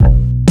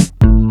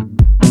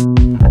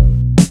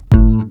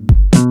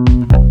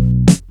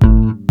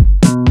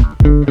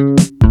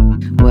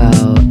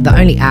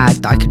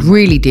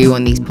really do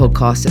on these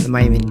podcasts at the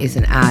moment is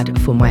an ad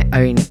for my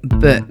own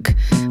book.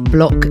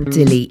 Block,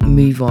 Delete,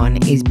 Move On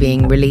is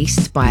being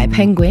released by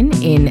Penguin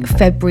in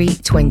February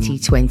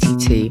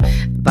 2022,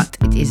 but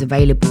it is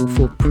available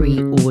for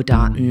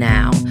pre-order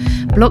now.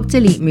 Block,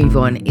 Delete, Move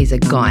On is a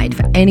guide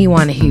for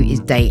anyone who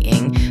is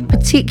dating,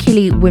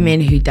 particularly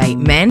women who date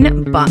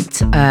men,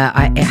 but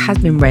it has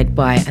been read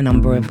by a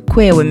number of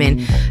queer women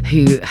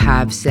who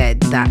have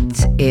said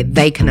that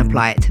they can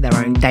apply it to their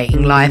own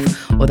dating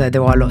life, although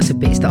there are lots of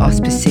bits that are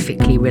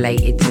specifically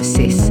related to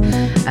cis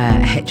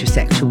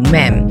heterosexual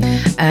men.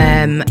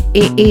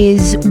 It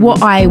is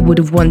what I would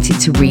have wanted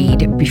to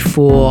read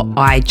before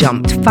I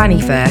jumped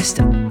fanny first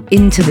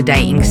into the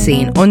dating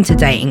scene, onto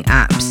dating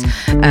apps,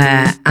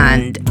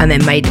 and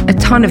then made a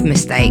ton of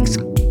mistakes,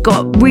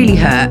 got really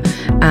hurt,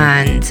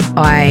 and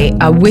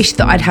I wish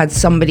that I'd had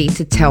somebody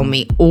to tell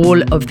me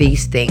all of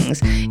these things.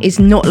 It's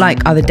not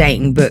like other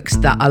dating books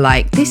that are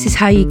like, this is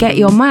how you get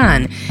your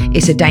man.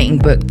 It's a dating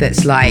book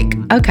that's like,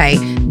 okay,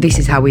 this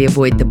is how we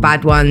avoid the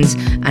bad ones,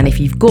 and if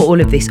you've got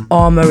all of this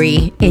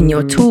armory in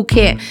your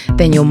toolkit,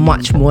 then you're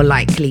much more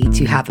likely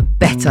to have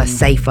better,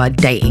 safer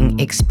dating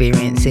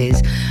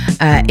experiences.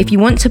 If you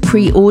want to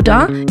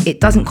pre-order, it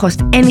doesn't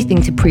cost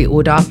anything to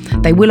pre-order.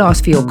 They will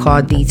ask for your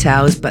card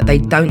details, but they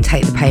don't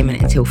take the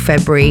payment until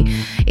February.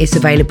 It's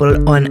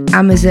available on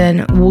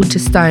Amazon,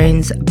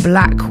 Waterstones,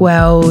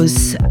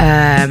 Blackwell's,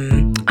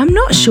 I'm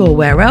not sure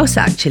where else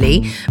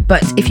actually,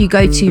 but if you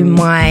go to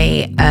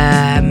my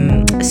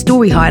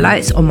story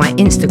highlights on my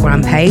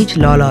Instagram page,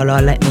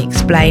 let me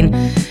explain,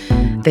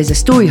 there's a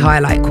story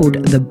highlight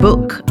called The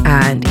Book,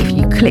 and if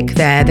you click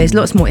there, there's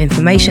lots more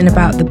information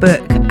about the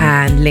book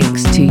and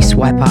links to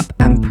swipe up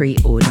and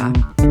pre-order.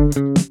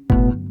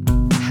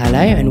 Hello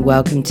and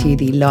welcome to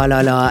the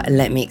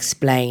Let Me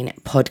Explain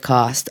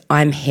podcast.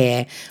 I'm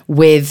here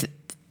with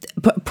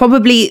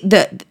probably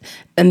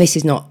and this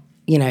is not,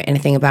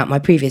 anything about my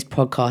previous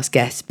podcast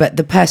guests, but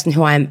the person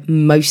who I am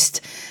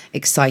most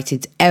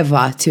excited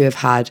ever to have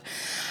had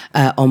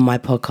on my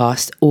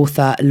podcast,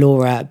 author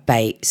Laura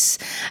Bates.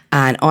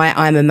 And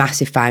I'm a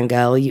massive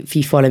fangirl. If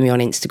you follow me on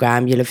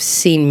Instagram, you'll have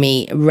seen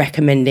me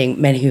recommending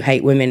Men Who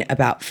Hate Women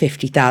about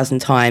 50,000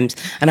 times.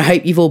 And I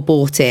hope you've all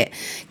bought it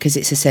because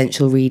it's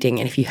essential reading.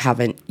 And if you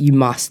haven't, you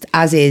must,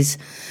 as is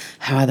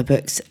her other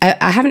books.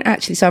 I haven't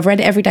actually, so I've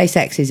read Everyday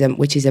Sexism,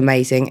 which is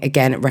amazing.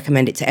 Again,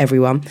 recommend it to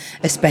everyone,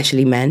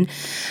 especially men.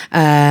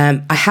 I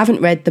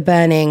haven't read The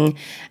Burning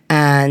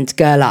and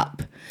Girl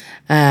Up.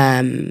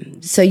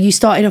 So you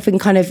started off in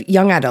kind of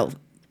young adult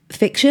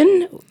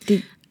fiction?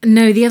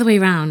 No, the other way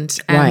around.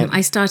 Right. I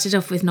started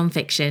off with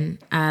nonfiction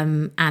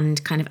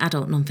and kind of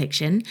adult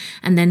nonfiction,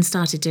 and then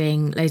started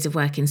doing loads of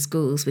work in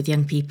schools with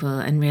young people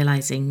and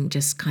realising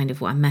just kind of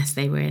what a mess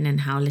they were in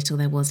and how little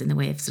there was in the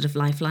way of sort of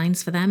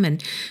lifelines for them,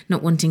 and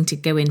not wanting to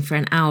go in for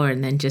an hour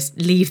and then just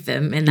leave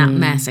them in that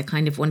mess. I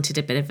kind of wanted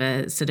a bit of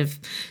a sort of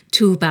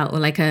tool belt or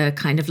like a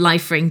kind of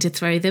life ring to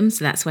throw them.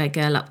 So that's where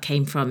Girl Up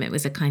came from. It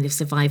was a kind of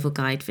survival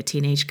guide for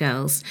teenage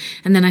girls.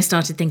 And then I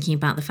started thinking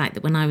about the fact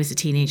that when I was a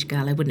teenage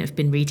girl, I wouldn't have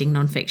been reading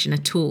nonfiction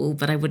at all,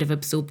 but I would have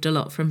absorbed a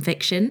lot from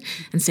fiction.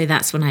 And so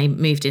that's when I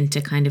moved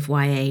into kind of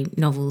YA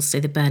novels. So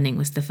The Burning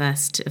was the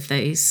first of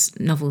those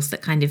novels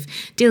that kind of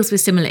deals with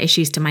similar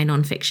issues to my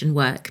nonfiction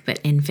work, but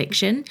in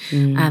fiction.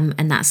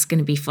 And that's going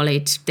to be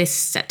followed this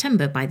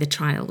September by The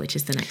Trial, which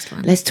is the next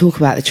one. Let's talk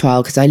about The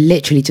Trial, because I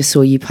literally just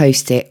saw you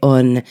post it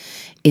on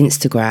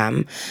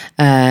Instagram,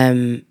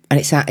 and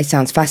it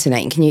sounds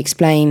fascinating. Can you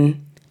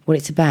explain what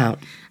it's about?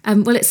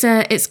 Well,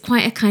 it's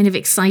quite a kind of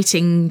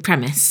exciting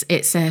premise.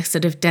 It's a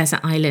sort of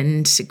desert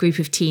island, group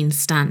of teens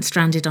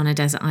stranded on a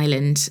desert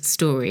island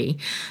story.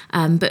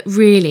 But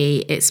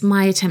really, it's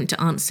my attempt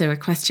to answer a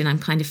question I'm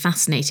kind of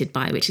fascinated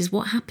by, which is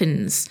what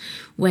happens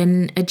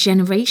when a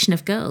generation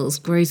of girls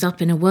grows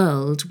up in a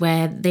world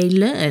where they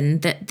learn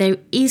that there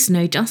is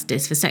no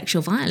justice for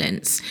sexual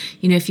violence.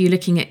 If you're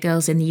looking at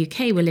girls in the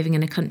UK, we're living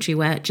in a country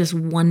where just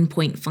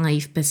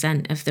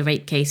 1.5% of the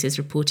rape cases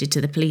reported to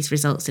the police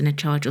results in a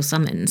charge or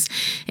summons.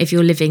 If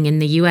you're living in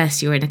the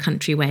US, you're in a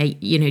country where,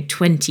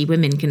 20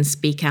 women can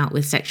speak out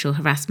with sexual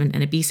harassment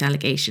and abuse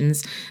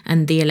allegations,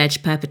 and the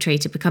alleged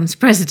perpetrator becomes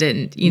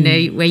president,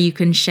 where you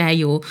can share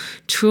your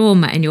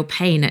trauma and your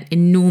pain at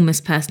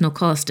enormous personal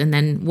cost and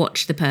then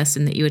watch the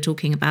person that you were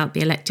talking about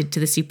be elected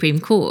to the Supreme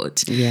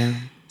Court. Yeah.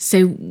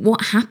 So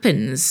what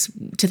happens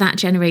to that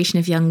generation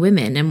of young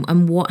women,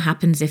 and what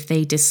happens if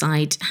they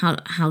decide,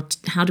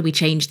 how do we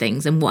change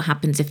things, and what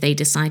happens if they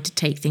decide to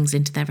take things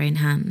into their own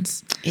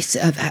hands? It's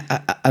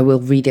I will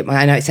read it.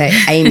 I know it's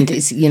aimed,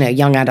 it's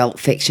young adult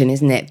fiction,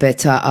 isn't it?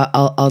 But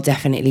I'll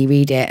definitely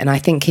read it, and I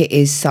think it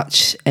is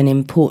such an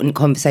important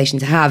conversation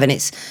to have, and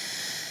it's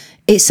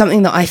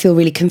something that I feel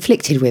really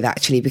conflicted with,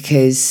 actually,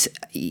 because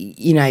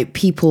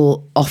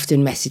people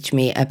often message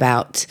me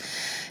about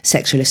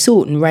sexual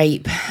assault and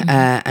rape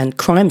and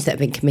crimes that have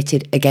been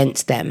committed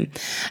against them,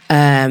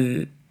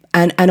 and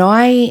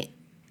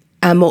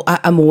I'm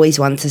always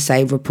one to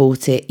say,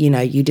 report it,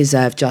 you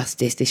deserve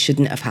justice, this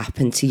shouldn't have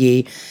happened to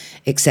you,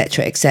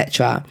 etc.,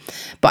 etc.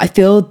 But I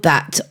feel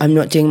that I'm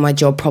not doing my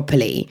job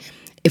properly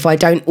if I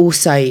don't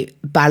also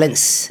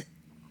balance,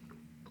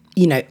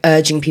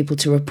 urging people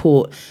to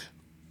report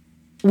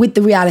with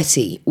the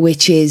reality,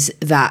 which is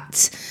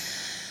that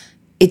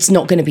it's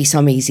not going to be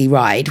some easy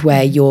ride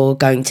where you're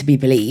going to be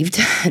believed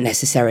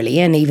necessarily.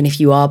 And even if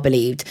you are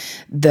believed,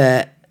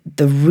 the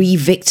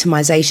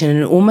re-victimization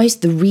and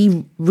almost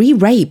the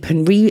re-rape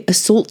and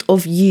re-assault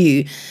of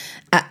you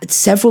at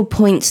several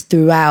points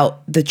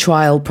throughout the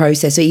trial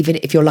process, or even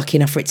if you're lucky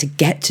enough for it to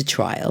get to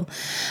trial,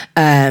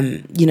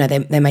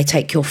 they may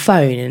take your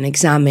phone and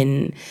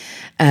examine,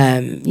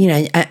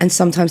 and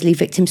sometimes leave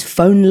victims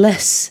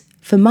phoneless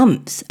for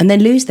months and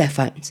then lose their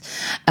phones.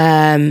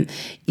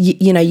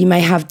 You may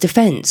have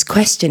defense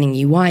questioning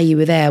you, why you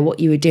were there, what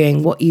you were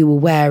doing, what you were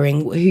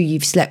wearing, who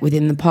you've slept with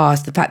in the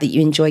past, the fact that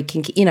you enjoy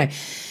kinky,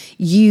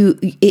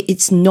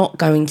 it's not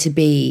going to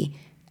be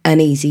an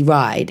easy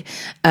ride.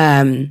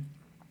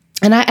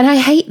 And I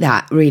hate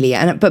that, really.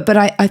 But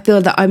I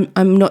feel that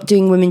I'm not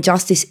doing women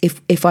justice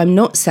if I'm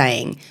not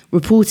saying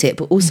report it,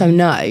 but also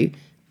know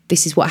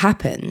this is what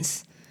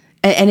happens.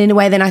 And in a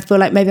way, then I feel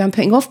like maybe I'm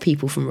putting off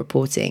people from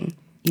reporting.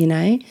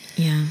 Yeah,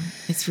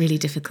 it's really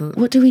difficult.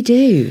 What do we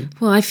do?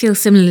 Well, I feel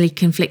similarly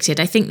conflicted.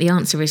 I think the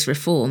answer is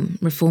reform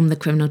the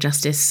criminal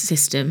justice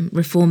system,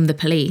 reform the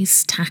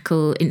police,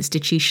 tackle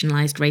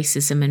institutionalized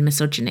racism and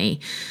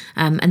misogyny.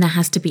 And there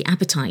has to be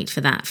appetite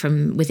for that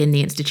from within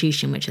the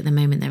institution, which at the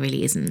moment there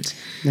really isn't.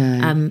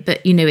 No.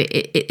 But,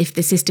 if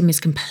the system is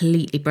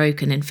completely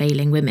broken and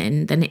failing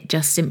women, then it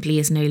just simply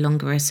is no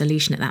longer a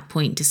solution at that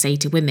point to say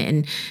to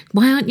women,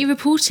 why aren't you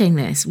reporting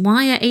this?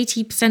 Why are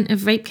 80%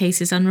 of rape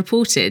cases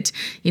unreported?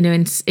 And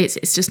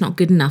it's just not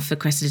good enough for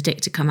Cressida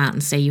Dick to come out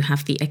and say you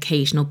have the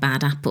occasional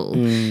bad apple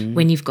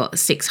when you've got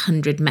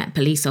 600 Met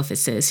police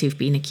officers who've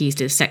been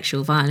accused of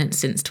sexual violence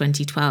since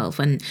 2012,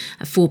 and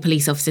 4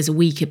 police officers a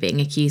week are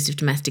being accused of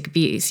domestic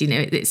abuse.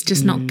 It's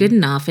just not good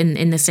enough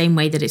in the same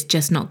way that it's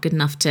just not good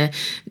enough to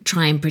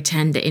try and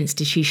pretend that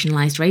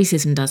institutionalized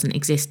racism doesn't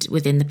exist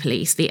within the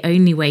police. The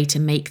only way to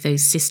make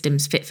those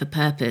systems fit for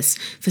purpose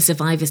for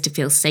survivors to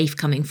feel safe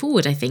coming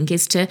forward, I think,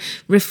 is to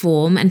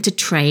reform and to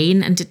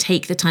train and to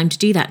take the time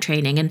to do that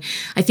training. And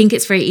I think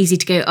it's very easy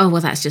to go, oh,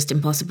 well, that's just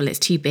impossible. It's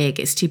too big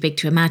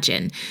to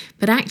imagine.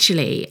 But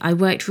actually, I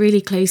worked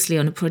really closely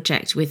on a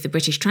project with the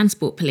British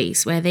Transport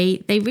Police where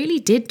they really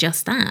did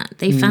just that.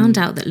 They found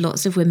out that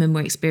lots of women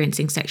were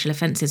experiencing sexual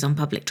offences on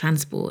public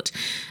transport,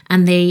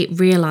 and they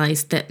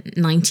realised that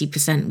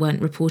 90%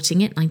 weren't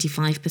reporting it,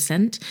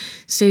 95%.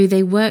 So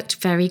they worked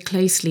very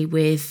closely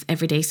with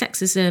Everyday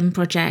Sexism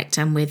Project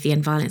and with the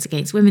End Violence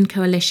Against Women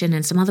Coalition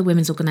and some other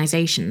women's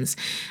organisations.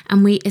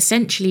 And we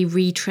essentially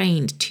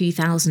retrained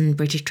 2,000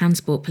 British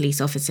Transport Police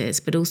officers,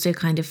 but also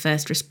kind of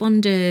first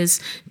responders,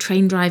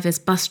 train drivers,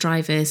 bus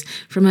drivers,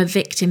 from a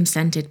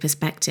victim-centred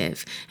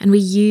perspective. And we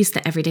used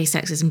the Everyday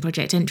Sexism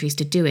Project entries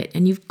to do it.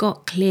 And you've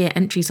got clear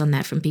entries on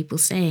there from people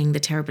saying the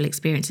terrible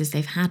experiences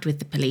they've had with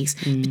the police,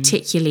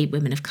 particularly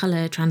women of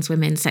colour, trans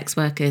women, sex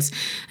workers.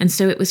 And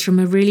so it was from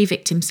a really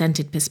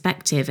victim-centred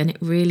perspective, and it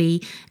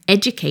really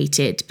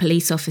educated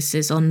police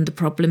officers on the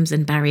problems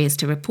and barriers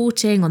to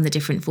reporting, on the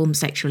different forms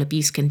sexual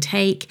abuse can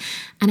take.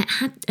 And it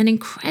had an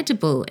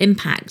incredible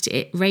impact.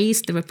 It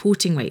raised the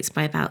reporting rates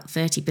by about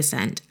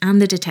 30%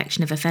 and the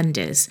detection of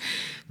offenders.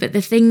 But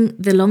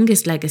the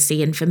longest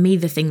legacy, and for me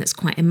the thing that's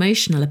quite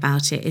emotional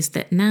about it, is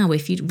that now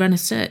if you run a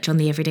search on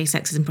the Everyday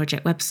Sexism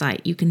Project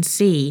website, you can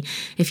see,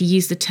 if you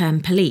use the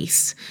term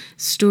police,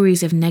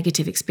 stories of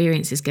negative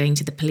experiences going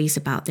to the police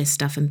about this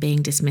stuff and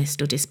being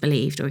dismissed or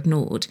disbelieved or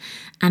ignored.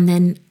 And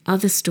then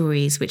other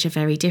stories which are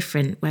very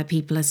different, where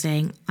people are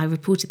saying, I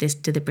reported this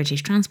to the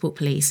British Transport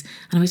Police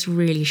and I was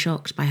really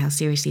shocked by how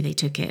seriously they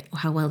took it or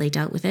how well they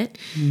dealt with it.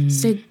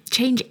 So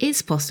change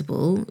is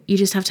possible. You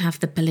just have to have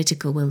the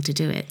political will to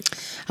do it.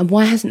 And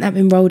why hasn't that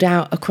been rolled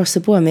out across the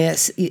board? I mean,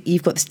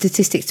 you've got the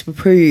statistics to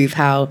prove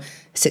how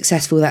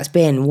successful that's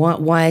been.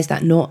 Why is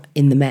that not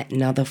in the Met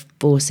and other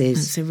forces?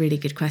 That's a really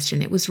good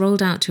question. It was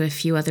rolled out to a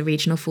few other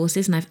regional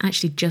forces, and I've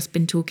actually just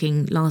been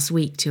talking last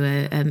week to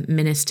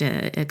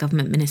a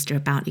government minister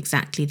about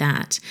exactly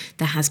that.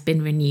 There has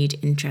been renewed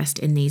interest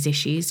in these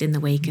issues in the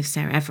wake of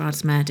Sarah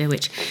Everard's murder,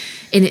 which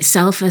in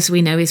itself, as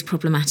we know, is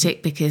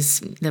problematic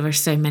because there were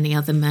so many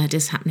other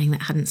murders happening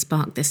that hadn't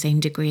sparked the same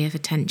degree of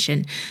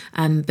attention.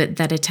 But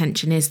that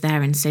attention is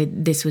there, and so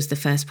this was the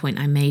first point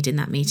I made in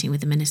that meeting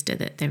with the minister,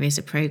 that there is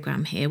a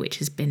programme here which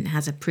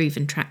has a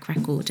proven track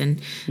record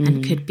and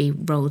could be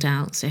rolled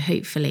out. So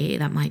hopefully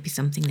that might be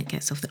something that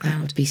gets off the ground.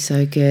 That would be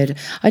so good.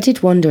 I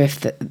did wonder if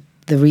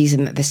the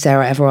reason that the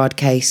Sarah Everard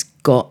case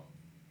got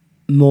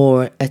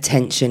more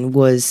attention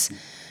was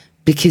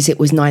because it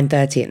was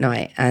 9:30 at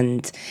night,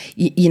 and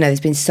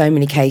there's been so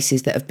many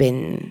cases that have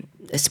been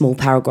a small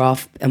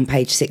paragraph on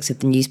page 6 of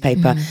the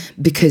newspaper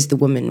because the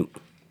woman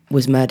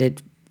was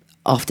murdered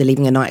after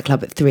leaving a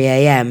nightclub at 3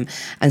 a.m.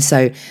 And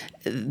so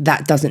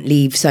that doesn't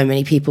leave so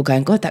many people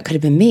going, God, that could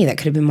have been me, that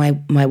could have been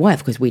my wife,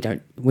 because we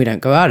don't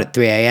go out at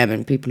 3 a.m.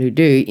 and people who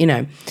do,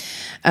 and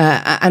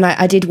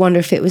I did wonder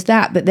if it was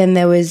that. But then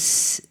there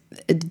was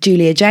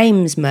Julia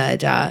James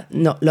murder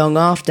not long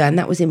after, and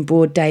that was in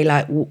broad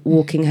daylight,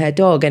 walking her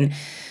dog, and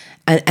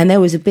there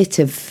was a bit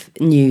of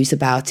news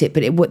about it,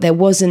 but there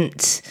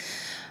wasn't.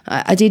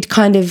 I did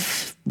kind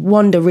of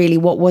wonder, really,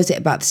 what was it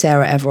about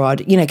Sarah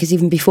Everard? You know, because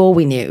even before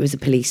we knew it was a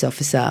police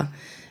officer,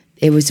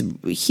 it was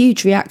a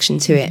huge reaction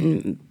to it,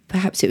 and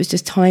perhaps it was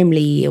just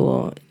timely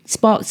or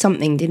sparked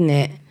something, didn't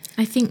it?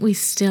 I think we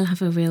still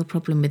have a real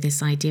problem with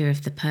this idea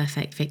of the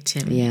perfect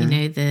victim. Yeah. You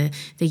know, the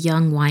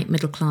young, white,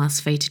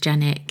 middle-class,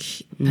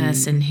 photogenic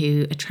person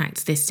who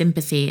attracts this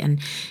sympathy. And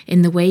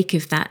in the wake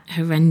of that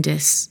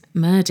horrendous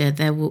murder,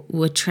 there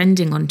were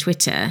trending on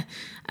Twitter,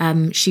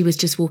 she was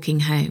just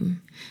walking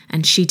home.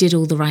 And she did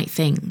all the right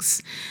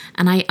things.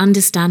 And I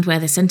understand where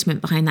the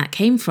sentiment behind that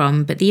came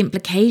from, but the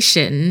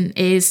implication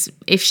is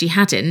if she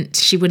hadn't,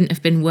 she wouldn't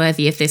have been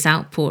worthy of this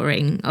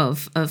outpouring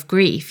of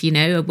grief. You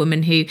know, a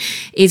woman who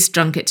is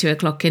drunk at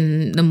 2:00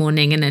 in the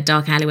morning in a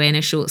dark alleyway in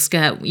a short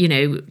skirt, you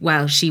know,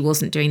 well, she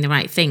wasn't doing the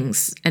right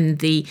things. And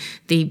the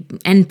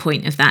end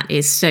point of that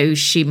is so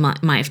she might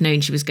have known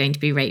she was going to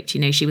be raped.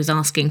 You know, she was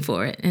asking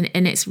for it.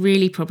 And it's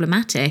really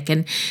problematic.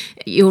 And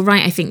you're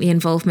right, I think the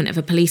involvement of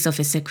a police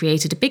officer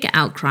created a bigger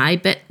outcry,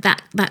 but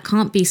that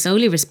can't be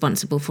solely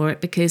responsible for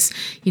it because,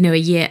 you know, a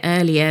year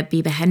earlier,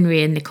 Bieber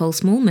Henry and Nicole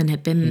Smallman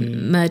had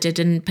been murdered,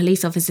 and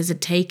police officers had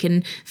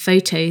taken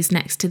photos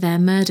next to their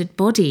murdered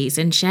bodies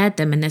and shared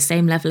them, and the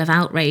same level of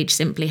outrage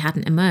simply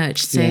hadn't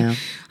emerged. So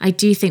I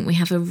do think we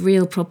have a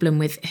real problem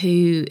with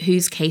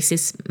whose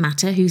cases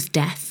matter, whose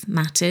death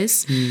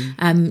matters,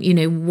 you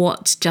know,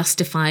 what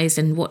justifies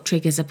and what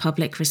triggers a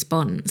public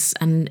response,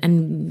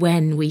 and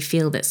when we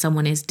feel that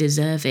someone is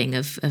deserving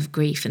of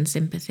grief and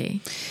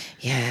sympathy.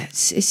 Yeah,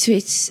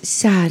 it's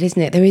sad,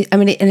 isn't it? There is, I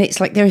mean, and it's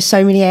like there are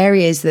so many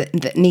areas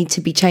that need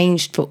to be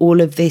changed for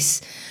all of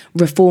this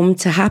reform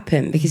to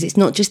happen, because it's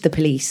not just the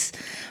police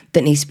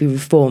that needs to be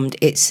reformed,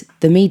 it's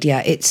the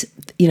media, it's,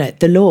 you know,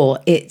 the law,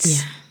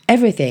 it's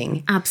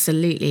everything.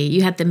 Absolutely.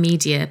 You had the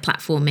media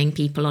platforming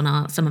people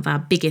on some of our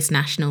biggest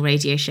national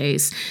radio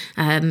shows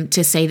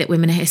to say that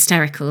women are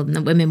hysterical and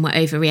that women were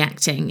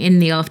overreacting in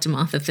the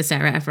aftermath of the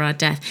Sarah Everard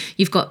death.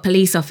 You've got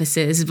police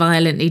officers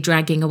violently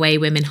dragging away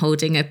women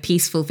holding a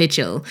peaceful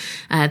vigil.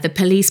 The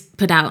police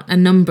put out a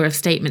number of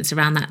statements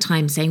around that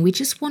time saying, we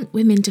just want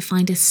women to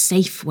find a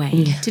safe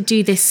way to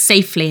do this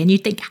safely. And you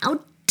think, how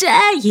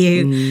dare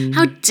you?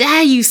 How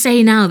dare you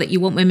say now that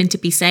you want women to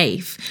be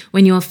safe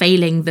when you're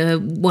failing the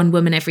one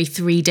woman every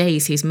 3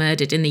 days who's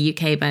murdered in the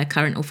UK by a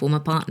current or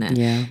former partner?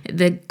 Yeah.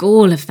 The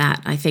gall of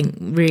that, I think,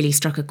 really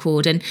struck a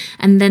chord. And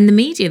then the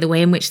media, the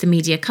way in which the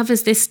media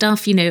covers this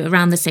stuff, you know,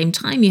 around the same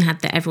time you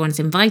had the Everyone's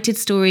Invited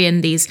story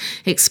and these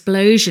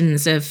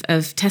explosions of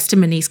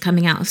testimonies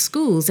coming out of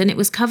schools, and it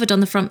was covered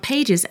on the front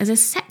pages as a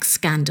sex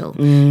scandal.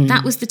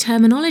 That was the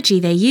terminology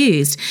they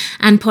used.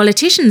 And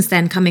politicians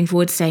then coming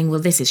forward saying, well,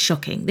 this is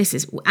shocking. This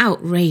is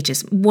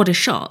outrageous. What a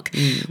shock.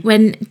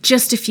 When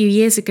just a few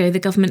years ago, the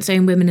government's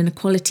own Women and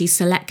Equality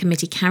Select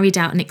Committee carried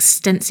out an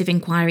extensive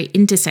inquiry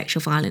into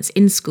sexual violence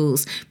in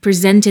schools,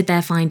 presented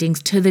their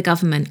findings to the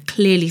government,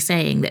 clearly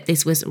saying that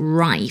this was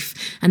rife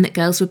and that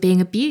girls were being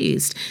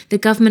abused. The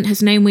government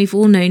has known, we've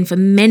all known for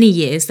many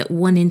years, that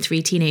 1 in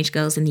 3 teenage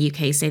girls in the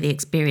UK say they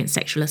experience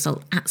sexual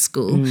assault at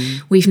school.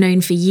 We've known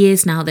for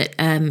years now that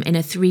in a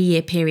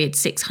 3-year period,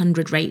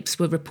 600 rapes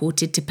were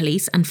reported to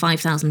police and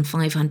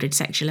 5,500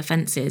 sexual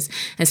offences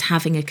as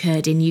having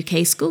occurred in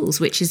UK schools,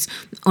 which is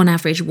on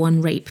average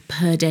 1 rape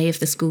per day of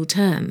the school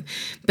term.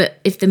 But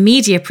if the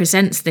media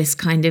presents this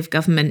kind of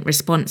government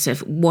response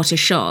of what a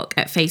shock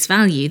at face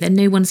value, then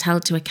no one's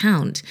held to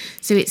account.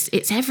 So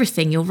it's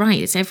everything, you're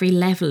right, it's every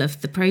level of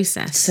the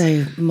process.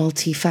 So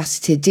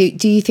multifaceted.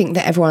 Do you think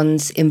that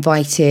Everyone's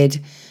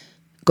Invited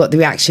got the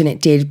reaction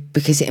it did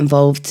because it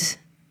involved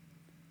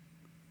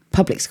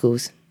public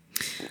schools?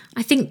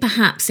 I think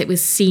perhaps it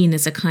was seen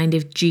as a kind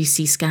of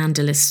juicy,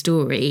 scandalous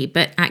story,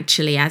 but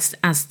actually, as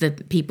the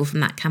people from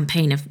that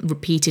campaign have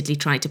repeatedly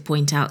tried to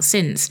point out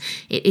since,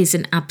 it is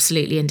an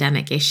absolutely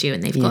endemic issue,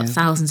 and they've got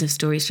thousands of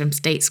stories from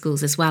state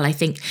schools as well. I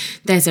think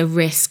there's a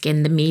risk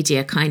in the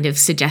media kind of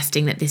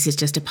suggesting that this is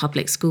just a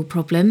public school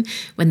problem,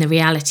 when the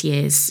reality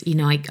is, you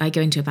know, I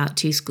go into about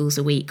 2 schools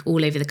a week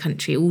all over the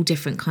country, all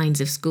different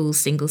kinds of schools,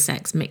 single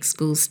sex, mixed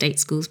schools, state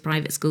schools,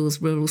 private schools,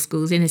 rural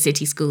schools, inner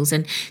city schools,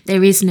 and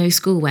there is no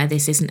school where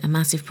this isn't a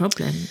massive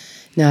problem.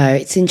 No,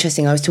 it's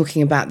interesting. I was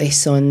talking about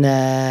this on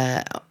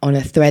a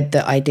thread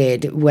that I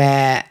did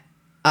where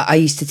I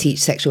used to teach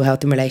sexual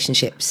health and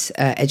relationships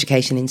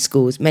education in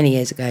schools many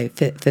years ago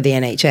for the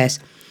NHS,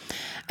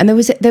 and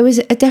there was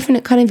a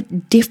definite kind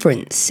of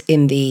difference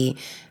in the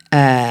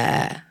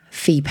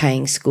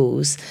fee-paying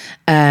schools.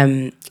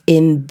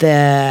 In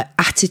the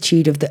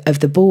attitude of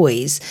the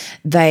boys.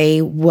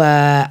 They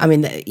were, I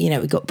mean, you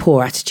know, we got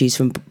poor attitudes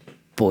from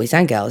boys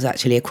and girls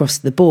actually across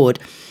the board.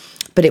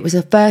 But it was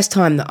the first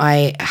time that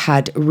I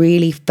had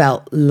really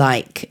felt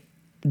like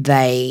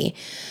the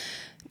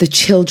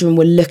children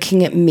were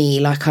looking at me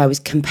like I was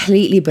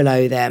completely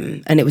below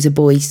them. And it was a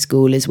boys'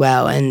 school as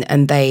well.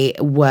 And they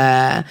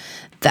were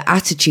the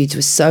attitudes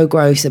were so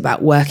gross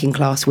about working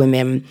class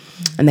women,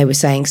 and they were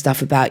saying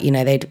stuff about, you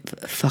know, they'd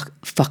fuck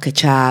a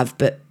chav,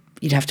 but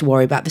you'd have to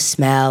worry about the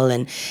smell,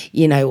 and,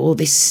 you know, all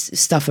this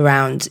stuff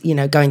around, you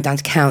know, going down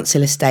to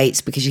council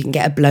estates because you can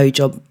get a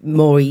blowjob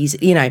more easy,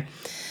 you know.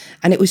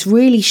 And it was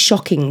really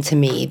shocking to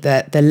me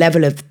that the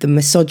level of the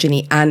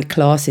misogyny and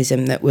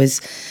classism that was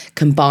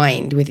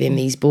combined within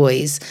these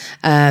boys.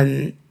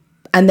 And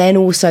then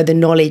also the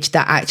knowledge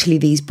that actually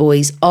these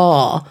boys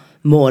are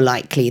more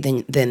likely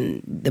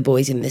than the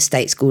boys in the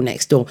state school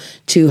next door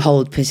to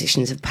hold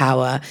positions of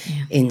power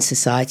in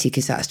society,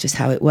 because that's just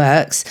how it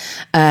works.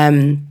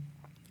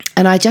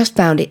 And I just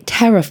found it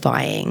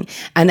terrifying.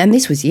 And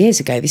this was years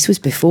ago. This was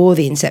before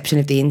the inception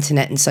of the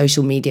internet and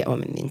social media. I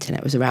mean, the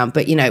internet was around,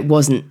 but, you know, it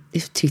was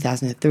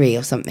 2003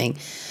 or something.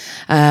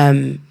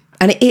 And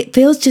it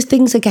feels just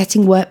things are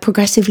getting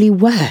progressively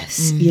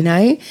worse, you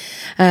know?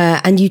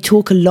 And you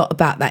talk a lot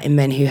about that in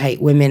Men Who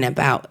Hate Women,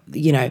 about,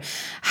 you know,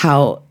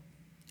 how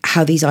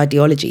these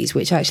ideologies,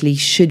 which actually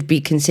should be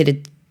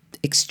considered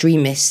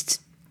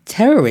extremist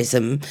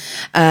terrorism,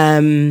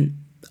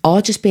 are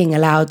just being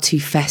allowed to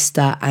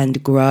fester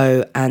and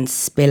grow and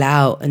spill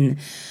out. And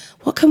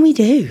what can we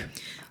do?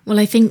 Well,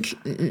 I think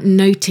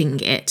noting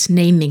it,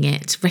 naming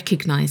it,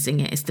 recognising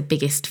it is the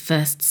biggest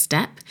first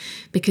step,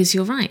 because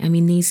you're right. I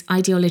mean, these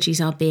ideologies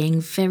are being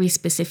very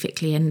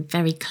specifically and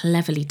very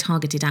cleverly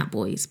targeted at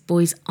boys.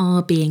 Boys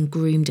are being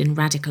groomed and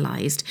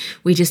radicalised.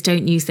 We just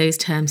don't use those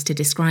terms to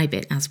describe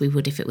it as we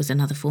would if it was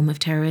another form of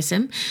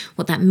terrorism.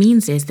 What that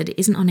means is that it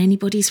isn't on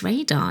anybody's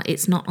radar.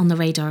 It's not on the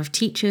radar of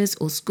teachers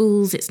or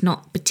schools. It's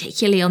not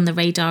particularly on the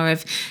radar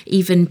of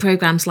even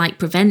programmes like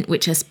Prevent,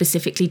 which are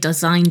specifically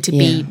designed to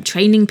be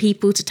training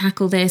people to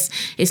tackle this.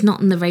 It's not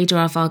on the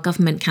radar of our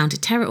government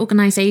counter-terror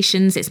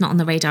organisations. It's not on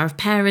the radar of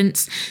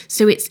parents.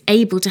 So it's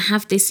able to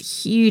have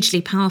this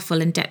hugely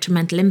powerful and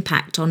detrimental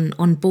impact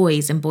on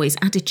boys and boys'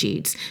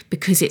 attitudes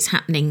because it's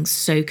happening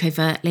so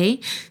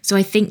covertly. So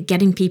I think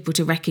getting people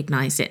to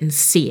recognise it and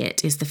see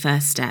it is the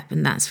first step.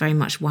 And that's very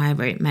much why I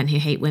wrote Men Who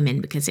Hate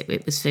Women, because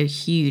it was so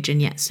huge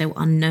and yet so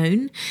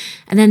unknown.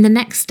 And then the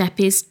next step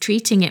is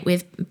treating it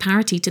with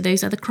parity to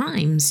those other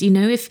crimes. You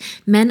know, if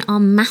men are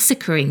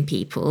massacring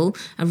people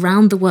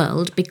around the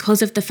world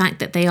because of the fact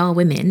that they are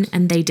women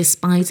and they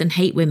despise and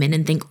hate women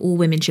and think all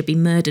women should be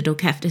murdered or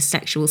kept as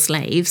sexual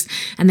slaves,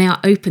 and they are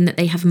open that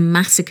they have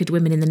massacred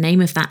women in the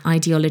name of that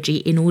ideology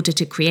in order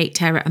to create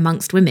terror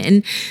amongst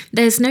women,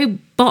 there's no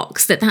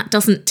box that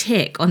doesn't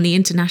tick on the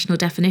international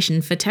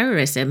definition for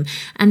terrorism.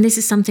 And this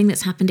is something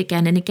that's happened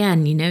again and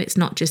again. You know, it's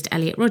not just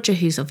Elliot Rodger,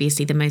 who's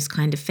obviously the most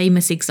kind of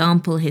famous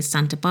example, his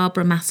Santa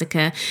Barbara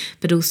massacre,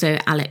 but also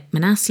Alec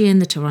Manassian,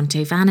 the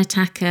Toronto van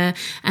attacker,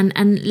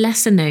 and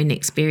lesser known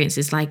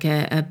experiences like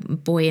a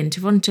boy in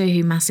Toronto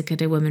who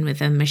massacred a woman with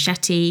a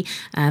machete,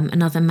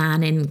 another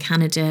man in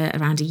Canada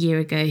around a year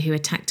ago who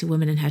attacked a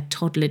woman and her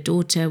toddler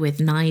daughter with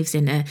knives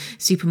in a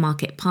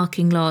supermarket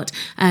parking lot,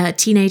 a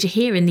teenager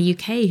here in the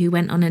UK who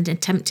went on an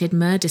attempted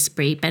murder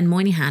spree, Ben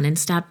Moynihan, and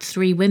stabbed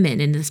 3 women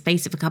in the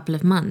space of a couple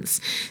of months,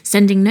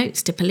 sending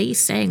notes to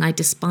police saying, "I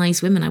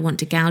despise women, I want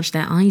to gouge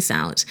their eyes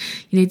out."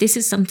 You know, this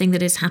is something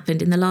that has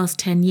happened in the last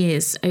 10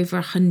 years. Over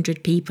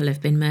 100 people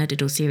have been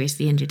murdered or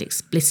seriously injured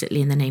explicitly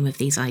in the name of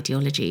these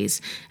ideologies.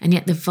 And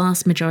yet the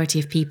vast majority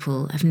of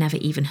people have never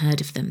even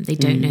heard of them. They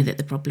don't know that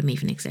the problem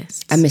even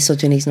exists. And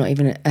misogyny is not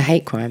even a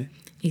hate crime.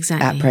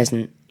 Exactly. At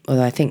present.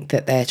 Although I think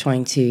that they're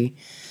trying to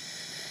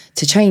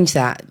change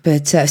that.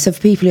 But so for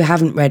people who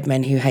haven't read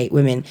Men Who Hate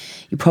Women,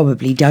 you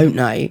probably don't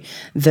know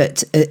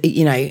that,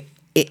 you know,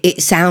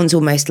 it sounds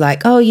almost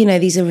like, oh, you know,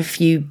 these are a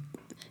few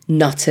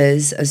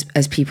nutters,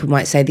 as people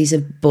might say. These are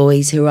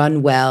boys who are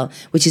unwell,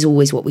 which is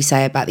always what we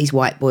say about these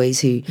white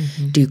boys who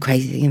do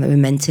crazy things, you know, they're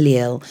mentally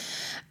ill.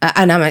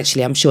 And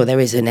I'm sure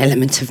there is an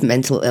element of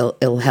mental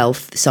ill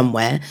health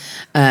somewhere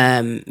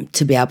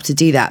to be able to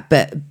do that.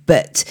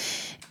 But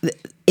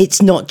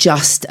it's not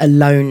just a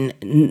lone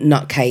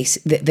nutcase.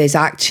 There's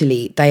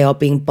actually, they are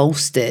being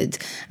bolstered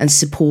and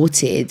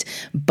supported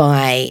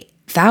by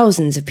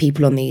thousands of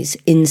people on these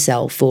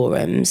incel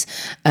forums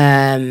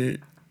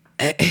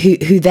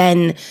who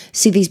then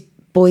see these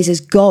boys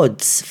as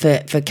gods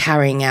for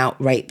carrying out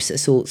rapes,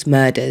 assaults,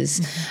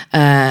 murders,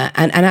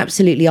 and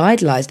absolutely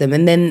idolise them.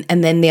 And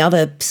then the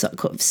other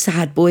sort of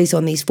sad boys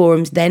on these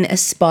forums then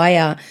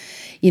aspire,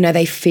 you know,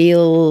 they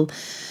feel,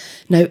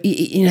 no,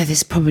 you know,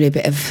 there's probably a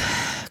bit of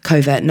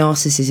covert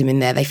narcissism in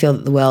there. They feel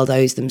that the world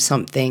owes them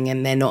something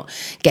and they're not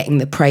getting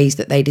the praise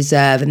that they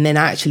deserve. And then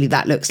actually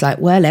that looks like,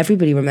 well,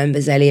 everybody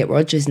remembers Elliot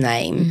Rodger's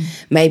name.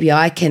 Maybe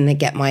I can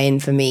get my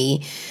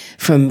infamy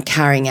from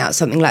carrying out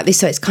something like this.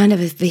 So it's kind of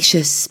a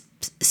vicious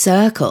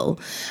circle.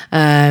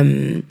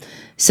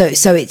 So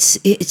it's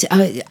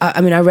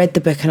I mean, I read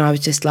the book and I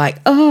was just like,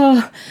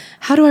 oh,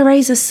 how do I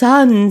raise a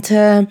son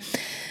to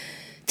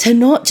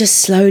not just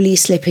slowly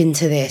slip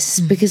into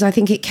this? Because I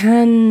think it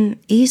can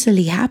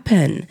easily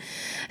happen,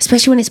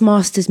 especially when it's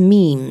masked as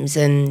memes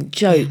and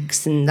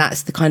jokes, and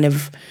that's the kind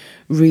of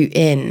route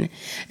in.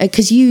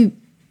 Because you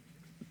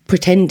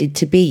pretended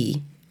to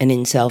be an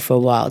incel for a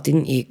while,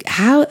 didn't you?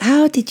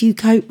 How did you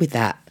cope with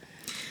that?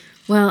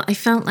 Well, I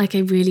felt like I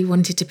really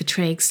wanted to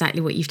portray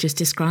exactly what you've just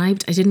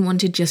described. I didn't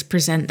want to just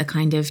present the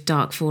kind of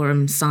dark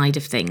forum side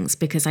of things,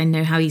 because I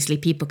know how easily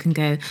people can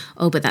go,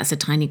 oh, but that's a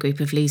tiny group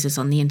of losers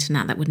on the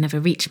internet that would never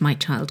reach my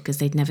child because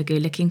they'd never go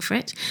looking for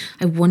it.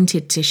 I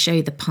wanted to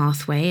show the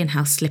pathway and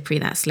how slippery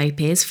that slope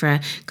is for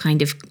a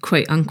kind of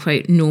quote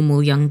unquote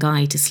normal young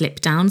guy to slip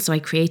down. So I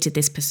created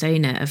this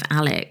persona of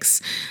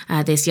Alex,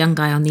 this young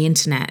guy on the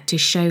internet, to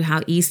show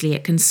how easily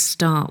it can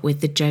start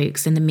with the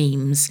jokes and the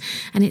memes.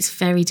 And it's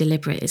very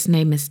deliberate. It's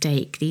no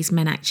mistake. These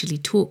men actually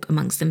talk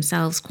amongst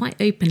themselves quite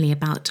openly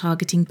about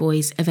targeting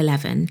boys of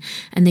 11,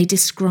 and they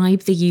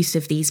describe the use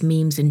of these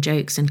memes and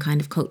jokes and kind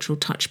of cultural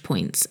touch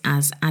points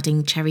as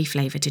adding cherry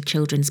flavour to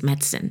children's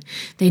medicine.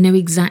 They know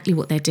exactly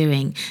what they're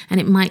doing, and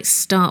it might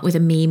start with a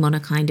meme on a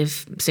kind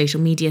of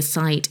social media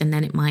site, and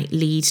then it might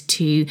lead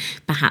to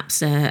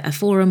perhaps a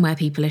forum where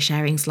people are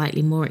sharing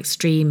slightly more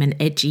extreme and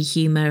edgy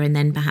humour, and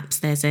then perhaps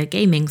there's a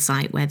gaming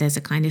site where there's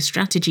a kind of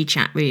strategy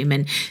chat room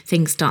and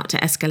things start to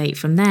escalate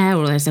from there,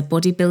 or there's a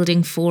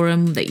bodybuilding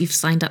forum that you've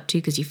signed up to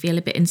because you feel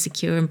a bit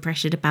insecure and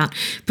pressured about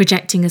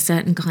projecting a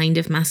certain kind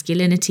of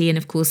masculinity. And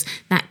of course,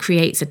 that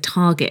creates a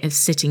target of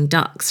sitting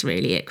ducks,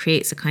 really. It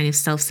creates a kind of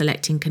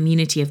self-selecting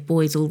community of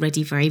boys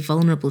already very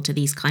vulnerable to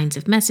these kinds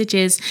of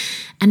messages.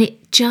 And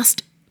it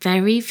just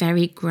very,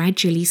 very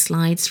gradually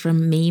slides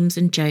from memes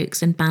and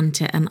jokes and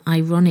banter and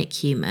ironic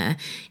humour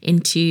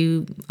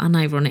into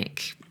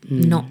unironic,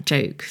 not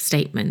joke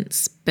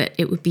statements. But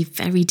it would be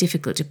very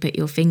difficult to put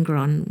your finger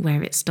on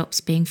where it stops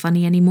being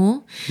funny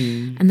anymore.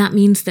 And that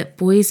means that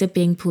boys are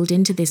being pulled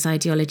into this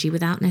ideology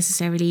without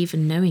necessarily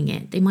even knowing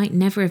it. They might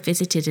never have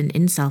visited an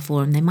incel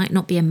forum. They might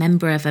not be a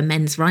member of a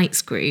men's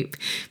rights group,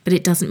 but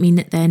it doesn't mean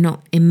that they're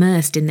not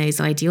immersed in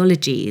those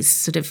ideologies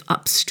sort of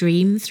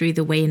upstream through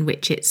the way in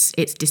which it's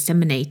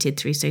disseminated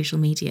through social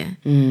media.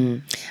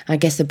 I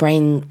guess the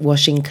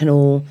brainwashing can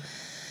all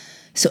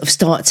sort of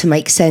start to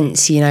make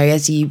sense, you know,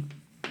 as you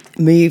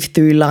move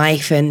through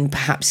life and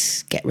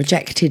perhaps get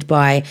rejected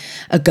by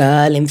a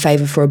girl in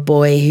favour for a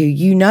boy who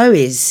you know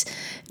is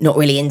not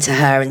really into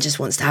her and just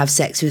wants to have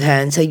sex with her.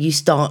 And so you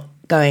start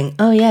going,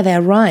 oh yeah,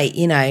 they're right,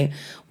 you know,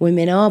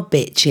 women are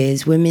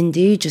bitches, women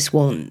do just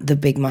want the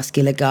big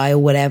muscular guy or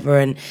whatever.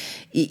 And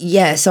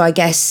yeah, so I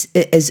guess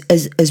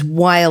as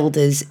wild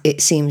as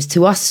it seems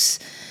to us,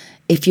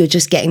 if you're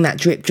just getting that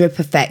drip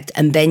effect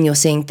and then you're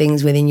seeing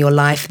things within your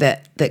life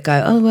that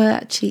go, oh, well,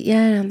 actually,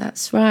 yeah,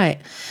 that's right.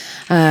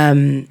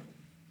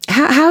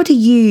 How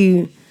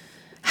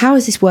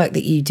has this work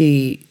that you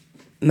do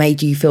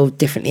made you feel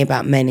differently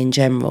about men in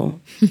general?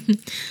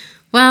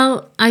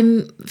 Well,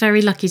 I'm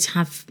very lucky to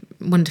have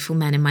wonderful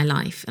men in my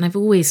life. And I've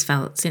always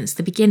felt since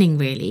the beginning,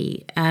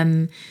 really,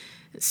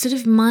 sort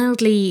of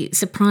mildly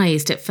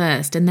surprised at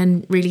first and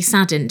then really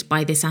saddened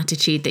by this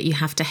attitude that you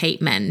have to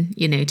hate men,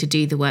 you know, to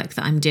do the work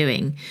that I'm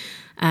doing.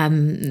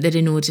 That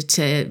in order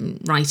to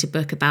write a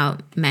book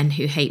about men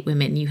who hate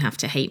women, you have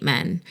to hate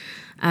men.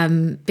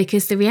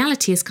 Because the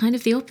reality is kind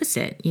of the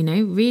opposite, you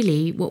know,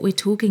 really what we're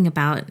talking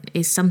about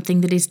is something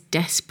that is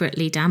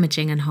desperately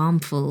damaging and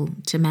harmful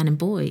to men and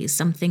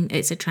boys.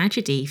 It's a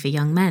tragedy for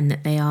young men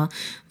that they are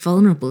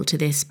vulnerable to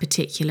this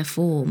particular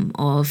form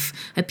of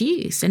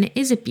abuse. And it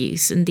is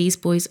abuse. And these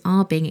boys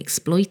are being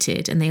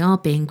exploited and they are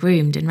being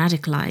groomed and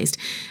radicalized.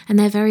 And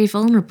they're very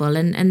vulnerable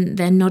and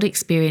they're not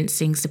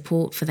experiencing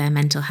support for their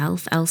mental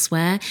health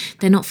elsewhere.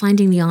 They're not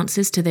finding the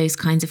answers to those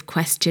kinds of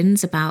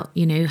questions about,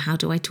 you know, how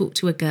do I talk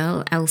to a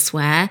girl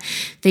elsewhere?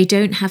 They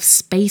don't have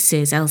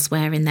spaces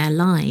elsewhere in their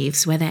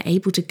lives where they're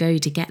able to go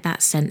to get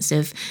that sense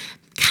of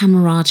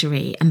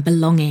camaraderie and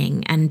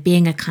belonging and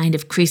being a kind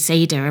of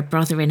crusader, a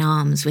brother in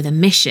arms with a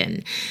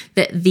mission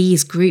that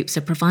these groups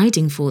are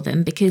providing for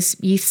them, because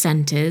youth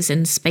centres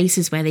and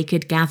spaces where they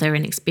could gather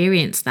and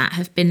experience that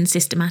have been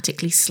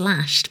systematically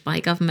slashed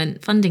by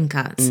government funding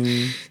cuts.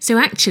 So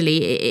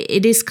actually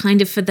it is kind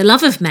of for the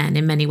love of men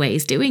in many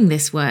ways doing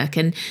this work,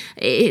 and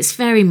it's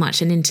very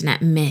much an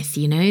internet myth,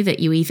 you know, that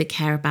you either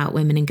care about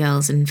women and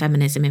girls and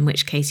feminism, in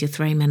which case you're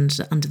throwing men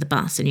under the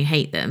bus and you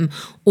hate them,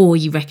 or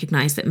you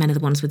recognise that men are the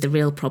ones with the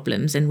real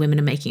problems and women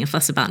are making a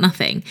fuss about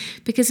nothing.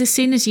 Because as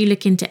soon as you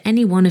look into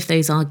any one of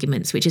those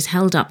arguments, which is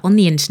held up on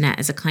the internet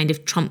as a kind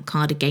of trump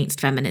card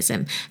against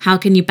feminism, how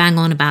can you bang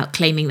on about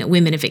claiming that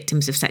women are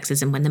victims of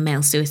sexism when the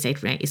male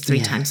suicide rate is 3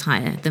 times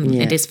higher than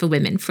it is for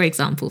women, for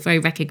example? Very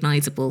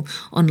recognisable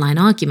online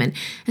argument.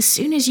 As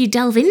soon as you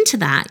delve into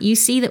that, you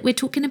see that we're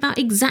talking about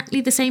exactly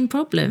the same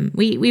problem.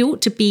 We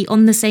ought to be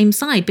on the same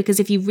side, because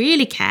if you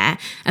really care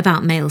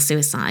about male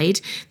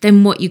suicide,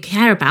 then what you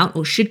care about,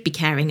 or should be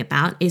caring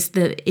about, is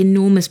the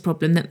enormous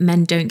problem that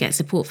men don't get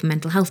support for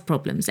mental health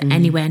problems at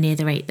anywhere near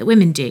the rate that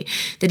women do.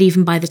 That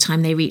even by the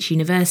time they reach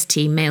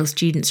university, male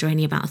students are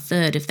only about a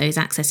third of those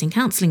accessing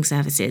counselling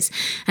services.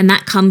 And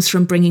that comes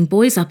from bringing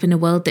boys up in a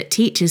world that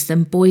teaches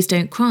them boys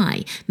don't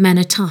cry, men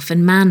are tough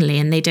and manly,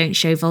 and they don't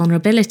show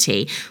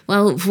vulnerability.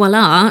 Well,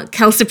 voila,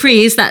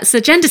 calciprise, that's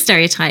a gender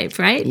stereotype,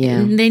 right?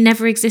 Yeah. They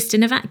never exist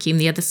in a vacuum.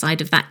 The other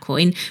side of that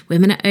coin,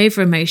 women are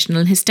over-emotional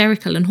and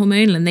hysterical and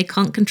hormonal, and they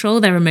can't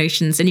control their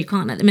emotions, and you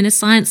can't let them in a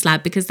science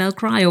lab because they'll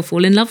cry or or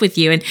fall in love with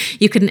you, and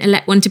you couldn't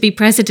elect one to be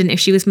president if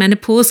she was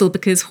menopausal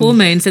because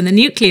hormones and the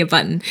nuclear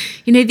button.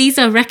 You know, these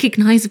are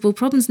recognizable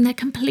problems, and they're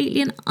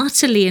completely and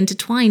utterly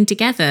intertwined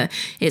together.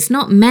 It's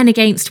not men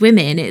against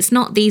women. It's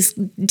not these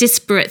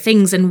disparate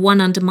things and one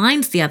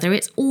undermines the other.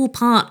 It's all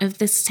part of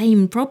the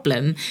same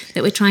problem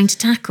that we're trying to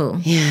tackle.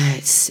 Yeah,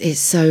 it's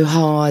so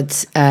hard.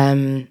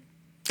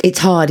 It's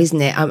hard,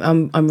 isn't it?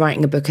 I'm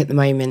writing a book at the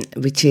moment,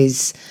 which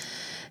is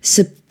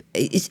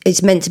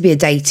it's meant to be a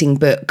dating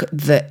book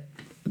that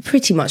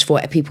pretty much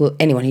for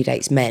anyone who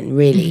dates men,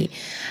 really.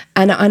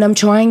 And I'm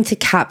trying to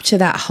capture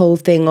that whole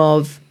thing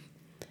of,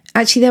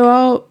 actually there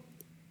are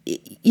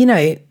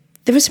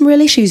some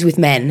real issues with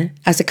men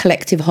as a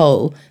collective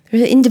whole.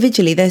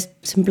 Individually, there's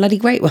some bloody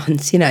great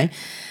ones, and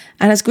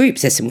as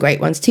groups, there's some great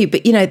ones too.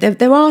 But,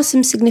 there are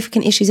some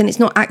significant issues, and it's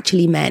not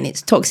actually men.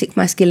 It's toxic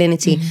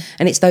masculinity,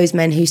 and it's those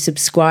men who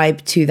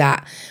subscribe to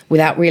that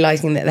without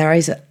realising that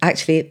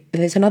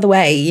there's another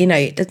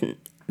way.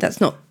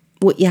 That's not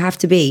what you have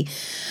to be.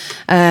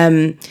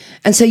 And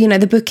so,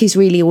 the book is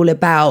really all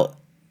about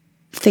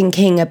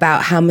thinking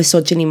about how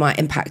misogyny might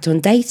impact on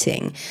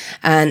dating,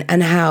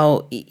 and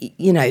how,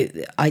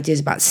 ideas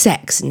about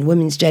sex and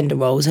women's gender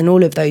roles and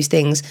all of those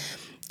things,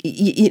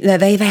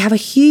 they have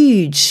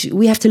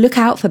we have to look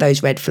out for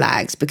those red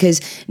flags, because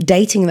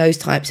dating those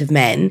types of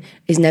men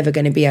is never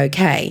going to be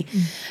okay.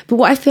 But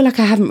what I feel like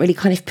I haven't really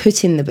kind of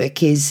put in the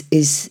book is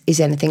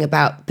anything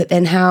about, but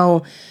then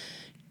how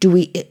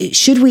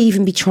should we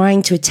even be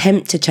trying to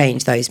attempt to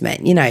change those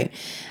men?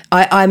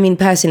 I mean,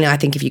 personally, I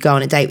think if you go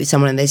on a date with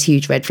someone and there's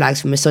huge red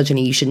flags for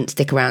misogyny, you shouldn't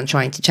stick around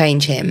trying to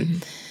change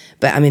him.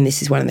 But I mean,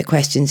 this is one of the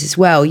questions as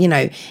well.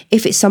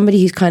 If it's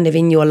somebody who's kind of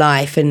in your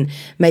life and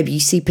maybe you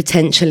see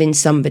potential in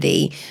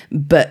somebody,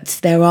 but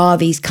there are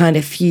these kind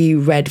of few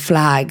red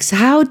flags,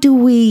 how do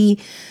we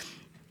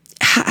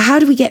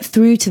get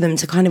through to them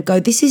to kind of go,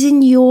 this is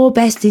in your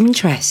best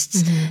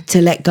interests to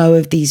let go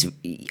of these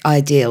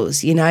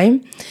ideals,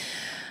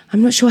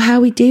 I'm not sure how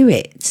we do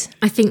it.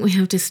 I think we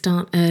have to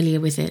start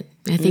earlier with it.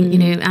 I think,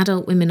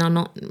 adult women are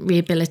not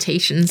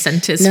rehabilitation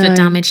centres for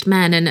damaged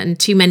men, and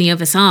too many of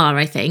us are,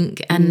 I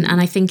think. And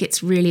I think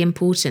it's really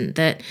important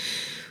that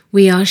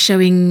we are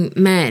showing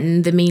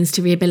men the means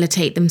to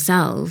rehabilitate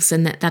themselves,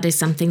 and that is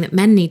something that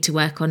men need to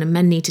work on and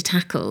men need to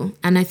tackle.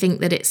 And I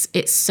think that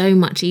it's so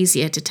much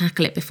easier to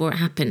tackle it before it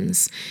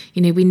happens.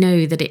 We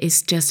know that it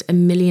is just a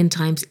million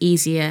times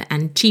easier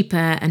and cheaper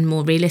and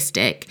more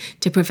realistic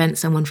to prevent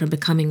someone from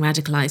becoming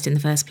radicalised in the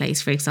first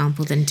place, for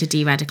example, than to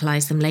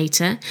de-radicalise them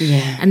later.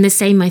 Yeah. And the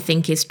same, I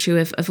think, is true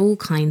of all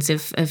kinds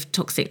of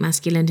toxic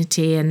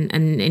masculinity and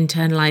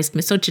internalised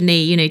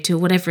misogyny, to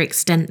whatever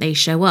extent they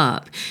show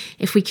up.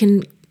 If we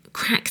can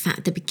crack that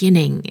at the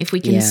beginning, if we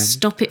can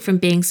stop it from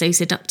being so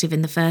seductive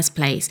in the first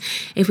place,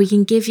 if we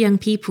can give young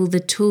people the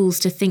tools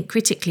to think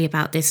critically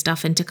about this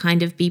stuff and to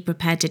kind of be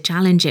prepared to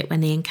challenge it when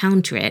they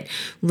encounter it,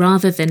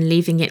 rather than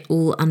leaving it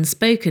all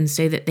unspoken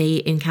so that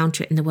they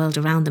encounter it in the world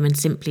around them and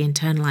simply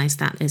internalise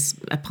that as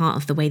a part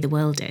of the way the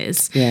world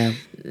is. Yeah.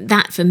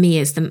 That for me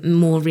is the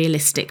more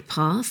realistic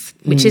path,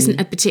 which isn't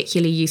a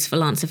particularly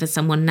useful answer for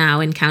someone now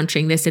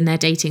encountering this in their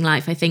dating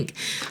life. I think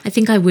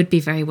I would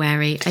be very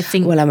wary. I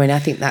think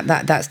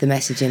that's the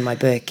message in my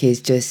book,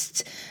 is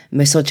just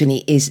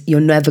misogyny is, you're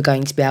never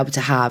going to be able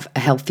to have a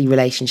healthy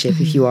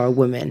relationship if you are a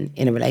woman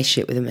in a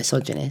relationship with a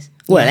misogynist.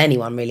 Well,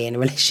 anyone really in a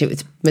relationship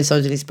with a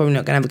misogynist is probably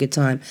not going to have a good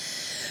time.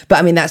 But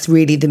I mean, that's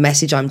really the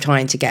message I'm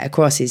trying to get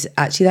across, is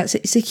actually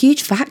it's a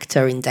huge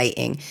factor in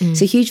dating.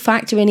 It's a huge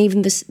factor in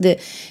even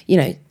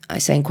I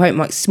say in quote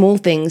marks, small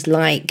things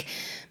like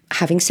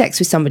having sex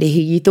with somebody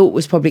who you thought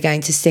was probably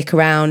going to stick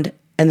around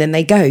and then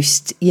they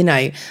ghost.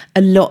 A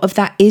lot of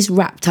that is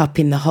wrapped up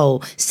in the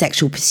whole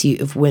sexual pursuit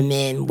of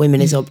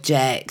women as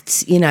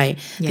objects.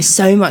 There's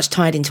so much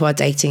tied into our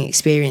dating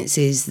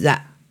experiences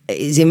that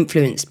is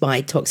influenced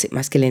by toxic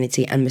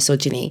masculinity and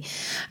misogyny.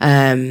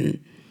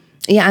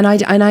 And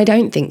I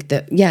don't think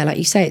that, like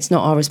you say, it's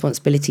not our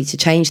responsibility to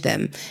change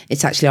them.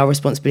 It's actually our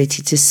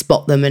responsibility to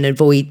spot them and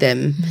avoid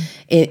them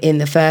in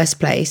the first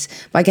place.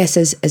 But I guess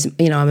as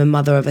I'm a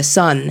mother of a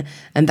son,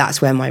 and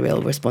that's where my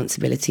real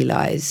responsibility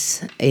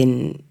lies,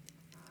 in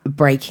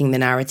breaking the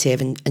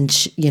narrative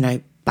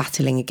and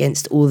battling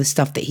against all the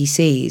stuff that he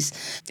sees.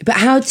 But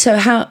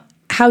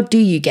how do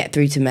you get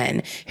through to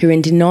men who are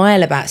in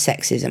denial about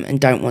sexism and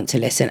don't want to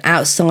listen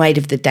outside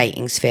of the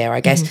dating sphere?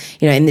 I guess,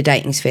 in the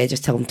dating sphere,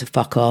 just tell them to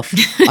fuck off.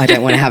 I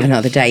don't want to have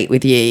another date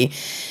with you.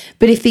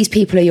 But if these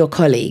people are your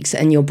colleagues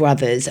and your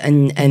brothers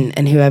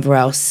and whoever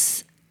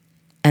else,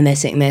 and they're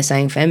sitting there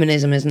saying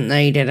feminism isn't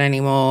needed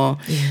anymore,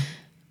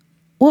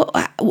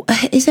 what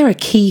is there a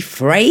key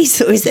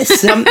phrase, or is there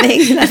something?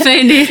 If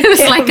only it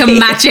was like a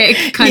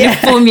magic kind of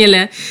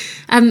formula.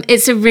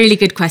 It's a really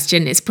good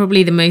question. It's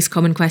probably the most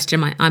common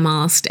question I'm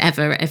asked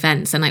ever at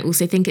events. And I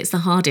also think it's the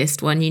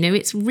hardest one.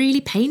 It's really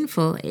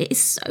painful. It is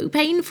so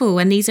painful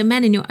when these are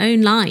men in your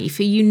own life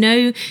who you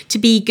know to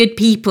be good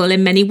people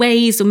in many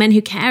ways, or men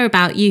who care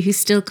about you who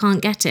still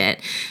can't get it.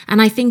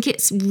 And I think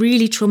it's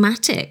really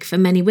traumatic for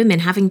many women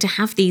having to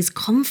have these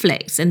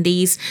conflicts and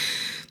these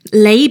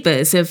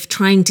labours of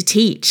trying to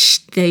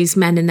teach those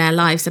men in their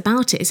lives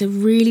about it is a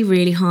really,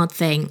 really hard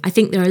thing. I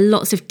think there are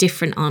lots of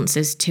different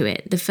answers to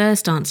it. The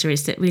first answer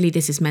is that really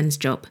this is men's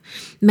job.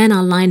 Men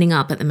are lining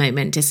up at the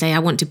moment to say, I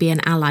want to be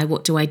an ally.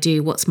 What do I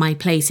do? What's my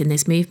place in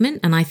this movement?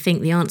 And I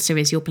think the answer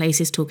is your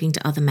place is talking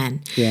to other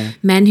men. Yeah.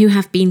 Men who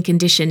have been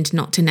conditioned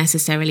not to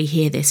necessarily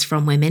hear this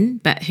from women,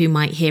 but who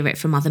might hear it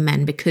from other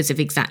men because of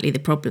exactly the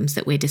problems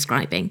that we're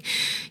describing.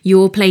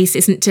 Your place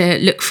isn't to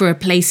look for a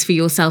place for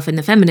yourself in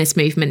the feminist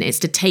movement. It's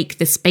to take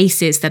the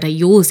spaces that are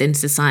yours in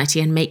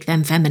society and make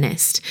them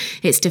feminist.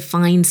 It's to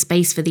find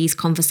space for these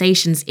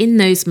conversations in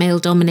those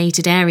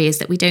male-dominated areas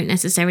that we don't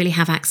necessarily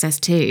have access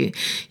to.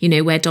 You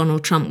know, where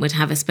Donald Trump would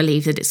have us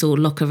believe that it's all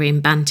locker room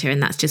banter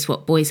and that's just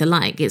what boys are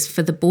like. It's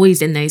for the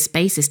boys in those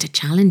spaces to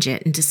challenge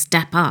it and to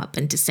step up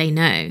and to say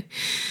no.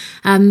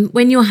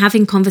 When you're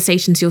having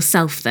conversations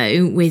yourself,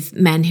 though, with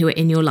men who are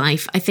in your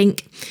life, I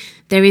think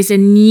there is a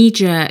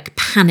knee-jerk,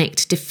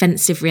 panicked,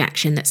 defensive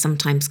reaction that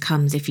sometimes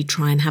comes if you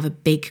try and have a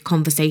big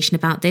conversation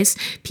about this.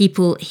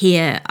 People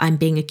hear, I'm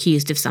being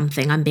accused of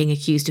something, I'm being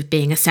accused of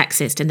being a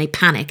sexist, and they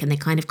panic and they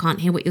kind of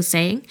can't hear what you're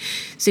saying.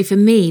 So for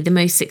me, the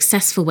most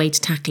successful way to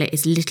tackle it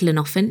is little and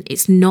often.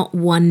 It's not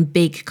one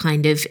big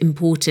kind of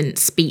important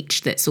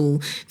speech that's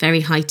all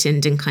very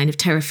heightened and kind of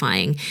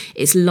terrifying.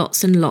 It's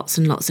lots and lots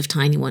and lots of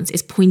tiny ones.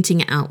 It's pointing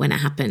it out when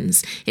it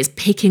happens. It's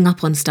picking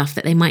up on stuff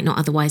that they might not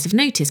otherwise have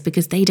noticed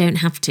because they don't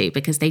have to,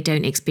 because they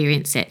don't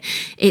experience it.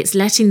 It's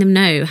letting them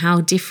know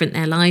how different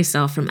their lives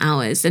are from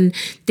ours. And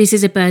this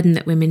is a burden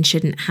that women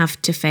shouldn't have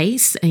to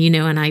face, you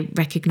know, and I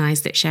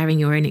recognise that sharing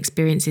your own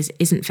experiences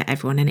isn't for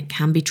everyone and it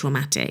can be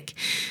traumatic.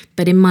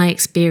 But in my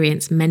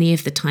experience, many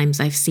of the times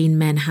I've seen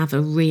men have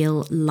a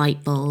real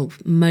light bulb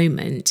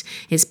moment,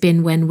 it's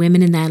been when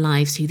women in their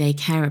lives who they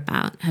care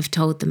about have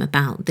told them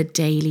about the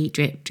daily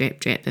drip, drip,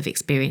 drip of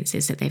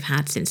experiences that they've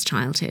had since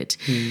childhood.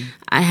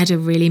 I had a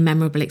really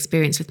memorable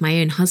experience with my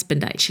own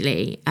husband,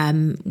 actually,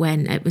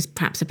 when it was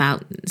perhaps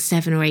about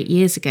 7 or 8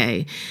 years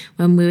ago,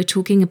 when we were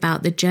talking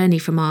about the journey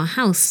from our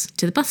house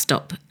to the bus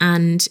stop.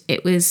 And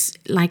it was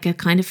like a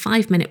kind of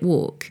 5-minute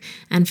walk.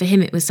 And for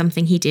him, it was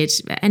something he did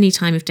at any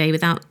time of day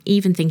without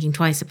even thinking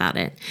twice about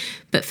it.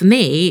 But for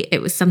me,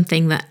 it was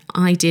something that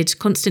I did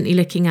constantly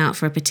looking out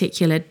for a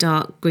particular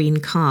dark green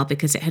car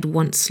because it had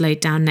once slowed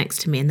down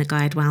next to me and the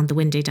guy had wound the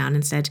window down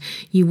and said,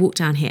 you walk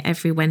down here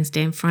every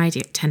Wednesday and Friday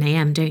at 10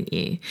 a.m, don't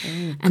you?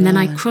 And then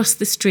I crossed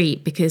the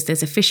street because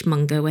there's a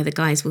fishmonger where the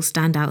guys will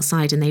stand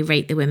outside and they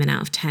rate the women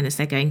out of 10 as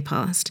they're going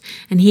past.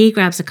 And he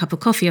grabs a cup of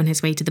coffee on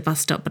his way to the bus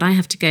stop, but I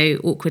have to go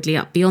awkwardly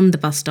up beyond the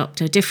bus stop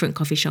to a different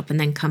coffee shop and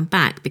then come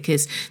back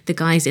because the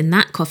guys in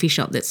that coffee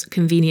shop that's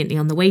conveniently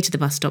on the way to the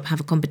bus stop have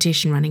a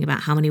competition running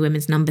about how many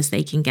women's numbers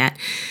they can get.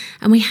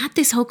 And we had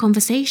this whole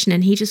conversation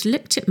and he just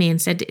looked at me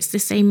and said, it's the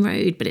same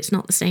road, but it's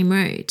not the same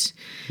road.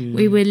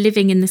 We were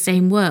living in the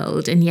same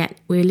world and yet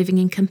we're living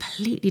in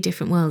completely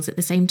different worlds at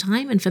the same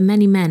time. And for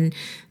many men,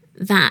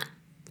 that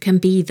can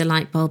be the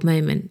light bulb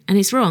moment. And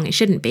it's wrong. It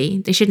shouldn't be.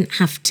 They shouldn't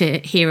have to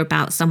hear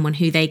about someone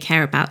who they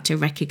care about to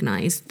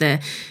recognise the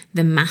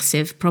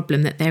massive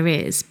problem that there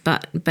is.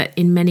 But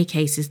in many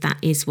cases, that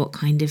is what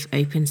kind of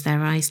opens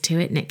their eyes to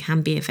it. And it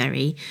can be a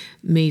very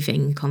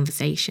moving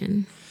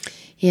conversation.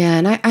 Yeah,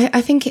 and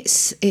I think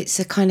it's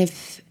a kind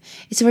of,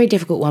 it's a very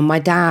difficult one. My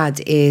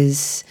dad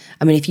is,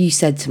 I mean, if you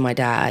said to my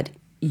dad,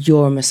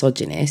 you're a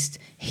misogynist,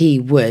 he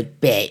would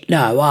be,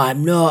 no,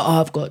 I'm not,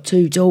 I've got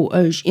 2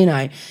 daughters, you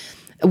know.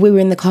 We were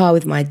in the car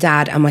with my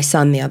dad and my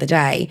son the other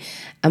day,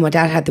 and my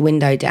dad had the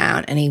window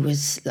down and he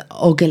was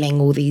ogling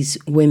all these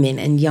women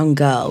and young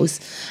girls,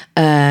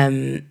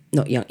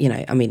 not young, you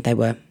know, I mean, they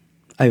were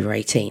over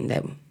 18.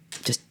 They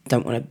just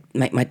don't want to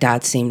make my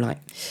dad seem like,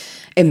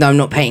 even though I'm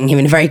not painting him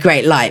in a very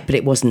great light, but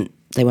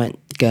they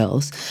weren't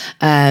girls.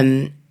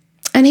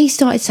 And he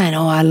started saying,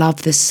 oh, I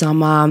love the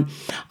summer.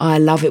 I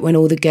love it when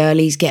all the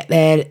girlies get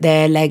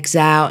their legs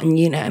out. And,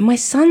 you know, and my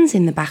son's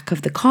in the back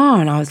of the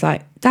car. And I was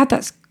like, Dad,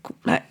 that's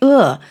like,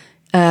 ugh.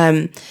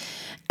 And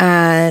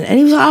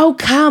he was like, oh,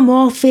 come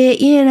off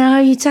it. You know,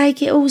 you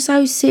take it all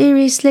so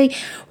seriously.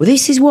 Well,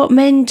 this is what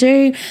men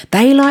do.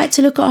 They like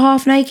to look at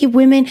half naked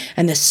women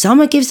and the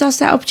summer gives us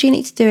that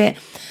opportunity to do it.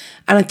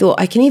 And I thought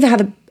I can either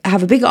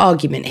have a big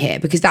argument here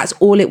because that's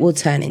all it will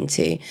turn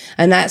into.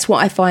 And that's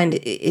what I find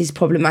is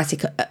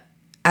problematic,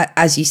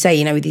 as you say,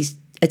 you know, with these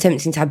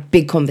attempting to have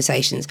big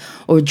conversations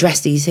or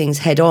address these things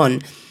head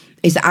on,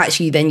 is that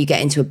actually then you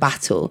get into a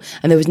battle.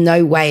 And there was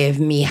no way of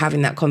me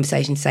having that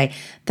conversation to say,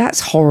 that's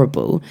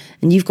horrible.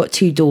 And you've got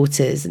 2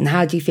 daughters. And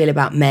how do you feel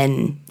about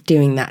men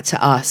doing that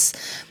to us?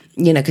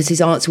 You know, because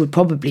his answer would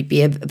probably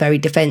be a very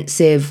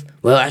defensive,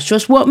 well, that's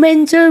just what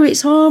men do.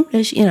 It's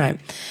harmless, you know.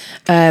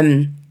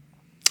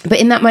 But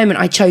in that moment,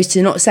 I chose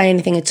to not say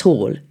anything at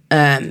all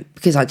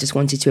because I just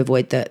wanted to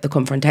avoid the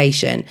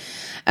confrontation.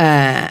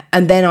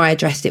 And then I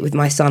addressed it with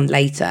my son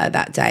later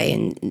that day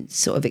and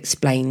sort of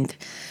explained,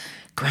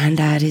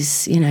 Granddad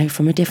is, you know,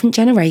 from a different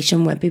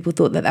generation where people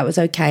thought that was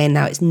okay and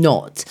now it's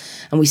not.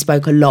 And we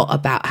spoke a lot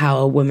about how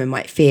a woman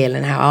might feel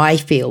and how I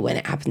feel when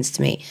it happens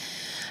to me.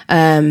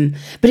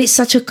 But it's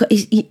such a,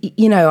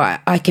 you know,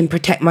 I can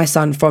protect my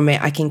son from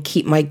it. I can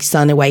keep my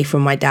son away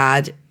from my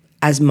dad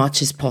as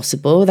much as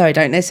possible, though I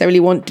don't necessarily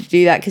want to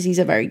do that because he's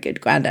a very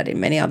good granddad in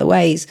many other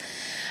ways.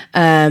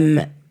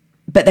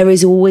 But there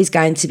is always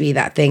going to be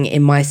that thing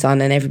in my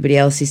son and everybody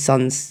else's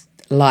son's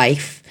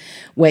life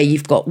where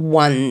you've got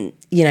one,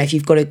 you know, if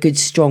you've got a good,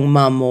 strong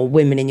mum or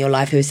women in your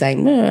life who are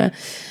saying,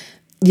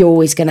 you're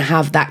always going to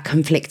have that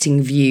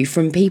conflicting view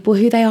from people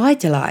who they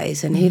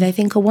idolise and who they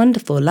think are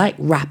wonderful, like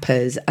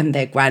rappers and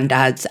their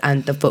granddads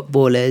and the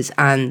footballers,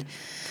 and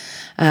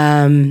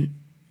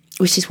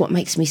which is what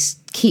makes me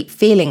keep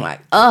feeling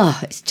like,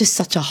 it's just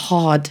such a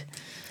hard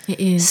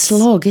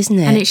slog, isn't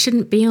it? And it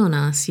shouldn't be on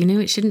us, you know,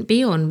 it shouldn't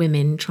be on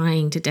women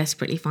trying to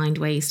desperately find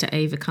ways to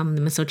overcome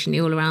the misogyny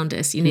all around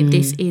us. You know,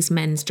 this is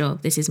men's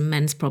job. This is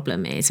men's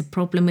problem. It is a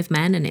problem with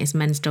men and it is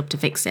men's job to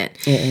fix it.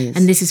 It is.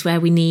 And this is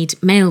where we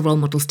need male role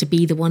models to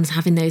be the ones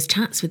having those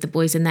chats with the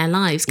boys in their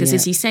lives. Because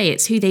as you say,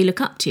 it's who they look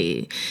up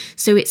to.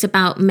 So it's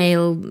about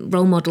male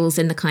role models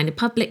in the kind of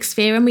public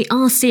sphere. And we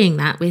are seeing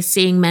that. We're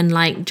seeing men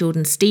like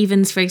Jordan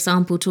Stevens, for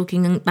example,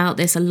 talking about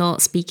this a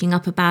lot, speaking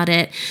up about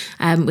it.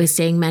 We're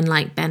seeing men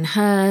like Ben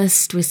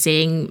Hurst. We're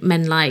seeing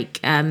men like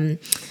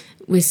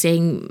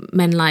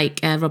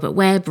Robert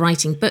Webb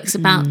writing books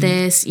about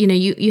this. You know,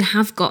 you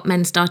have got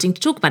men starting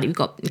to talk about it. You've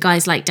got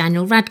guys like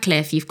Daniel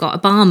Radcliffe, you've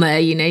got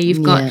Obama, you know,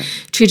 you've got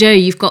Trudeau,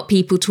 you've got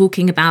people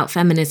talking about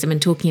feminism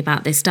and talking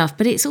about this stuff.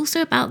 But it's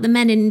also about the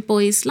men in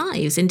boys'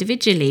 lives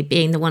individually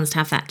being the ones to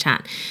have that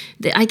chat.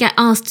 I get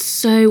asked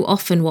so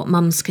often what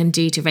mums can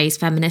do to raise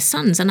feminist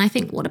sons. And I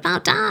think, what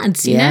about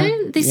dads? You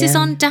know, this is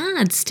on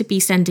dads to be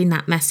sending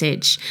that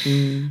message.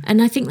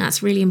 And I think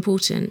that's really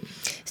important.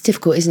 It's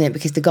difficult, isn't it?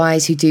 Because the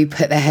guys who do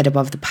put their head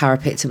above the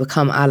parapet to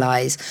become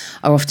allies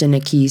are often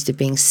accused of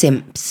being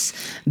simps,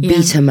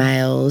 beta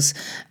males,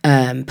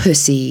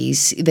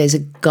 pussies. There's a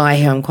guy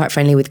who I'm quite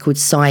friendly with called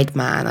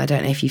Sideman. I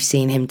don't know if you've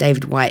seen him,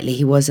 David Whiteley.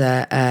 He was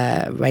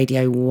a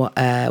Radio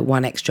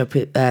 1 Extra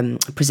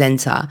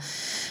presenter,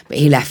 but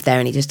he left there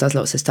and he just does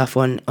lots of stuff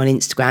on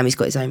Instagram. He's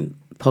got his own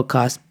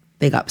podcast,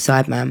 Big Up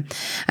Sideman.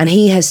 And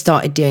he has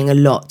started doing a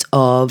lot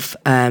of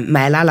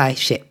male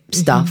allyship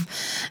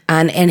stuff,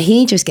 and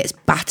he just gets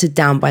battered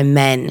down by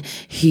men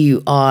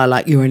who are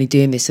like, you're only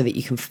doing this so that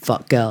you can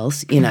fuck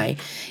girls, you know,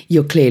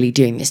 you're clearly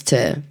doing this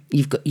to,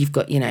 you've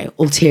got you know,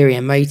 ulterior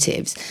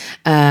motives,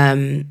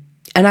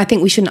 and I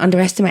think we shouldn't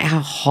underestimate how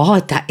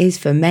hard that is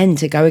for men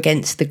to go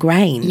against the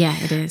grain. Yeah,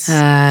 it is.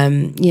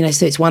 You know,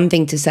 so it's one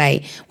thing to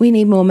say we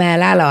need more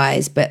male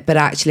allies, but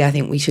actually I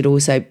think we should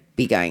also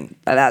be going,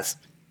 that's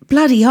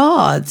bloody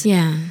hard.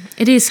 Yeah,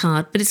 it is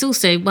hard, but it's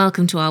also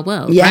welcome to our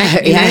world, yeah,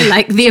 right? You know,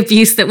 like the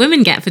abuse that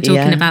women get for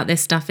talking about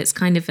this stuff. It's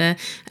kind of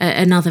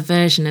another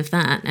version of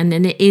that. And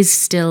then it is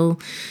still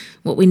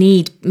what we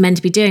need men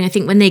to be doing. I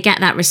think when they get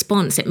that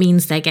response, it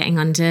means they're getting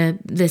under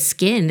the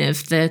skin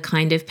of the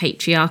kind of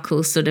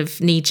patriarchal sort of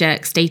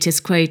knee-jerk status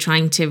quo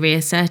trying to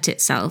reassert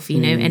itself.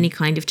 You know, any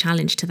kind of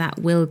challenge to that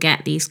will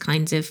get these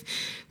kinds of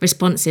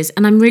responses.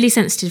 And I'm really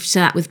sensitive to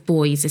that with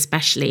boys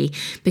especially,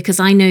 because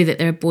I know that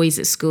there are boys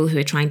at school who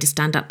are trying to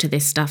stand up to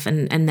this stuff,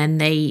 and then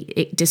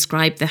they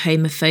describe the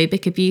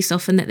homophobic abuse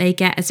often that they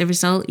get as a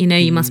result. You know,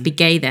 you must be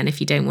gay then if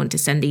you don't want to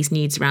send these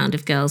nudes around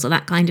of girls or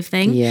that kind of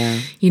thing. Yeah.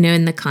 You know,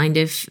 and the kind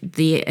of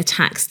the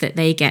attacks that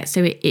they get.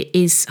 So it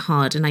is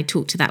hard. And I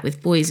talk to that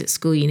with boys at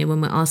school, you know,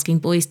 when we're asking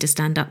boys to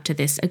stand up to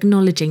this,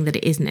 acknowledging that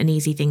it isn't an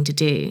easy thing to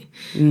do.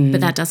 But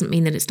that doesn't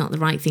mean that it's not the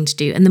right thing to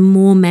do. And the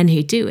more men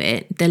who do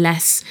it, the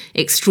less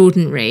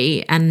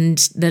extraordinary and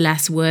the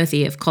less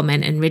worthy of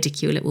comment and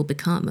ridicule it will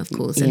become, of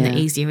course, and the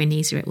easier and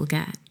easier it will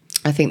get.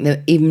 I think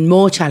the even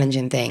more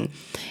challenging thing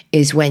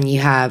is when you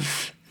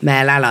have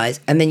male allies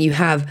and then you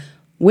have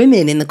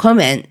women in the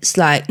comments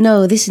like,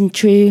 no, this isn't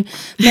true,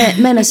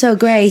 men are so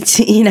great,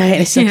 you know.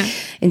 It's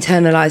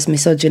internalized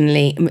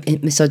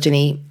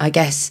misogyny. I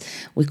guess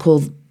we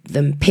call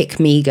them pick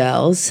me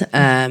girls,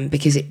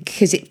 because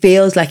it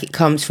feels like it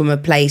comes from a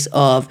place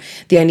of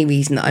the only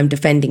reason that I'm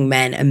defending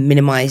men and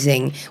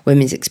minimizing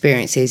women's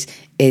experiences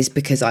is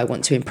because I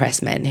want to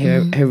impress men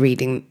who are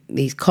reading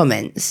these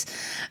comments.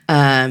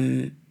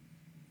 But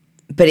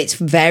it's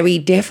very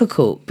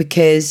difficult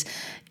because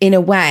in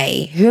a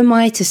way, who am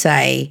I to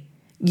say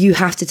you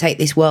have to take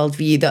this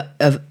worldview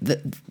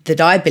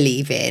that I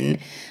believe in,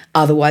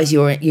 otherwise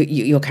you're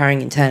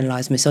carrying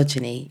internalized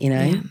misogyny, you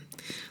know? Yeah.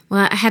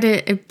 Well, I had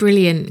a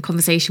brilliant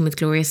conversation with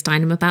Gloria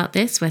Steinem about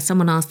this, where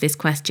someone asked this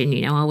question,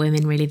 you know, are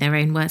women really their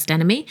own worst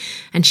enemy?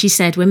 And she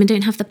said, women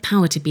don't have the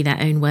power to be their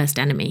own worst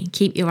enemy.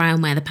 Keep your eye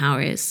on where the power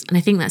is. And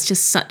I think that's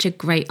just such a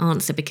great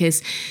answer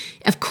because,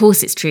 of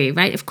course, it's true,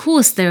 right? Of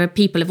course, there are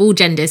people of all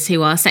genders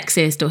who are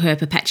sexist or who are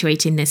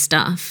perpetuating this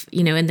stuff,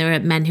 you know, and there are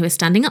men who are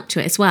standing up to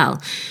it as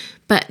well.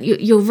 But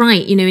you're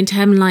right,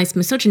 internalized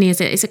misogyny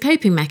is a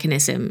coping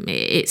mechanism.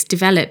 It's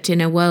developed in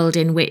a world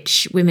in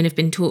which women have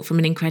been taught from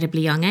an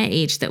incredibly young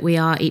age that we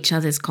are each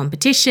other's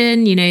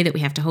competition, that we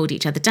have to hold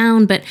each other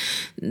down. But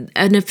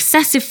an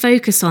obsessive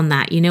focus on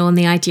that, on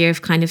the idea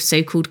of kind of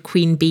so-called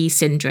queen bee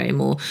syndrome,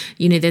 or,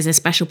 there's a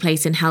special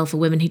place in hell for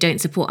women who don't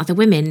support other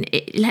women.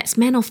 It lets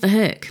men off the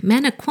hook.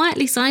 Men are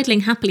quietly sidling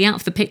happily out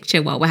of the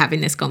picture while we're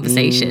having this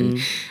conversation.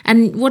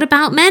 And what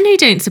about men who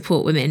don't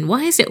support women?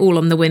 Why is it all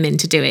on the women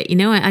to do it?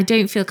 I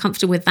don't feel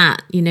comfortable with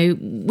that.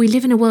 We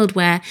live in a world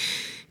where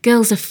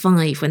girls are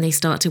 5 when they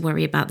start to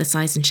worry about the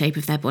size and shape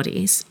of their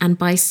bodies. And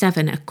by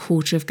 7, a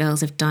quarter of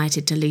girls have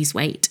dieted to lose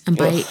weight. And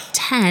by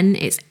 10,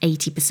 it's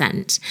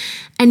 80%.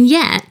 And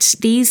yet,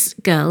 these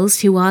girls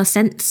who are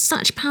sent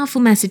such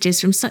powerful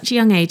messages from such a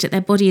young age that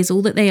their body is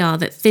all that they are,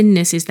 that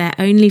thinness is their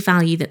only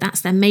value,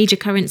 that's their major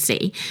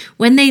currency,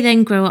 when they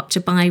then grow up to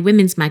buy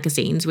women's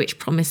magazines, which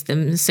promise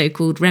them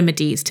so-called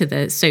remedies to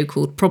the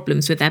so-called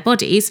problems with their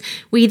bodies,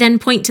 we then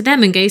point to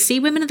them and go,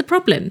 see, women are the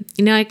problem.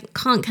 I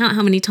can't count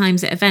how many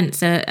times at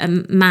events a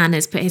man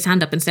has put his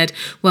hand up and said,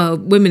 well,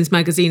 women's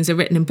magazines are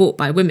written and bought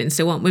by women,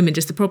 so aren't women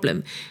just the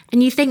problem?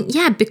 And you think,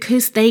 yeah,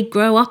 because they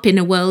grow up in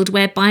a world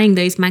where buying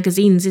those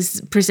magazines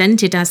is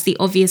presented as the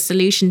obvious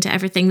solution to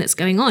everything that's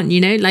going on.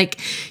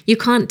 You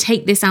can't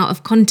take this out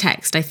of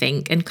context, I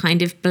think, and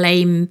kind of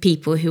blame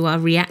people who are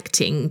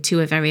reacting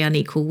to a very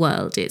unequal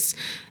world. It's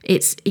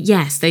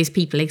yes, those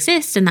people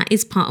exist, and that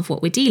is part of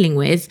what we're dealing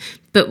with,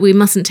 but we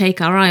mustn't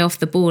take our eye off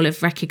the ball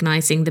of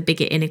recognising the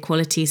bigger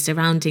inequalities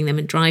surrounding them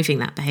and driving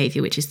that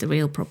behaviour, which is the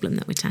real problem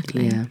that we're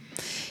tackling.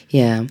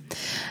 Yeah.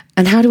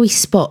 And how do we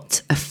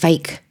spot a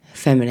fake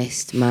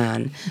feminist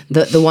man?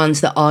 The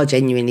ones that are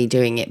genuinely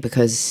doing it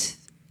because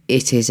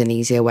it is an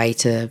easier way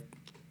to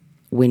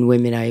win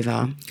women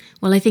over?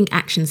 Well, I think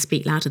actions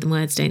speak louder than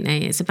words, don't they?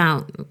 It's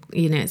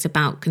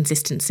about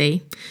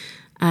consistency.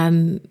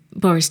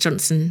 Boris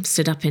Johnson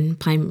stood up in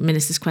Prime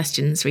Minister's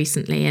Questions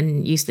recently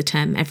and used the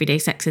term everyday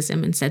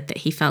sexism and said that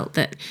he felt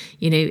that,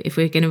 if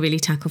we're going to really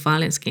tackle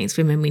violence against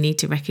women, we need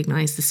to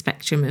recognise the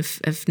spectrum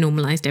of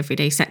normalised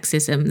everyday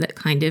sexism that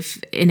kind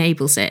of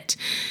enables it.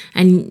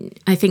 And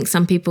I think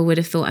some people would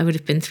have thought I would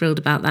have been thrilled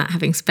about that,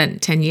 having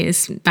spent 10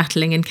 years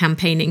battling and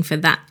campaigning for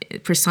that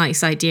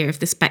precise idea of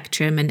the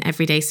spectrum and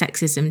everyday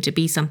sexism to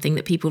be something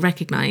that people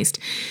recognised.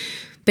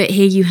 But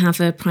here you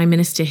have a Prime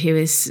Minister who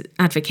has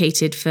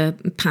advocated for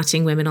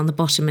patting women on the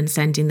bottom and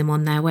sending them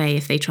on their way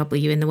if they trouble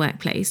you in the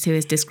workplace, who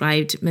has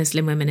described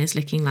Muslim women as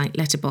looking like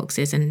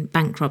letterboxes and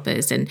bank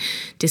robbers, and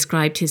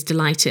described his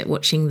delight at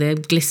watching the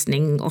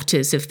glistening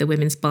otters of the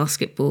women's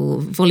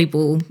basketball,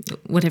 volleyball,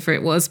 whatever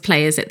it was,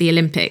 players at the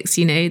Olympics.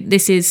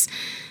 This is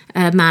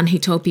a man who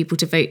told people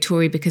to vote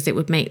Tory because it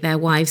would make their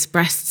wives'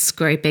 breasts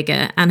grow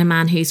bigger, and a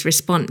man whose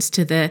response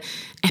to the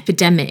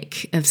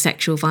epidemic of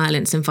sexual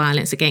violence and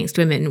violence against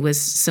women was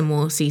some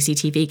more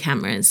CCTV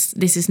cameras.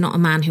 This is not a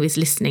man who is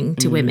listening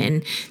to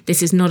women.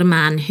 This is not a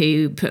man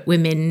who put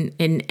women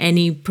in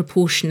any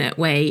proportionate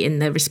way in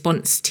the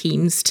response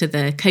teams to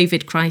the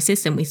COVID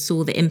crisis, and we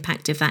saw the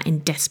impact of that in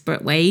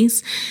desperate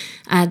ways.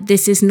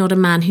 This is not a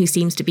man who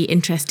seems to be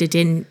interested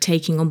in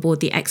taking on board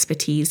the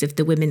expertise of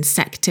the women's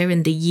sector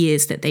and the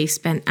years that they've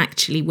spent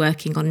actually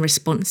working on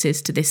responses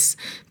to this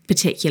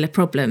particular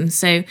problem.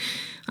 So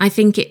I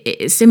think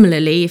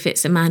similarly, if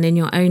it's a man in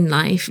your own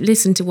life,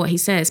 listen to what he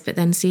says, but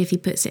then see if he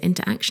puts it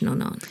into action or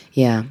not.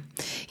 Yeah,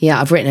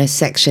 I've written a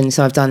section,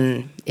 so I've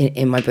done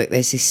in my book,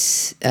 there's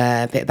this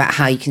bit about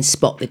how you can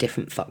spot the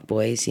different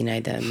fuckboys,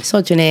 the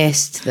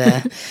misogynist,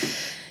 the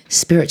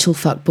spiritual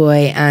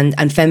fuckboy, and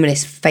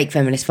fake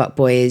feminist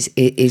fuckboy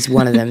is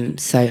one of them.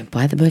 So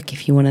buy the book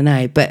if you want to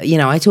know. But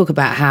I talk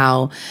about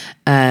how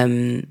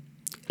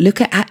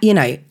look at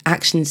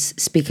actions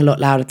speak a lot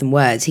louder than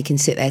words. He can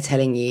sit there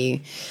telling you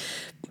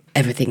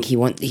everything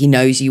he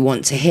knows you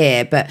want to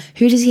hear, but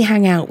who does he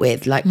hang out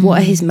with? What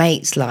are his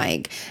mates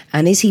like?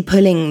 And is he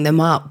pulling them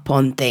up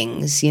on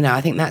things? I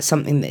think that's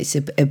something that's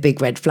a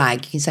big red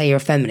flag. You can say you're a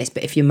feminist,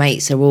 but if your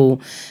mates are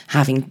all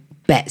having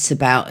bets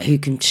about who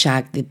can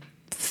shag the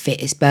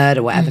fittest bird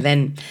or whatever,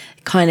 then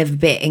kind of a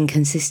bit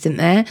inconsistent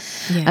there.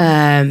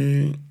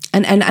 And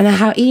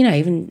how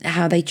even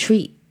how they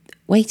treat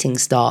waiting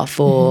staff,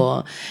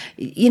 or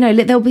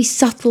there'll be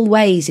subtle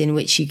ways in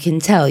which you can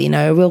tell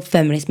a real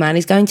feminist man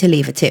is going to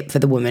leave a tip for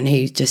the woman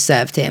who just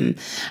served him.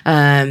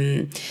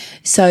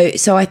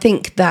 So I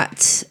think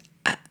that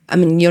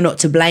you're not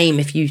to blame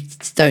if you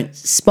don't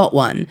spot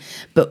one,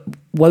 but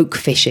woke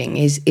fishing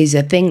is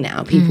a thing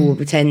now. People will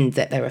pretend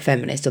that they're a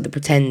feminist, or they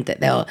pretend that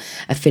they're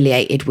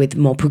affiliated with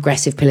more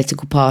progressive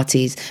political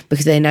parties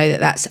because they know that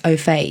that's au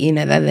fait, they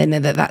know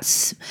that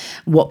that's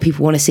what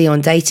people want to see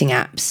on dating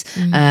apps,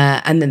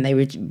 and then they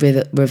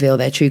reveal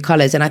their true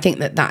colours. And I think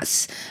that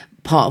that's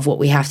part of what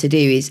we have to do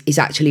is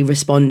actually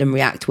respond and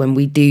react when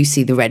we do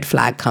see the red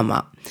flag come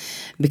up.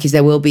 Because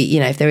there will be,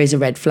 if there is a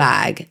red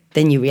flag,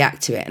 then you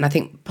react to it. And I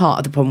think part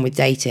of the problem with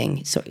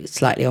dating,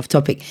 slightly off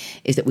topic,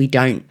 is that we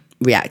don't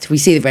react. We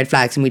see the red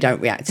flags and we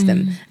don't react to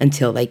them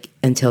until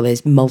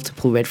there's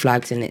multiple red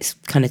flags and it's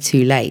kind of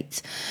too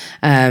late.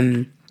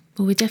 Well,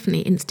 Well, we're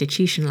definitely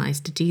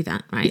institutionalized to do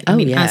that, right? Oh, I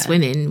mean, yeah. as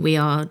women, we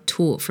are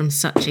taught from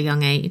such a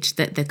young age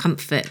that the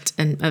comfort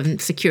and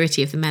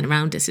security of the men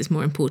around us is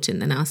more important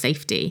than our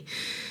safety.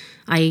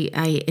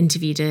 I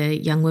interviewed a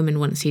young woman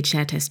once who'd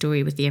shared her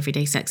story with the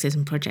Everyday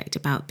Sexism Project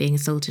about being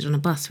assaulted on a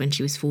bus when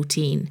she was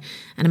 14.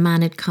 And a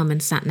man had come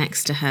and sat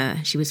next to her.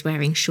 She was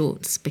wearing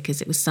shorts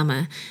because it was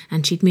summer,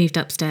 and she'd moved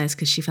upstairs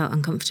because she felt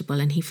uncomfortable.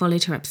 And he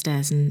followed her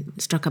upstairs and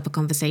struck up a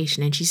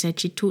conversation. And she said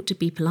she'd taught to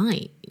be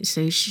polite.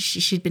 So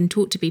she'd been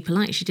taught to be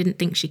polite. She didn't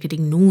think she could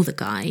ignore the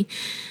guy.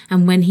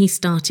 And when he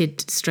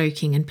started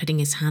stroking and putting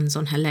his hands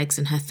on her legs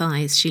and her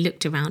thighs, she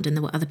looked around and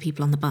there were other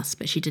people on the bus,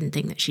 but she didn't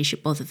think that she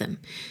should bother them.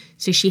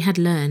 So she had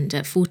learned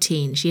at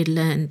 14, she had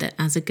learned that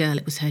as a girl,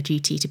 it was her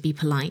duty to be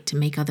polite, to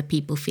make other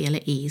people feel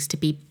at ease, to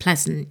be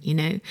pleasant, you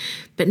know.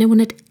 But no one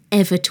had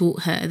ever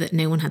taught her that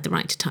no one had the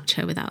right to touch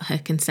her without her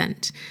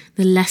consent.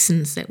 The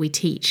lessons that we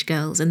teach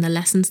girls and the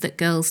lessons that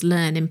girls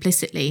learn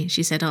implicitly.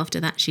 She said after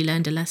that she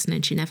learned a lesson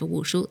and she never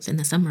wore shorts in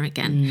the summer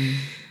again.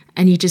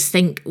 And you just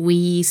think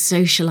we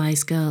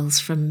socialise girls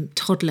from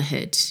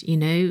toddlerhood, you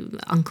know,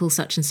 uncle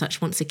such and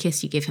such wants a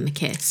kiss, you give him a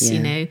kiss, you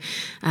know,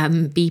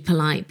 be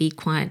polite, be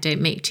quiet,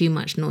 don't make too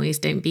much noise,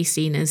 don't be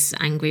seen as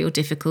angry or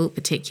difficult,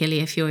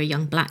 particularly if you're a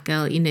young black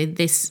girl. You know,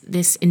 this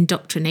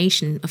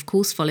indoctrination, of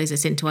course, follows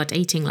us into our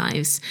dating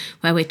lives,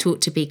 where we're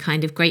taught to be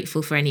kind of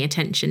grateful for any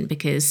attention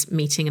because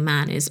meeting a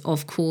man is,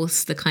 of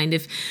course, the kind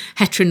of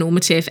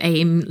heteronormative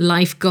aim,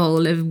 life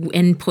goal,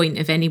 end point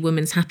of any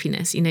woman's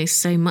happiness. You know,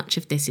 so much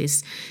of this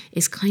is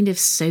kind of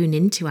sewn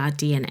into our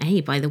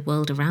DNA by the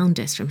world around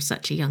us from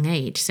such a young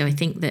age. So I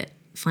think that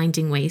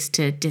finding ways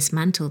to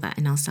dismantle that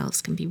in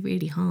ourselves can be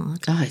really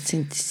hard. Oh,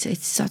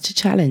 it's such a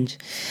challenge.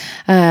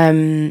 How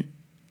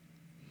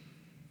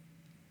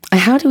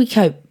do we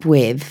cope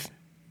with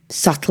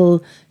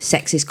subtle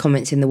sexist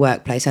comments in the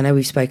workplace? I know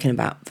we've spoken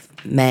about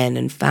men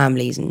and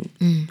families and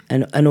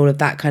all of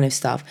that kind of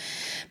stuff,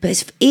 but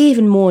it's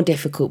even more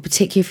difficult,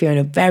 particularly if you're in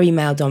a very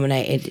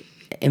male-dominated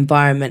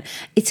environment.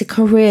 It's a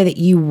career that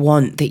you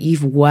want, that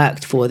you've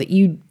worked for, that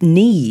you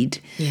need.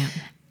 Yeah.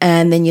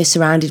 And then you're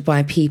surrounded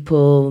by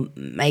people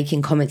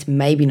making comments,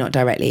 maybe not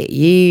directly at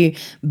you,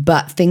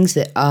 but things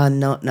that are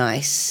not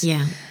nice.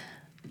 Yeah.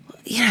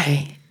 You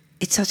know,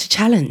 it's such a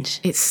challenge.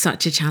 It's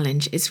such a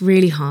challenge. It's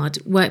really hard.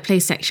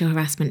 Workplace sexual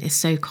harassment is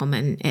so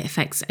common. It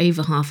affects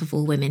over half of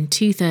all women,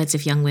 2/3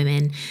 of young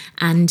women.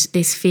 And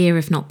this fear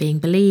of not being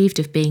believed,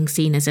 of being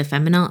seen as a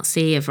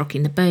feminazi, of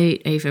rocking the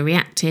boat,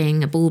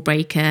 overreacting, a ball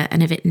breaker,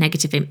 and of it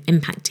negatively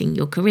impacting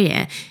your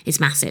career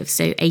is massive.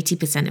 So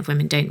 80% of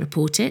women don't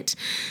report it.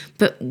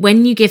 But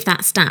when you give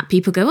that stat,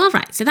 people go, oh,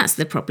 right, so that's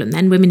the problem.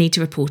 Then women need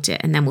to report it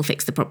and then we'll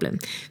fix the problem.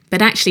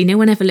 But actually, no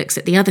one ever looks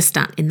at the other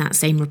stat in that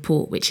same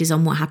report, which is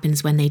on what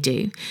happens when they do.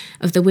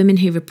 Of the women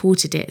who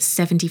reported it,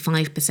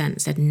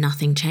 75% said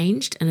nothing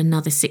changed and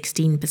another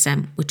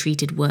 16% were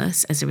treated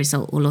worse as a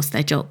result or lost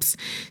their jobs.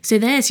 So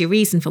there's your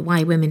reason for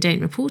why women don't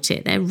report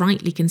it. They're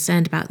rightly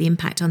concerned about the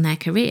impact on their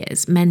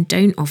careers. Men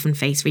don't often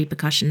face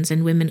repercussions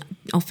and women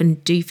often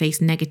do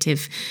face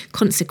negative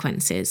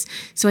consequences.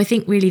 So I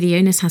think really the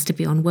onus has to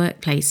be on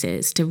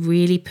workplaces to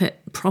really put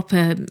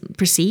proper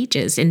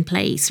procedures in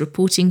place,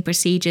 reporting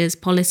procedures,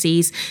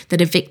 policies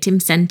that are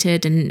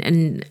victim-centred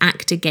and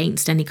act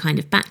against any kind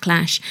of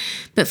backlash.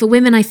 But for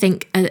women, I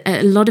think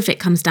a lot of it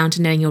comes down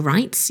to knowing your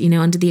rights. You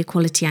know, under the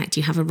Equality Act,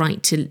 you have a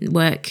right to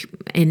work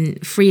in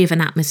free of an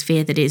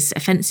atmosphere that is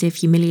offensive,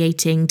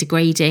 humiliating,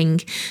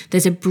 degrading.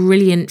 There's a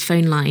brilliant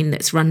phone line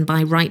that's run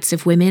by Rights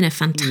of Women, a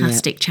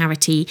fantastic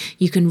charity.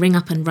 You can ring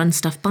up and run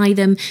stuff by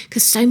them,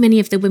 because so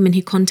many of the women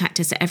who contact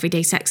us at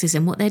Everyday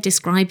Sexism, what they're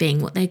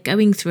describing, what they're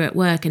going through at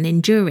work and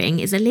enduring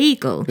is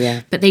illegal.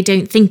 But they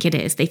don't think it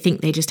is. They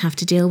think they just have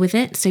to deal with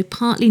it. So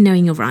partly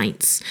knowing your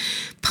rights,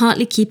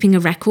 partly keeping a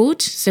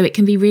record, so it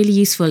can be really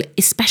useful,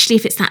 especially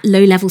if it's that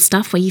low-level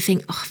stuff where you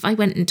think, oh, if I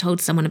went and told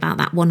someone about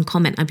that one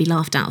comment, I'd be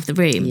laughed out of the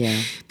room.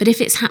 But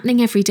if it's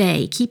happening every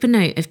day, keep a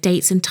note of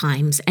dates and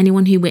times,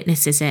 anyone who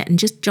witnesses it, and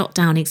just jot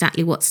down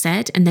exactly what's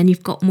said, and then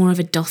you've got more of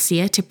a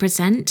dossier to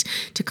present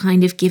to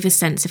kind of give a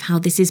sense of how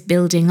this is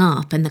building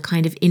up and the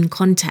kind of in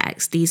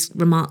context these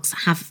remarks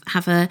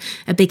have a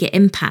bigger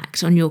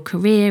impact on your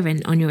career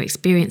and on your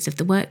experience of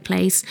the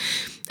workplace.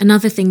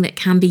 Another thing that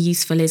can be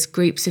useful is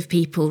groups of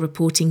people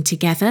reporting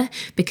together,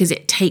 because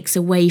it takes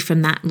away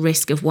from that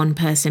risk of one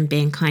person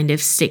being kind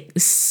of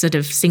sort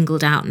of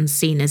singled out and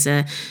seen as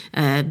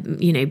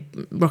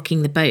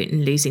rocking the boat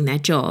and losing their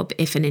job.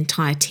 If an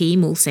entire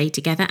team all say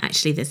together,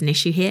 actually, there's an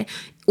issue here.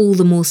 All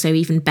the more so,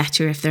 even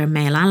better if there are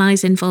male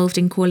allies involved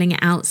in calling it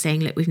out,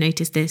 saying, look, we've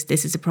noticed this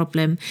is a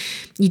problem.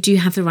 You do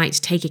have the right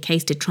to take a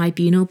case to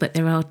tribunal, but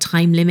there are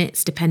time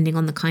limits depending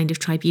on the kind of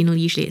tribunal.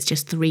 Usually it's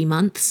just 3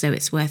 months, so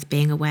it's worth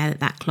being aware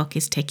that clock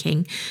is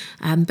ticking.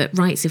 But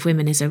Rights of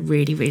Women is a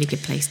really, really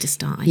good place to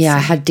start. I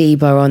had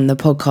Deba on the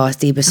podcast,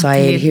 Deba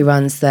Saeed, who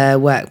runs the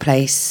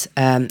workplace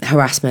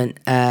harassment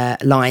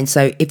line.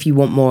 So if you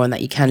want more on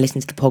that, you can listen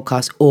to the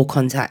podcast or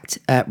contact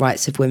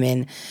Rights of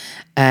Women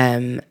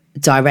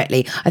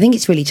directly. I think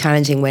it's really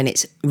challenging when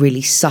it's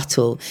really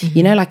subtle.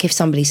 You know, like if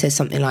somebody says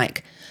something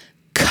like,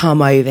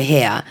 come over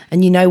here,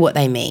 and you know what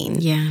they mean.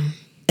 Yeah.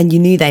 And you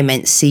knew they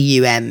meant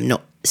C-U-M,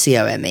 not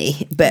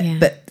C-O-M-E.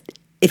 But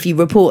if you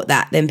report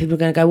that, then people are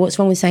going to go, what's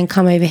wrong with saying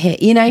come over here?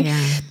 You know,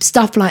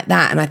 stuff like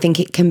that. And I think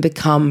it can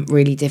become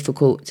really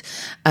difficult.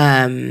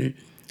 But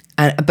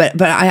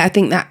I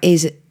think that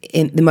is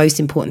the most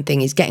important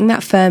thing, is getting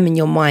that firm in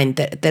your mind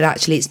that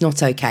actually it's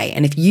not okay.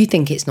 And if you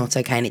think it's not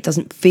okay and it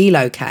doesn't feel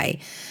okay,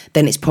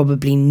 then it's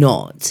probably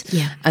not.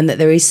 Yeah. And that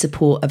there is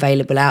support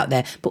available out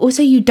there. But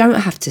also, you don't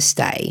have to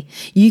stay.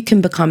 You can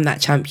become that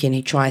champion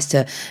who tries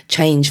to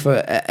change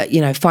for,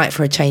 fight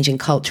for a change in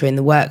culture in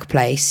the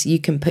workplace. You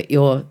can put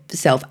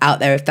yourself out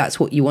there if that's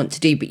what you want to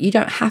do, but you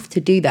don't have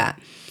to do that.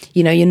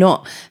 You know, you're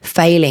not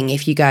failing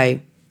if you go,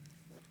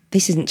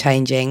 this isn't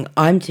changing,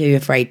 I'm too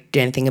afraid to do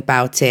anything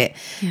about it.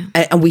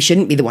 Yeah. And we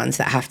shouldn't be the ones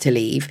that have to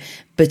leave.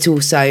 But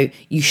also,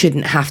 you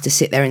shouldn't have to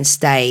sit there and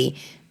stay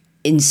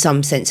in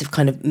some sense of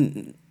kind of,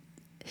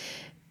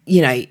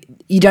 you know,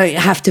 you don't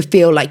have to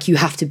feel like you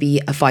have to be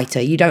a fighter.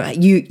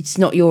 It's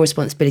not your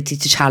responsibility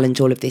to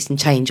challenge all of this and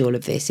change all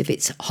of this. If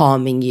it's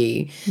harming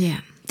you,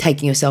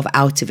 taking yourself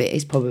out of it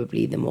is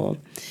probably the more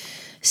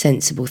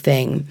sensible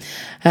thing.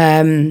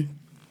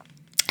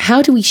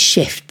 How do we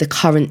shift the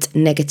current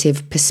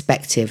negative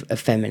perspective of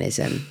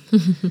feminism?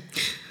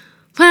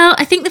 Well,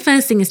 I think the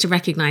first thing is to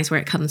recognise where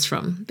it comes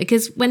from,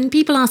 because when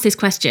people ask this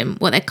question,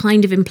 what they're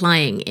kind of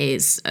implying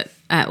is,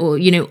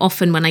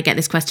 often when I get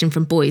this question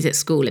from boys at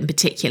school in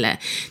particular,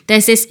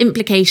 there's this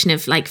implication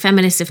of like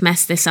feminists have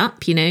messed this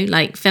up, you know,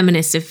 like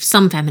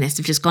some feminists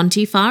have just gone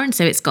too far, and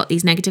so it's got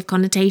these negative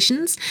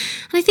connotations.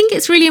 And I think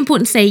it's really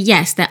important to say,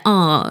 yes, there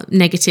are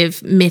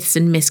negative myths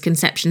and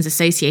misconceptions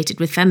associated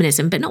with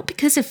feminism, but not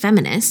because of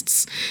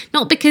feminists,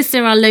 not because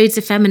there are loads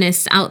of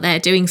feminists out there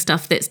doing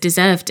stuff that's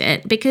deserved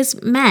it,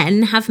 because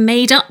men have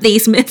made up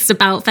these myths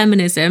about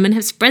feminism and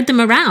have spread them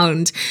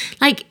around.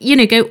 Like, you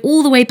know, go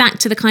all the way back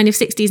to the kind of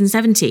 60s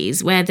and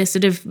 70s, where the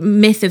sort of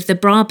myth of the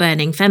bra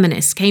burning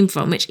feminists came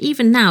from, which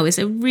even now is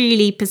a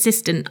really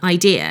persistent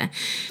idea.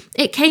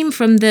 It came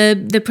from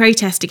the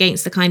protest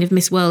against the kind of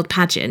Miss World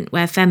pageant,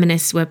 where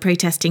feminists were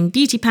protesting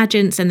beauty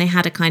pageants, and they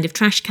had a kind of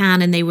trash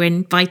can, and they were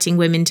inviting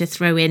women to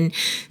throw in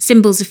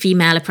symbols of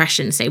female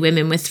oppression. So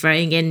women were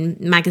throwing in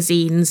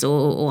magazines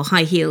or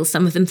high heels.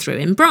 Some of them threw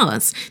in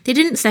bras. They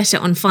didn't set it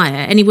on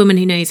fire. Any woman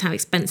who knows how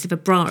expensive a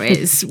bra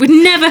is would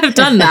never have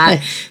done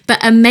that.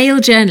 But a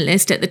male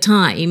journalist at the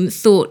time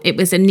thought it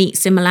was a neat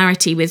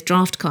similarity with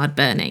draft card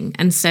burning.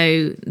 And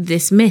so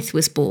this myth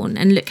was born.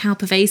 And look how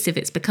pervasive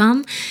it's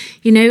become.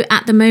 You know,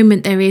 at the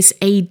moment, there is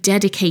a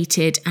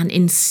dedicated and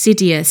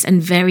insidious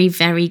and very,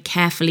 very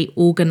carefully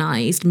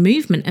organised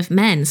movement of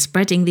men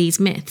spreading these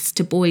myths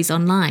to boys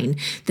online.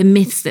 The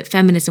myths that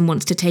feminism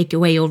wants to take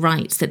away your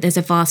rights, that there's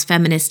a vast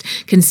feminist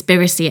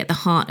conspiracy at the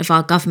heart of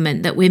our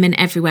government, that women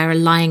everywhere are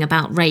lying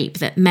about rape,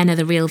 that men are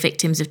the real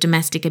victims of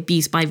domestic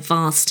abuse by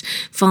vast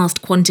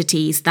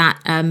quantities, that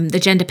the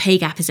gender pay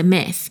gap is a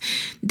myth.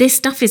 This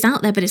stuff is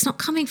out there, but it's not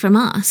coming from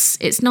us.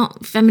 It's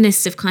not,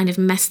 feminists have kind of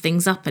messed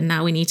things up, and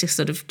now we need to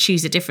sort of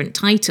choose a different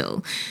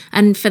title.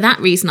 And for that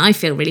reason, I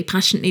feel really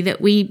passionately that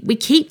we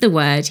keep the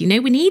word. You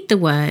know, we need the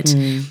word.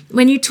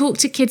 When you talk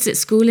to kids at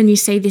school and you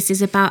say this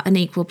is about an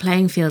equal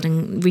playing field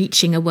and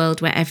reaching a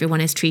world where everyone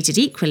is treated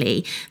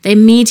equally, they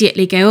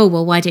immediately go, oh,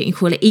 well, why don't you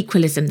call it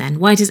equalism then?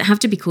 Why does it have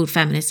to be called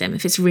feminism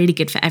if it's really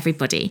good for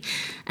everybody?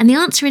 And the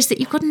answer is that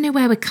you've got to know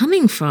where we're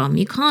coming from.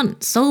 You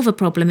can't solve a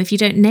problem if you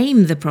don't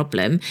name the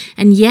problem.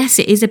 And yes,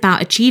 it is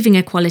about achieving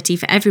equality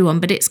for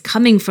everyone, but it's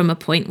coming from a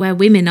point where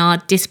women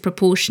are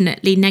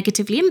disproportionately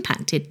negatively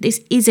impacted.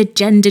 This is a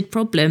gendered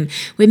problem.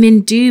 Women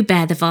do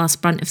bear the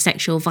vast brunt of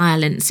sexual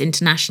violence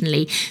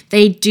internationally.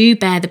 They do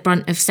bear the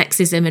brunt of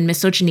sexism and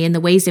misogyny in the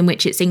ways in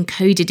which it's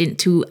encoded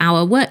into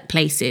our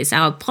workplaces,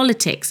 our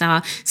politics,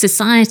 our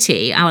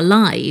society, our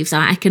lives,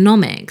 our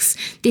economics.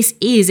 This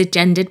is a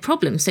gendered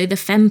problem. So the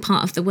femme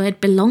part of the word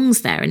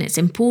belongs there, and it's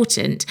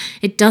important.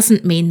 It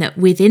doesn't mean that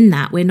within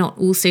that we're not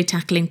also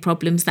tackling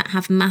problems that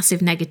have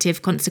massive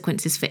negative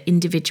consequences for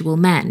individual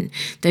men.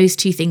 Those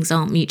two things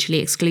aren't mutually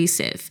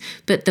exclusive.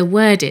 But the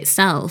word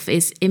itself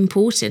is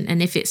important,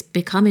 and if it's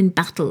become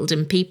embattled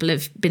and people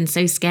have been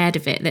so scared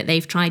of it that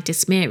they've tried to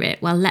smear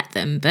it, well, let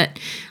them. But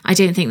I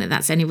don't think that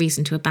that's any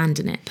reason to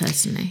abandon it,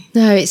 personally.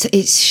 No,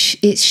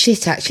 it's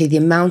shit, actually. The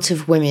amount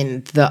of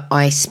women that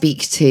I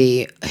speak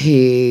to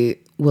who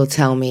will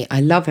tell me,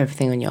 I love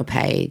everything on your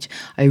page.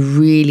 I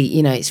really,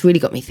 you know, it's really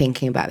got me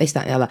thinking about this,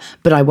 that, and the other,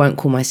 but I won't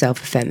call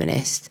myself a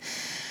feminist.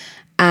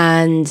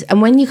 And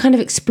when you kind of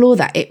explore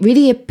that, it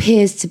really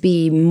appears to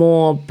be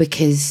more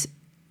because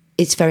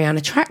it's very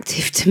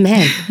unattractive to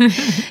men.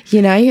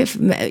 You know,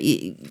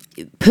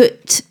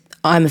 put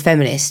I'm a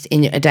feminist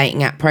in a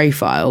dating app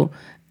profile,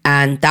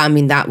 and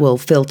that will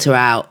filter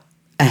out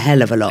a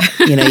hell of a lot.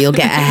 You know, you'll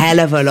get a hell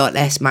of a lot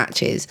less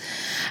matches.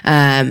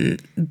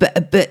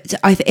 But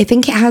I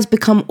think it has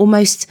become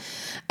almost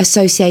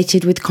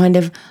associated with kind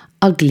of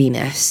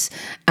ugliness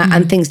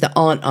and things that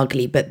aren't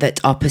ugly, but that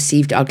are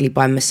perceived ugly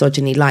by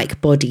misogyny, like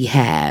body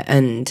hair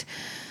and,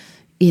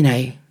 you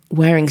know,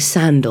 wearing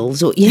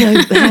sandals or,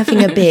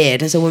 having a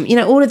beard as a woman,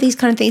 all of these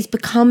kind of things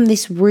become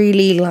this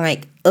really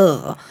like,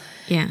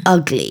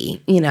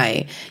 ugly,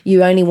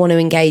 you only want to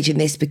engage in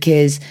this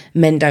because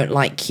men don't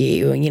like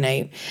you,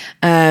 and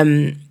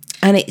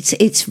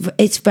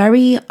it's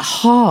very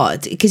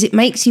hard because it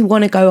makes you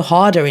want to go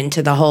harder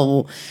into the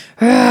whole,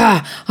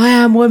 I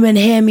am woman,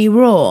 hear me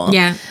roar.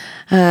 Yeah.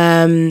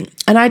 And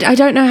I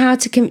don't know how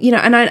to,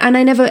 and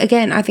I never,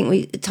 again, I think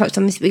we touched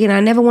on this at the beginning,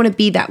 I never want to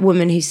be that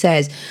woman who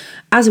says,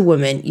 as a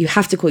woman, you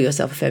have to call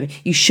yourself a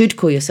feminist. You should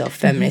call yourself a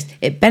feminist.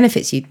 Mm-hmm. It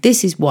benefits you.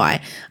 This is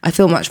why. I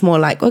feel much more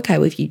like, okay,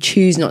 well, if you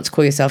choose not to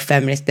call yourself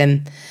feminist,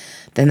 then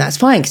that's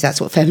fine, because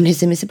that's what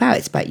feminism is about.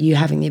 It's about you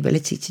having the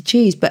ability to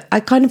choose. But I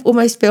kind of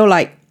almost feel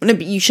like, no,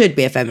 but you should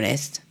be a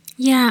feminist.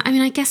 Yeah, I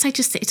mean, I guess it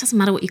doesn't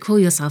matter what you call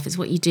yourself, it's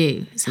what you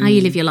do. It's how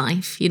you live your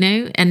life,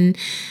 And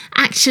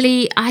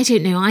actually, I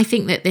don't know, I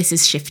think that this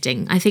is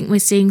shifting. I think we're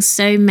seeing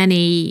so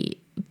many,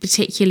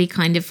 particularly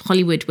kind of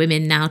Hollywood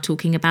women now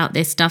talking about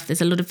this stuff.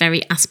 There's a lot of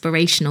very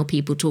aspirational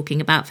people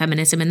talking about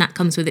feminism, and that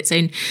comes with its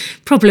own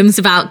problems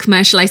about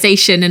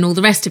commercialization and all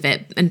the rest of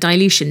it and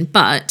dilution.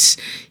 But,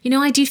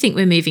 I do think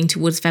we're moving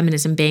towards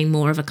feminism being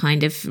more of a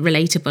kind of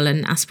relatable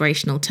and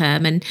aspirational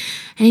term. And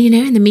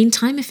in the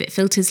meantime, if it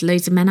filters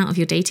loads of men out of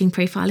your dating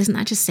profile, isn't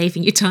that just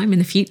saving you time in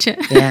the future?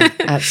 Yeah,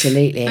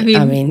 absolutely.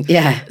 I mean,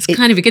 yeah. It's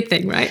kind of a good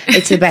thing, right?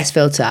 It's the best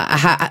filter.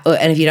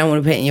 And if you don't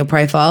want to put it in your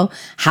profile,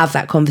 have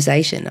that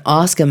conversation.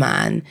 Ask a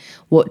man,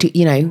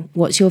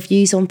 what's your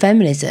views on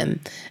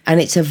feminism? And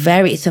it's a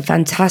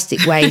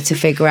fantastic way to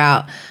figure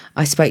out.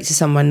 I spoke to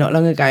someone not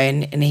long ago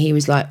and he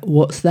was like,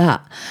 what's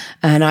that?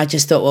 And I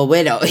just thought, well,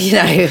 we're not,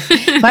 if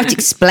I have to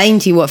explain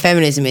to you what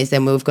feminism is,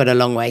 then we've got a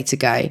long way to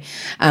go.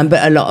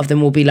 But a lot of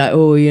them will be like,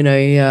 oh,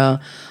 yeah,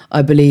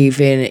 I believe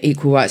in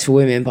equal rights for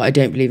women, but I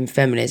don't believe in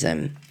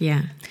feminism.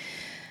 Yeah.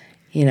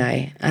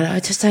 And I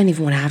just don't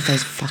even want to have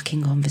those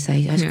fucking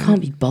conversations. I just can't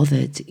be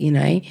bothered,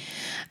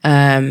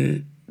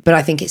 But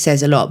I think it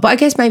says a lot. But I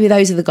guess maybe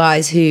those are the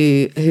guys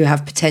who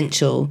have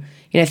potential.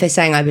 If they're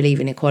saying I believe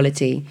in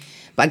equality,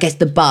 but I guess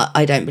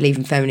I don't believe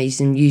in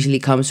feminism usually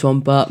comes from,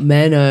 but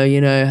men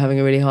are, having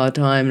a really hard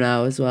time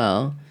now as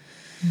well.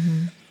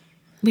 Mm-hmm.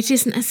 Which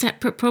isn't a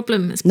separate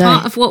problem. It's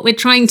part of what we're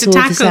trying to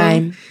tackle. It's all the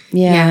same.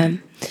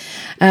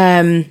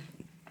 Yeah.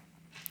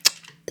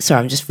 Sorry,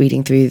 I'm just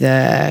reading through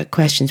the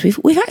questions.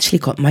 We've actually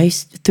got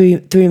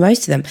through most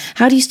of them.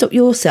 How do you stop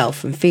yourself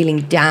from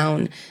feeling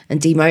down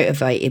and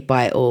demotivated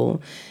by it all?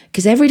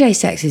 Because Everyday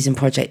Sexism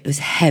Project was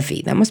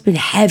heavy. That must have been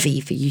heavy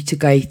for you to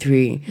go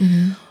through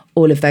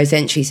all of those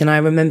entries. And I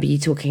remember you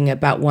talking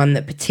about one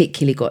that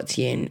particularly got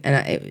to you,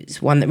 and it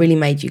was one that really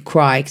made you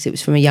cry because it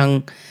was from a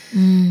young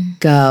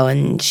girl,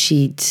 and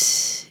she'd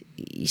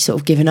sort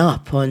of given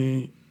up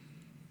on.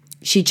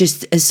 She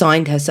just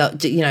assigned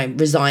herself,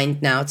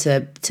 resigned now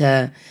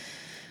to.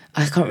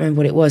 I can't remember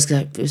what it was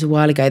because it was a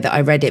while ago that I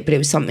read it, but it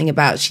was something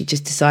about she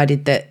just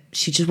decided that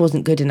she just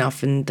wasn't good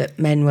enough and that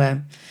men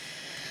were.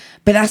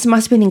 But that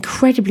must have been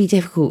incredibly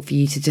difficult for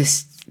you to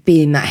just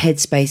be in that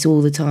headspace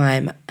all the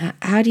time.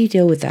 How do you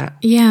deal with that?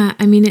 Yeah,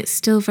 I mean, it's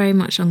still very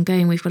much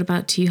ongoing. We've got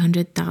about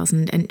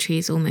 200,000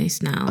 entries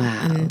almost now.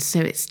 Wow. And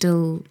so it's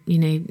still,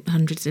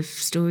 hundreds of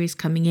stories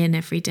coming in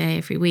every day,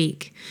 every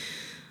week.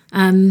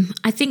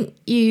 I think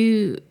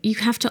you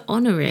have to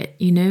honour it.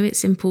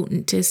 It's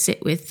important to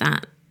sit with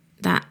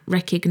that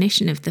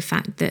recognition of the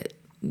fact that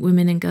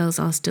women and girls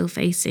are still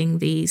facing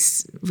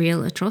these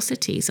real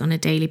atrocities on a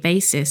daily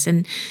basis.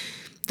 And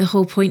the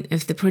whole point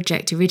of the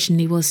project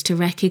originally was to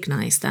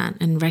recognise that,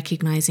 and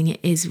recognising it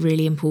is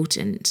really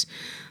important.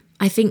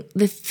 I think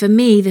for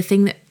me, the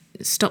thing that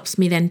stops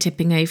me then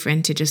tipping over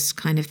into just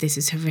kind of this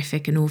is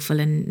horrific and awful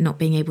and not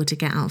being able to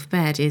get out of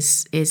bed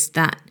is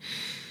that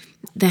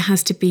there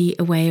has to be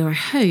a way, or a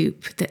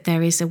hope that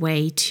there is a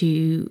way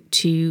to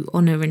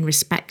honour and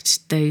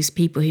respect those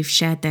people who've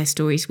shared their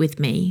stories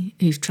with me,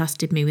 who've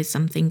trusted me with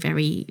something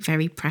very,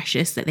 very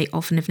precious that they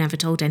often have never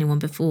told anyone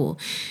before,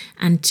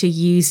 and to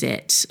use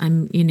it.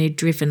 I'm,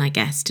 driven, I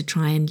guess, to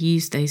try and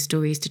use those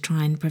stories to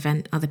try and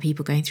prevent other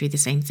people going through the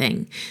same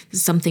thing.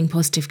 Something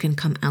positive can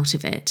come out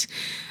of it.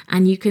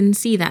 And you can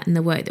see that in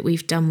the work that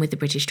we've done with the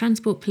British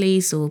Transport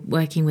Police, or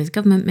working with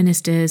government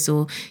ministers,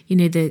 or,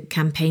 the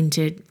campaign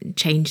to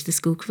change the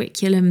school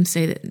curriculum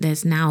so that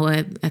there's now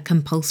a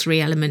compulsory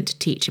element to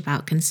teach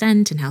about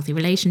consent and healthy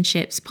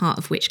relationships, part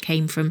of which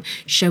came from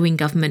showing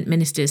government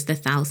ministers the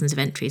thousands of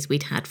entries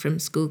we'd had from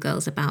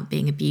schoolgirls about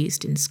being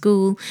abused in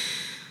school.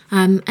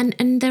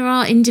 And there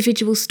are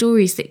individual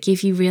stories that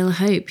give you real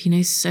hope.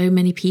 So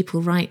many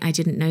people write, I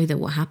didn't know that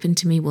what happened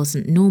to me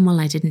wasn't normal.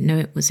 I didn't know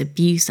it was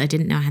abuse. I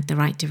didn't know I had the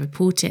right to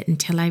report it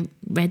until I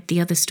read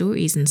the other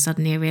stories, and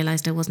suddenly I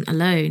realised I wasn't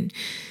alone.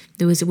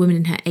 There was a woman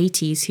in her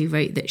 80s who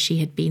wrote that she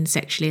had been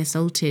sexually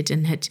assaulted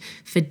and had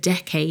for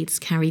decades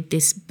carried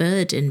this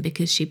burden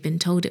because she'd been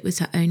told it was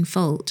her own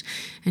fault.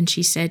 And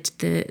she said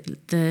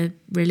the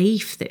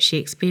relief that she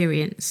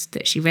experienced,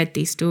 that she read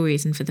these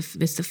stories, and it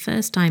was the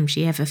first time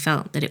she ever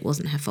felt that it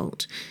wasn't her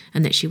fault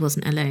and that she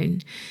wasn't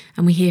alone.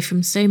 And we hear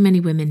from so many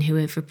women who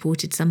have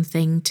reported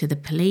something to the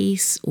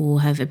police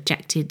or have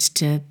objected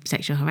to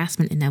sexual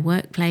harassment in their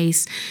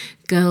workplace,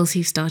 girls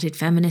who've started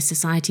feminist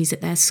societies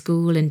at their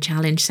school and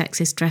challenged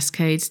sexist dress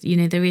codes. You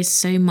know, there is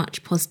so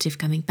much positive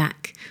coming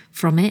back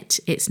from it.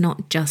 It's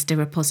not just a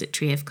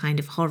repository of kind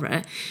of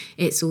horror.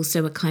 It's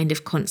also a kind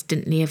of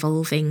constantly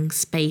evolving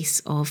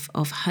space of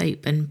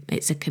hope, and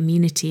it's a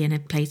community and a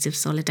place of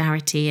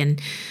solidarity and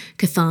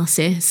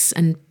catharsis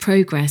and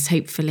progress,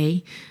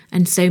 hopefully.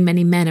 And so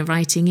many men are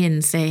writing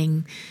in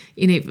saying,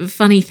 you know,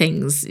 funny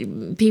things,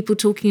 people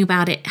talking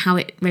about it, how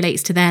it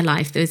relates to their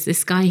life. There was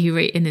this guy who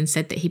wrote in and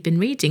said that he'd been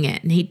reading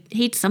it, and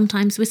he'd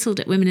sometimes whistled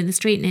at women in the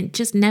street, and it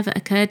just never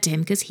occurred to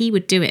him, because he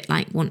would do it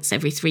like once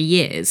every 3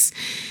 years.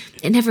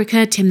 It never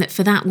occurred to him that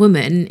for that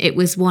woman, it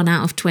was 1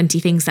 out of 20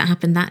 things that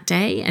happened that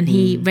day. And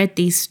he read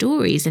these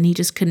stories and he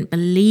just couldn't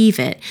believe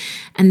it.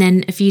 And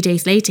then a few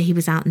days later, he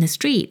was out in the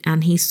street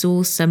and he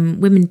saw some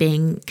women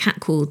being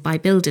catcalled by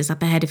builders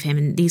up ahead of him.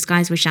 And these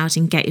guys were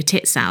shouting, "Get your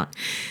tits out."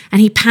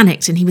 And he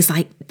panicked and he was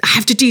like, "I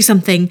have to do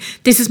something.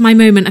 This is my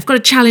moment. I've got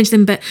to challenge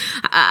them, but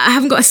I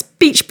haven't got a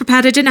speech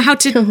prepared. I don't know how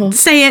to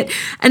say it."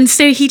 And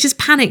so he just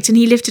panicked and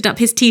he lifted up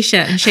his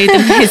T-shirt and showed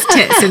them his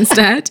tits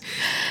instead.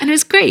 And it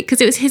was great because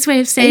it was his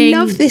way of saying, I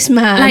love this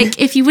man.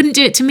 Like, if you wouldn't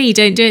do it to me,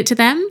 don't do it to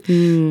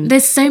them.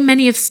 There's so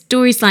many of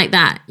stories like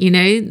that, you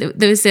know.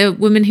 There was a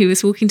woman who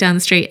was walking down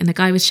the street and the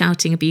guy was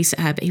shouting abuse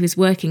at her, but he was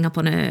working up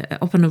on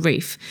a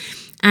roof.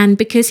 And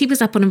because he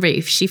was up on a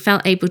roof, she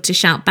felt able to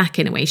shout back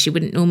in a way she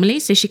wouldn't normally.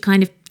 So she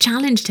kind of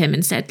challenged him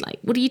and said, like,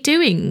 "What are you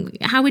doing?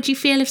 How would you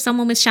feel if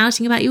someone was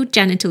shouting about your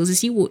genitals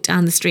as you walk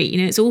down the street?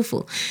 You know, it's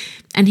awful."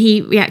 And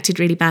he reacted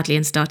really badly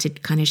and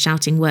started kind of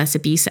shouting worse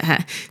abuse at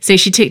her. So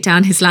she took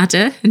down his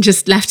ladder and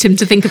just left him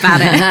to think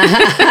about it.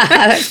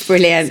 That's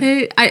brilliant.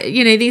 So,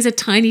 you know, these are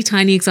tiny,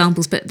 tiny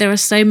examples, but there are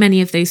so many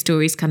of those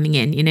stories coming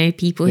in, you know,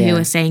 people who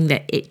are saying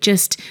that it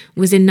just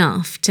was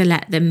enough to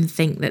let them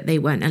think that they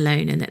weren't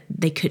alone and that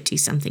they could do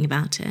something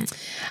about it.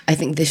 I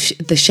think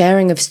the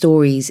sharing of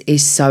stories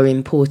is so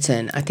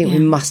important. I think we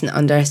mustn't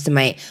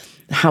underestimate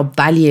how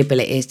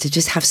valuable it is to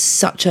just have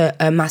such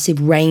a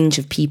massive range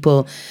of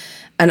people.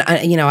 And,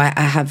 you know,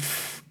 I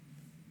have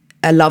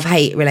a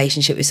love-hate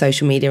relationship with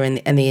social media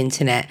and the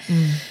internet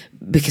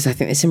because I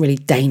think there's some really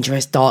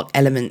dangerous, dark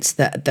elements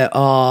that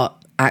are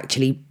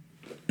actually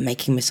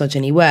making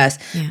misogyny worse.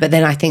 Yeah. But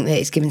then I think that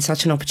it's given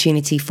such an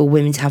opportunity for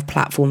women to have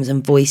platforms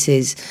and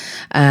voices.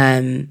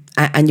 And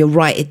you're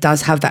right, it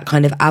does have that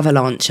kind of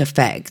avalanche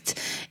effect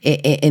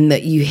in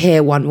that you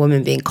hear one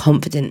woman being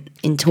confident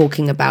in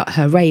talking about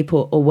her rape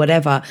or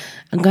whatever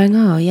and going,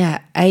 oh, yeah,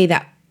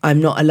 that I'm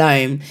not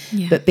alone,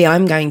 but B,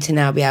 I'm going to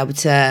now be able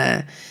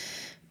to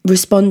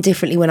respond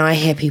differently when I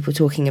hear people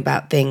talking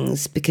about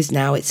things because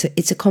now it's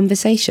a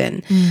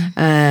conversation.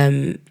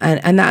 And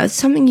that's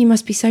something you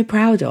must be so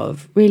proud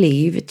of. Really,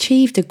 you've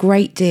achieved a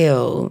great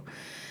deal.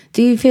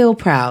 Do you feel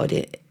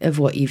proud of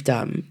what you've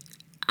done?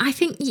 I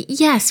think,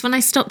 yes, when I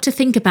stop to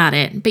think about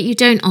it, but you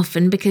don't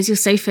often because you're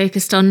so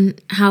focused on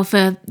how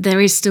far there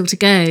is still to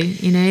go.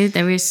 You know,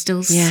 there is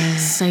still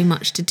so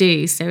much to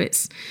do. So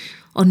it's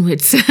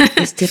onwards.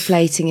 It's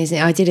deflating, isn't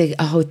it? I did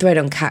a whole thread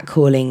on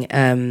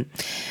catcalling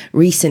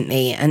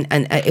recently, and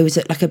it was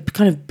like a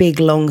kind of big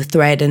long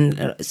thread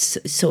and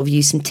sort of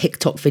used some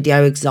TikTok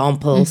video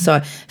examples. So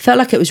I felt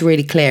like it was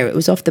really clear. It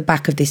was off the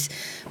back of this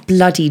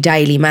bloody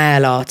Daily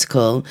Mail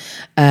article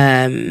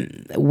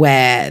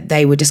where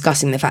they were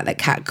discussing the fact that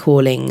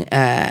catcalling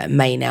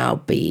may now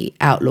be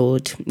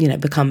outlawed, you know,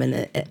 become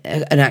an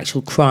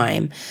actual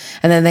crime.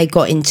 And then they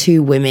got in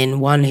two women,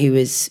 one who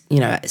was,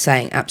 you know,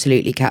 saying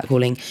absolutely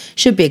catcalling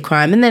should be a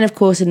crime, and then of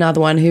course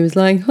another one who was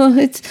like, oh,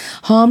 it's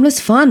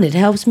harmless fun, it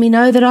helps me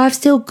know that I've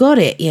still got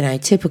it, you know,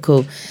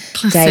 typical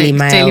classic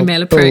Daily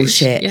Mail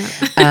bullshit.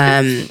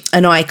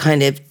 And I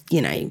kind of,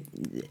 you know,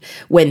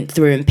 went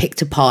through and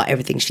picked apart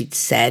everything she'd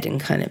said and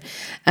kind of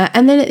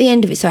and then at the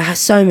end of it,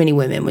 so many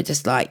women were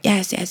just like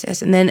yes,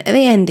 and then at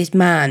the end this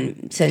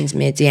man sends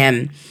me a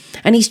DM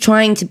and he's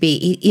trying to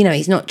be, you know,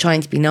 he's not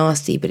trying to be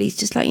nasty, but he's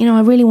just like, you know,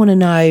 I really want to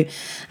know,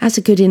 as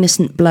a good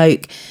innocent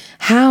bloke,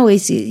 how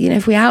is, you know,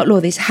 if we outlaw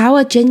this, how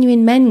are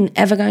genuine men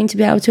ever going to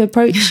be able to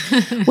approach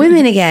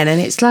women again?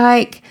 And it's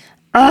like,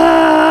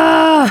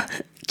 I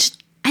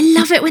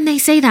love it when they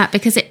say that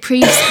because it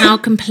proves how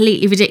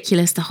completely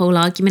ridiculous the whole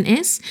argument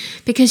is,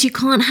 because you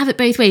can't have it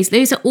both ways.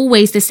 Those are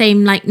always the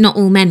same, like, not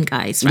all men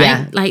guys, right?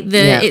 Yeah. Like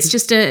it's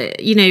just a,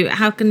 you know,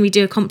 how can we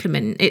do a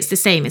compliment? It's the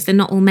same. It's the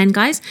not all men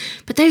guys.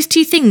 But those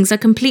two things are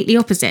completely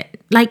opposite.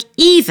 Like,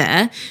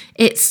 either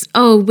it's,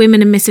 oh,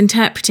 women are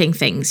misinterpreting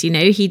things, you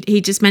know,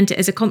 he just meant it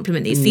as a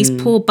compliment. These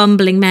poor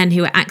bumbling men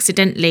who are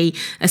accidentally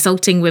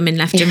assaulting women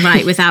left and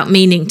right without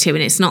meaning to,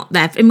 and it's not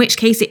there, in which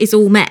case it is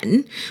all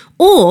men.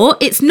 Or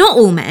it's not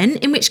all men,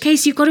 in which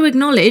case you've got to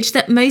acknowledge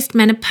that most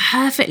men are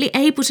perfectly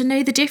able to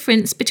know the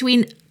difference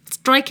between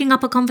striking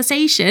up a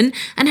conversation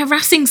and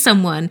harassing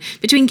someone,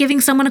 between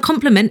giving someone a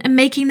compliment and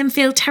making them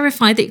feel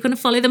terrified that you're going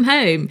to follow them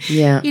home.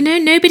 Yeah. You know,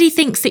 nobody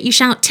thinks that you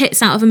shout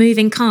tits out of a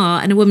moving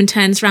car and a woman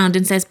turns around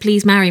and says,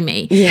 please marry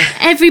me. Yeah.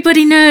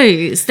 Everybody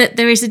knows that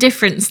there is a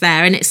difference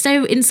there, and it's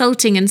so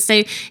insulting, and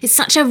so it's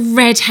such a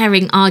red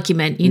herring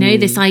argument, you know,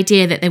 this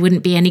idea that there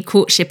wouldn't be any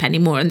courtship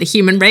anymore and the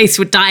human race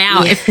would die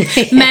out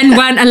if men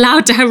weren't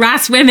allowed to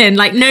harass women,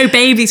 like no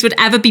babies would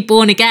ever be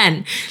born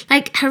again.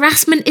 Like,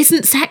 harassment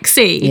isn't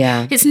sexy.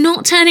 Yeah. It's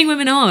not turning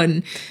women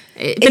on.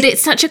 But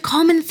it's such a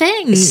common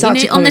thing.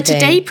 On the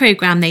Today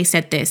programme, they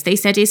said this. They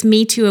said, is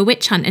Me Too a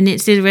witch hunt? And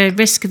it's a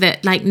risk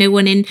that, like, no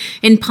one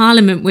in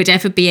Parliament would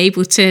ever be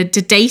able to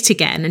date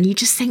again. And you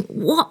just think,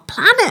 what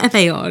planet are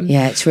they on?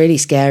 Yeah, it's really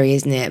scary,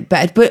 isn't it?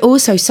 But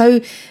also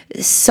so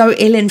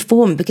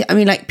ill-informed. Because, I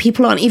mean, like,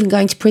 people aren't even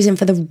going to prison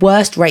for the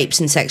worst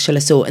rapes and sexual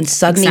assault. And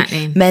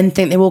suddenly men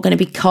think they're all going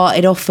to be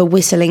carted off for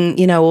whistling,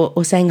 you know,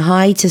 or saying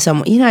hi to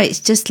someone. You know,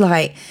 it's just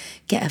like,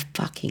 get a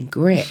fucking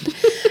grip.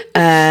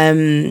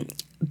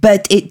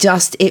 But it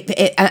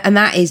and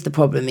that is the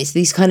problem. It's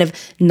these kind of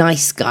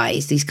nice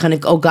guys, these kind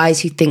of guys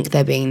who think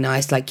they're being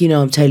nice, like, you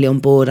know, I'm totally on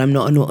board. I'm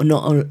not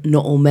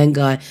all men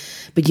guy,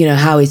 but, you know,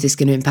 how is this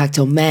going to impact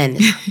on men?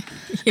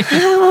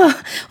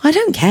 Oh, I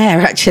don't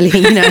care, actually.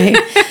 You know,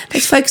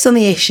 let's focus on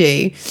the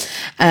issue.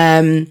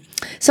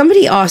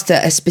 Somebody asked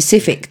a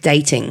specific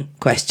dating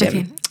question.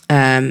 Okay.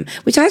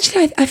 Which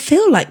actually I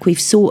feel like we've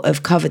sort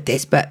of covered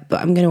this, but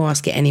I'm going to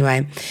ask it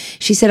anyway.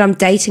 She said, I'm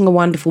dating a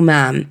wonderful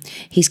man.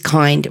 He's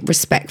kind,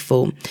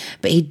 respectful,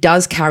 but he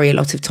does carry a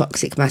lot of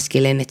toxic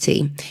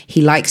masculinity.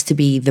 He likes to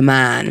be the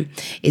man,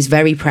 is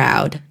very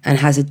proud, and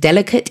has a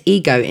delicate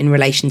ego in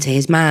relation to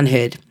his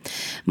manhood.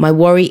 My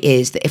worry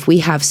is that if we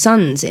have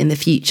sons in the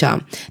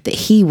future, that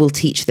he will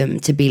teach them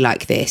to be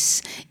like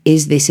this.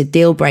 Is this a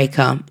deal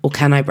breaker, or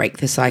can I break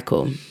the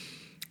cycle?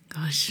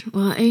 Gosh,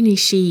 well, only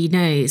she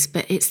knows,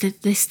 but it's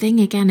this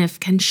thing again of,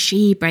 can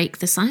she break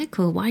the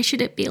cycle? Why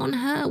should it be on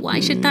her? Why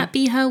should that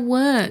be her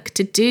work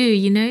to do?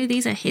 You know,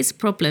 these are his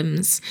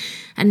problems.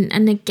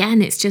 And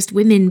again, it's just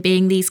women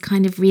being these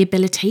kind of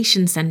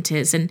rehabilitation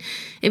centres. And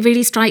it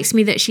really strikes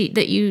me that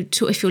you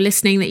talk, if you're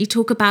listening, that you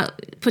talk about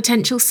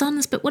potential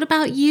sons, but what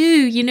about you?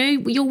 You know,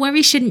 your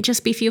worry shouldn't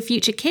just be for your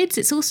future kids.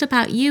 It's also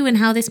about you and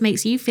how this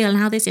makes you feel and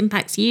how this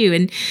impacts you.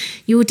 And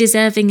you're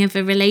deserving of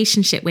a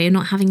relationship where you're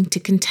not having to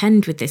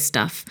contend with this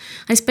stuff.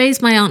 I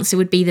suppose my answer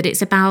would be that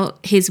it's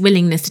about his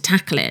willingness to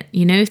tackle it.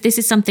 You know, if this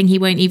is something he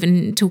won't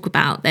even talk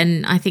about,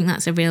 then I think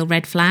that's a real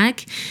red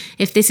flag.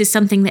 If this is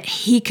something that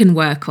he can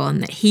work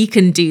on, that he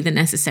can do the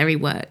necessary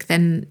work,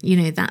 then, you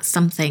know, that's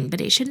something. But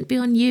it shouldn't be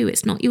on you.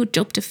 It's not your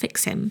job to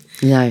fix him.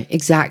 No,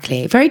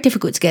 exactly. Very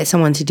difficult to get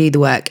someone to do the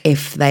work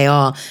if they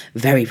are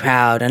very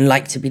proud and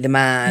like to be the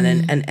man.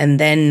 And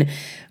then,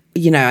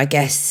 you know, I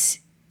guess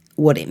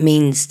what it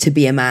means to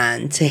be a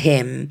man to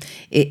him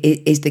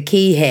is the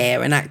key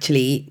here. And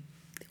actually,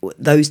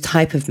 those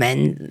type of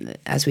men,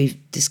 as we've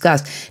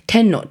discussed,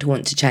 tend not to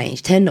want to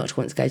change, tend not to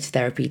want to go to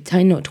therapy,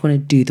 tend not to want to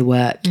do the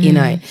work, you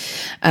know.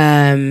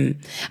 And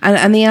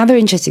the other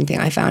interesting thing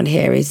I found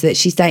here is that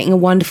she's dating a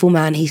wonderful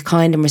man. He's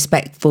kind and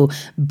respectful,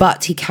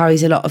 but he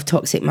carries a lot of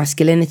toxic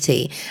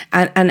masculinity.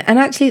 And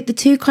actually, the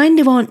two kind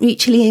of aren't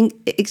mutually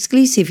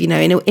exclusive, you know,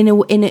 in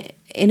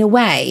a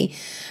way.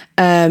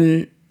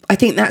 I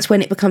think that's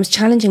when it becomes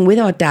challenging with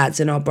our dads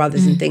and our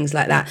brothers and things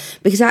like that,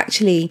 because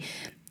actually,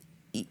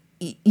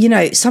 you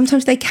know,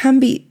 sometimes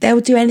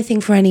they'll do anything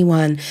for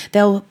anyone.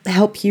 They'll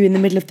help you in the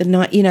middle of the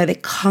night. You know, they're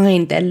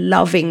kind, they're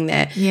loving,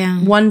 they're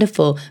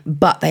wonderful,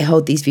 but they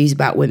hold these views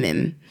about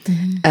women,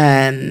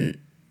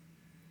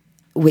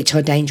 which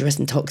are dangerous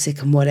and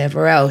toxic and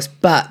whatever else.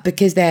 But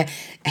because they're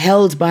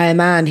held by a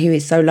man who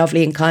is so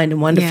lovely and kind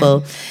and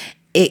wonderful,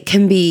 it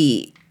can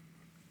be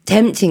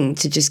tempting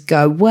to just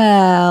go,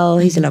 well,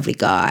 he's a lovely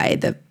guy.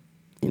 The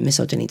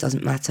misogyny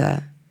doesn't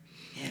matter.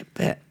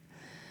 Yeah,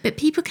 But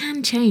people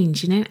can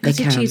change, you know,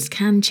 attitudes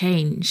can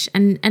change.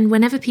 And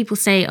whenever people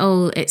say,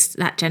 oh, it's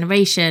that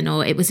generation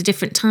or it was a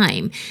different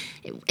time,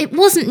 it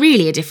wasn't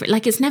really a different,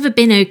 like, it's never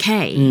been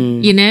okay,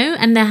 you know,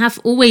 and there have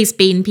always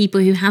been people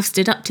who have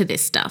stood up to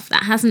this stuff.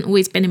 That hasn't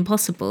always been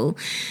impossible.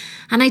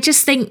 And I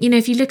just think, you know,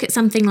 if you look at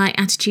something like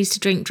attitudes to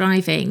drink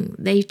driving,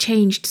 they've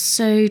changed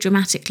so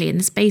dramatically in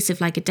the space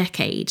of like a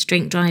decade.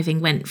 Drink driving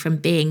went from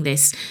being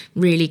this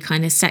really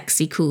kind of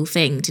sexy, cool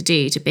thing to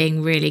do to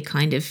being really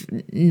kind of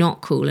not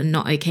cool and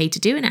not okay to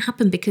do. And it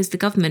happened because the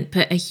government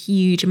put a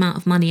huge amount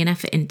of money and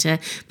effort into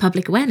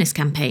public awareness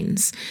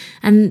campaigns.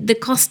 And the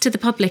cost to the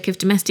public of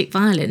domestic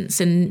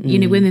violence and, you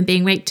know, women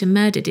being raped and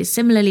murdered is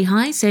similarly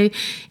high. So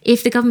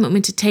if the government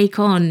were to take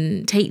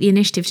the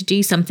initiative to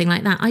do something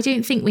like that, I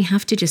don't think we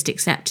have to just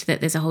accept that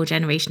there's a whole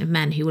generation of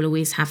men who will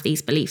always have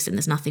these beliefs and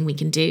there's nothing we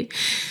can do.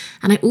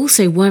 And I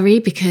also worry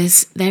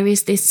because there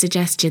is this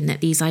suggestion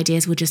that these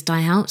ideas will just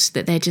die out,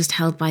 that they're just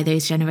held by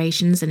those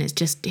generations and it's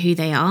just who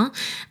they are,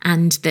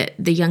 and that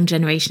the young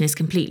generation is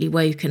completely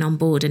woke and on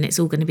board and it's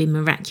all going to be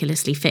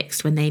miraculously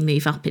fixed when they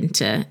move up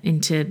into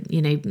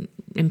you know,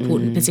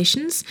 important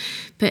positions.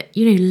 But,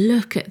 you know,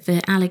 look at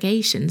the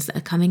allegations that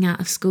are coming out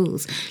of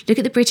schools. Look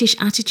at the British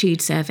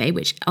Attitude Survey,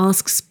 which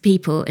asks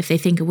people if they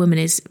think a woman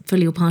is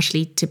fully or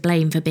partially to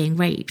blame for being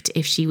raped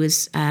if she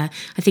was, I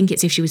think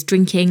it's if she was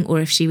drinking or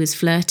if she was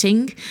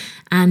flirting.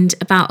 And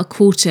about a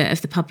quarter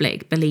of the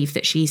public believe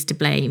that she's to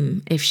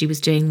blame if she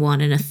was doing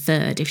one, and a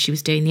third if she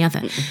was doing the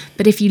other.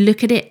 But if you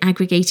look at it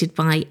aggregated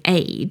by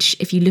age,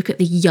 if you look at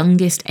the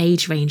youngest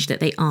age range that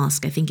they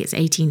ask, I think it's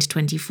 18 to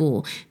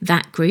 24,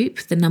 that group,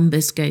 the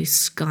numbers go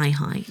sky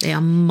high. They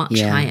are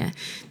much higher.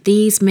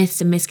 These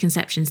myths and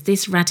misconceptions,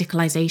 this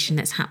radicalisation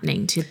that's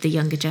happening to the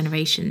younger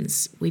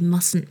generations, we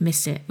mustn't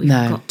miss it. We've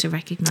got to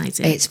recognise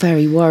it. It's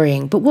very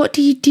worrying. But what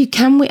do you do?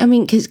 Can we, I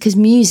mean, because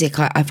music,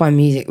 I find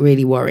music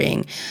really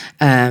worrying.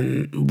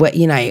 But,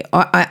 you know,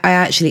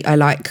 I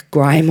like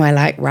grime, I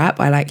like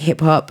rap, I like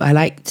hip hop, I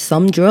like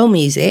some drill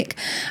music.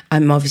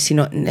 I'm obviously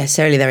not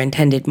necessarily their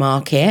intended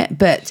market,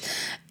 but,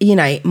 you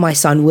know, my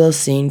son will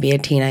soon be a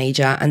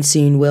teenager and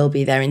soon will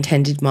be their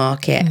intended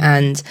market.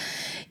 And,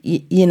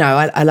 you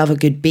know, I love a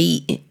good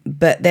beat,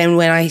 but then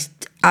when I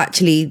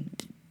actually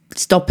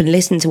stop and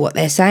listen to what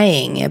they're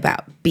saying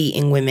about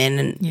beating women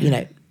and, you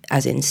know,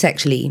 as in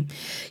sexually,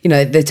 you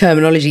know, the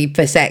terminology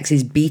for sex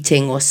is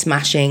beating or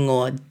smashing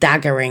or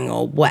daggering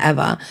or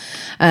whatever.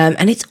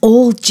 And it's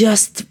all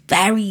just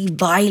very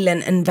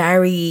violent and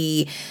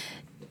very,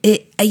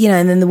 you know,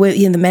 and then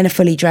the men are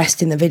fully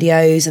dressed in the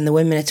videos and the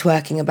women are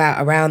twerking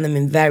about around them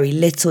in very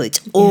little. It's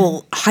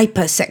all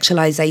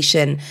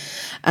hyper-sexualization,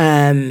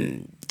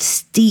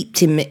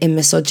 steeped in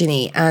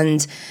misogyny,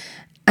 and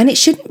it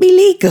shouldn't be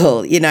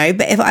legal, you know.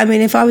 But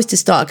if I was to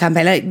start a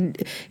campaign,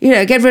 like, you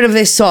know, get rid of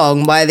this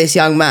song by this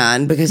young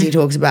man because he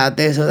talks about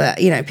this or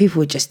that, you know, people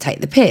would just take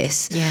the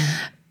piss. Yeah.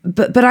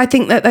 But I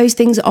think that those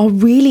things are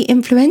really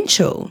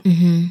influential.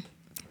 Mm-hmm.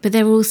 But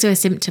they're also a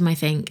symptom, I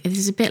think. This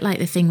is a bit like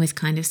the thing with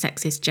kind of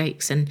sexist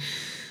jokes, and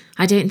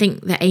I don't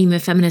think the aim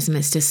of feminism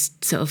is to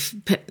sort of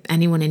put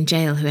anyone in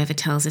jail whoever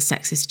tells a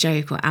sexist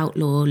joke or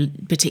outlaw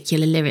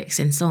particular lyrics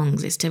in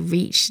songs. It's to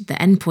reach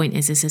the end point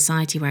is a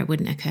society where it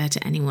wouldn't occur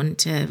to anyone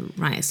to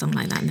write a song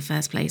like that in the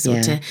first place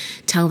or to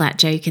tell that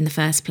joke in the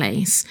first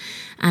place.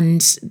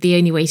 And the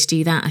only way to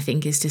do that, I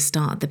think, is to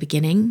start at the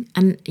beginning.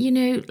 And, you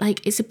know,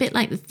 like, it's a bit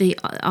like the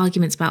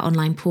arguments about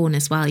online porn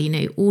as well. You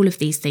know, all of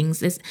these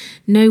things, there's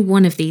no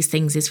one of these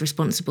things is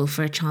responsible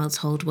for a child's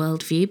whole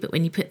worldview. But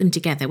when you put them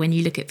together, when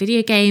you look at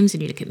video games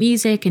and you look at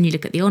music and you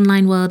look at the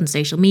online world and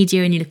social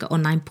media and you look at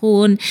online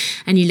porn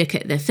and you look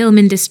at the film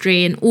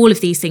industry and all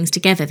of these things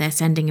together, they're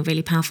sending a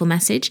really powerful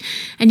message.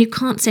 And you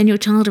can't send your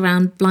child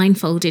around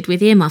blindfolded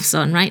with earmuffs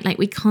on, right? Like,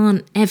 we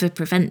can't ever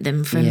prevent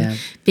them from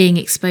being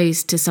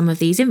exposed to some of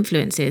these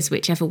influences,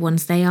 whichever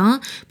ones they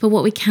are. But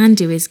what we can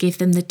do is give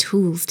them the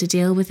tools to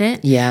deal with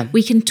it. Yeah.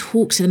 We can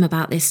talk to them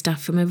about this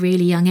stuff from a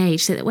really young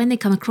age so that when they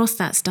come across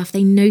that stuff,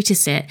 they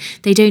notice it.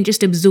 They don't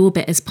just absorb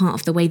it as part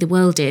of the way the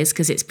world is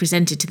because it's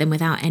presented to them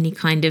without any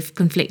kind of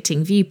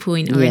conflicting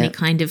viewpoint or any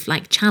kind of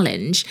like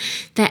challenge.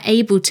 They're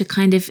able to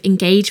kind of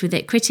engage with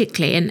it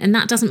critically. And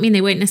that doesn't mean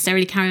they won't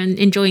necessarily carry on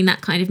enjoying that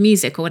kind of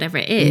music or whatever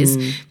it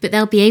is, but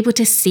they'll be able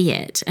to see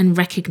it and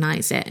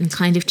recognize it and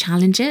kind of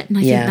challenge it. And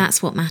I think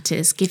that's what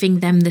matters,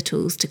 giving them the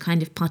tools to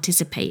kind of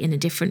participate in a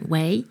different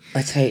way.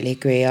 I totally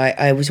agree.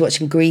 I was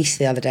watching Grease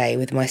the other day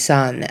with my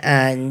son,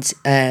 and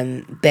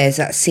there's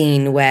that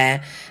scene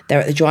where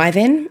they're at the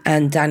drive-in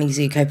and Danny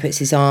Zuko puts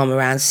his arm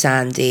around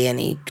Sandy and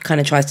he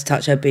kind of tries to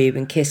touch her boob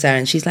and kiss her,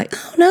 and she's like,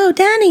 "Oh no,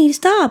 Danny,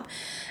 stop."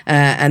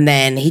 And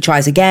then he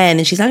tries again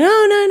and she's like,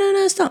 "Oh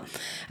no, stop."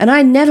 And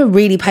I never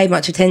really paid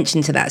much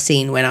attention to that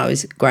scene when I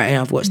was growing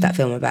up. I've watched that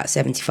film about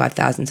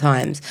 75,000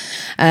 times.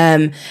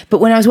 But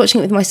when I was watching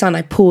it with my son,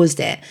 I paused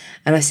it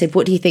and I said,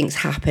 "What do you think's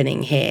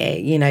happening here?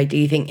 You know, do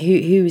you think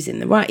who's in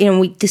the right?" You know,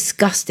 and we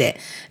discussed it.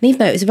 And even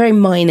though it was a very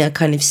minor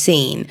kind of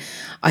scene,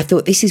 I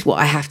thought, this is what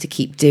I have to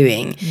keep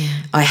doing. Yeah.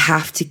 I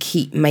have to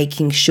keep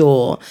making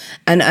sure.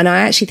 And I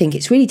actually think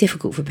it's really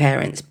difficult for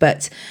parents,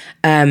 but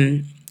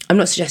I'm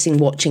not suggesting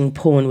watching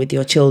porn with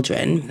your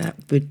children. That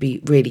would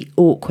be really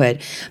awkward.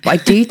 But I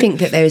do think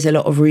that there is a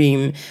lot of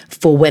room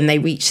for when they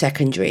reach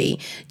secondary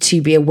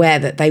to be aware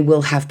that they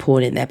will have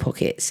porn in their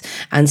pockets.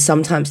 And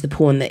sometimes the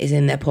porn that is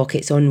in their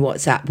pockets on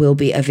WhatsApp will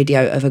be a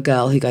video of a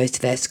girl who goes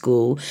to their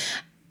school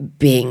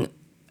being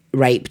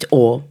raped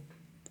or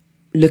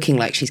looking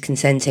like she's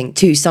consenting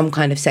to some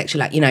kind of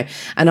sexual act, you know.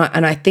 And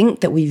I think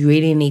that we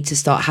really need to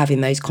start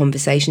having those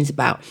conversations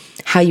about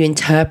how you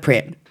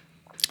interpret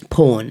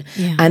porn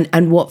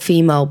and what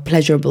female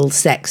pleasurable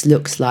sex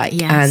looks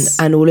like,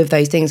 and all of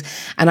those things.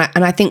 And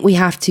I think we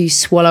have to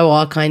swallow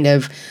our kind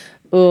of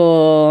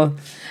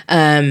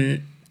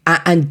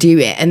and do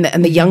it. And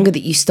the younger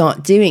that you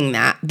start doing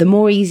that, the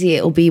more easy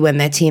it'll be when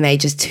they're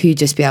teenagers to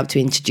just be able to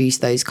introduce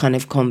those kind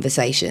of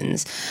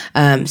conversations.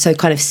 So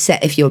kind of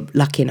if you're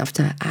lucky enough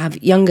to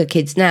have younger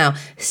kids now,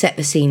 set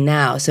the scene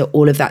now so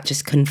all of that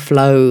just can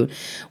flow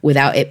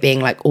without it being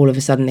like all of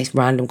a sudden this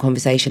random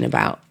conversation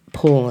about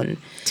porn.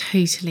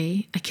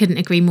 Totally. I couldn't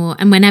agree more.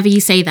 And whenever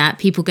you say that,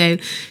 people go,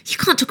 you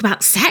can't talk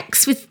about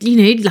sex with,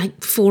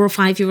 like 4 or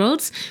 5 year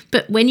olds.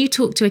 But when you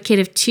talk to a kid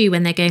of 2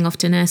 when they're going off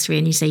to nursery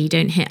and you say you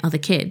don't hit other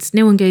kids,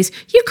 no one goes,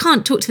 you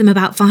can't talk to them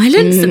about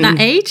violence at that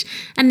age.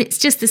 And it's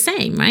just the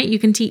same, right? You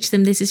can teach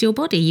them this is your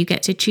body. You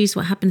get to choose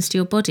what happens to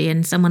your body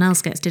and someone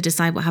else gets to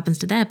decide what happens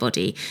to their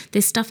body.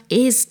 This stuff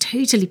is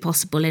totally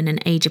possible in an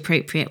age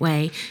appropriate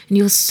way. And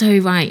you're so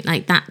right.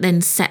 Like that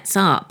then sets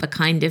up a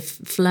kind of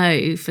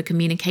flow for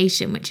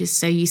communication, which is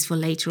so useful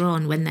later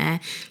on when they're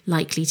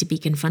likely to be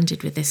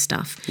confronted with this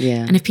stuff.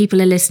 Yeah. And if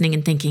people are listening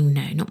and thinking,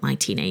 no, not my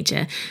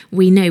teenager,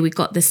 we know we've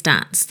got the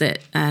stats that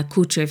a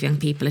quarter of young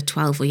people are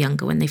 12 or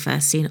younger when they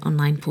first seen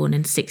online porn,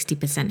 and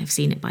 60% have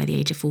seen it by the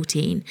age of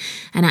 14.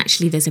 And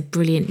actually there's a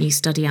brilliant new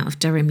study out of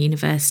Durham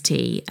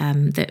University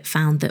that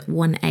found that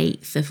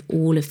 1/8 of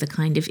all of the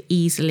kind of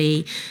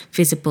easily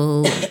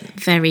visible,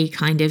 very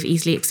kind of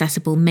easily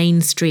accessible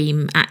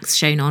mainstream acts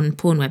shown on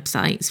porn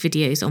websites,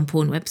 videos on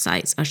porn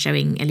websites, are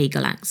showing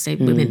illegal acts. So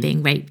women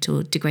being raped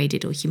or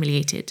degraded or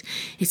humiliated.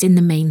 It's in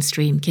the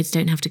mainstream. Kids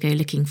don't have to go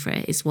looking for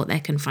it. It's what they're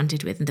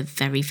confronted with in the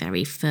very,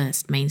 very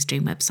first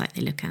mainstream website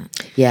they look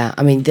at. Yeah,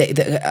 I mean,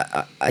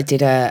 I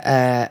did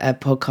a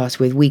podcast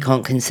with We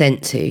Can't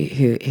Consent To,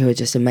 who are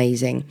just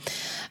amazing.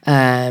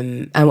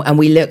 And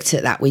we looked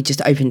at that. We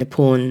just opened a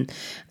porn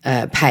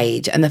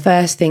page, and the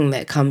first thing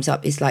that comes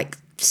up is like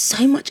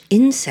so much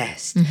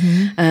incest,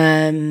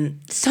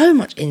 so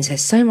much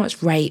incest, so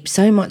much rape,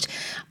 so much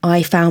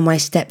I found my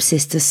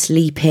stepsister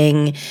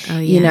sleeping,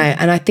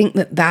 and I think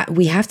that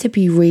we have to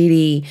be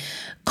really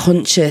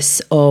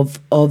conscious of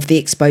the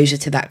exposure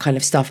to that kind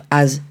of stuff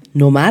as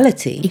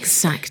normality.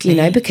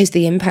 Exactly. Because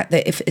the impact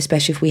that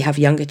especially if we have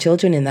younger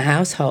children in the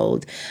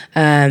household,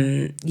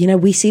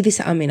 we see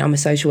this. I mean, I'm a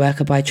social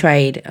worker by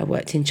trade. I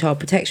worked in child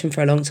protection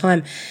for a long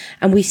time,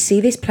 and we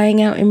see this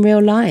playing out in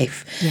real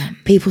life. Yeah.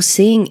 People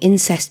seeing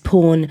incest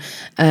porn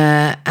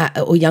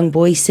or young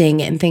boys seeing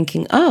it and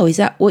thinking, oh, is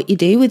that what you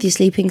do with your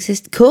sleeping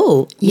sister?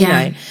 Cool. You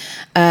know.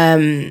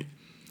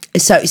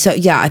 So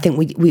yeah, I think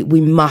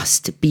we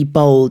must be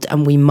bold,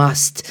 and we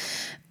must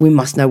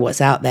know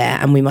what's out there,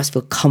 and we must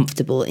feel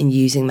comfortable in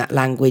using that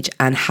language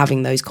and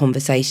having those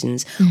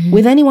conversations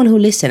with anyone who'll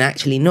listen,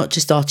 actually, not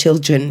just our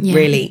children,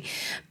 really.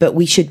 But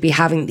we should be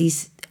having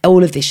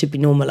all of this should be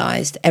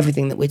normalised,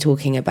 everything that we're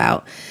talking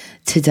about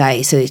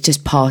today. So it's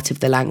just part of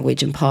the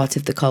language and part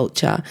of the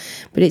culture.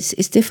 But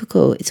it's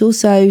difficult. It's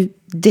also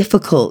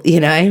difficult,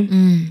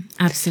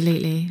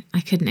 Absolutely.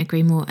 I couldn't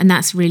agree more. And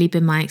that's really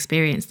been my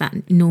experience, that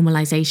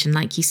normalization,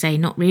 like you say,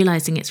 not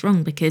realizing it's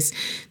wrong because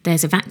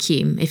there's a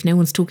vacuum. If no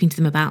one's talking to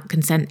them about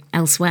consent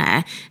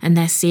elsewhere and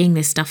they're seeing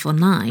this stuff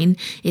online,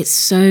 it's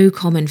so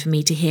common for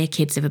me to hear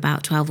kids of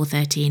about 12 or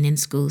 13 in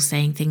schools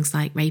saying things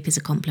like, rape is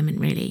a compliment,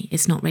 really.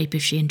 It's not rape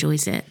if she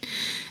enjoys it.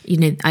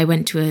 I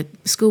went to a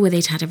school where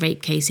they'd had a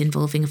rape case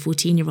involving a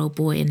 14-year-old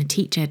boy, and a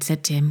teacher had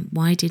said to him,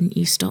 why didn't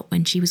you stop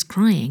when she was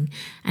crying?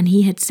 And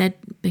he had said,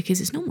 because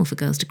it's normal for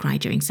girls to cry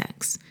during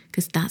sex,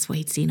 because that's what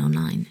he'd seen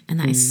online. And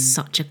that is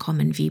such a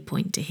common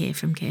viewpoint to hear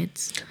from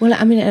kids. Well,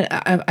 I mean,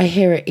 I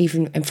hear it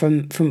even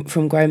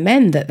from grown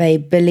men, that they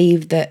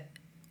believe that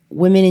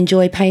women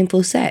enjoy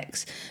painful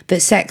sex,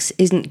 that sex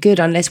isn't good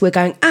unless we're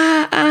going,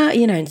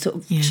 and sort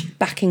of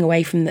backing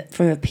away from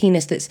a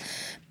penis that's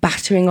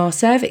battering our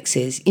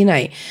cervixes,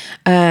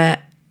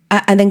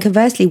 and then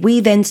conversely, we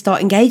then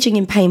start engaging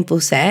in painful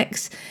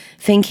sex,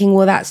 thinking,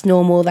 well, that's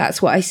normal,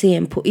 that's what I see,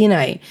 and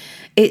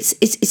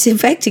it's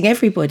affecting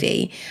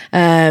everybody,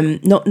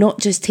 not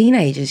just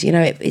teenagers.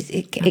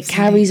 It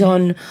carries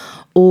on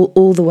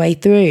all the way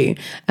through.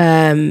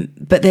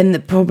 But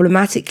then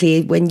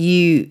problematically, when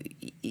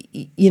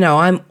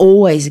I'm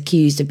always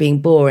accused of being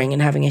boring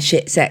and having a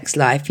shit sex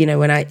life,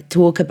 when I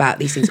talk about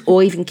these things,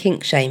 or even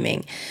kink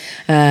shaming,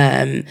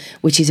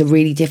 which is a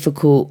really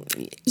difficult.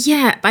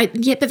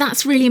 But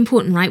that's really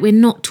important, right? We're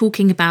not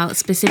talking about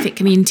specific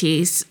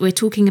communities. We're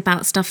talking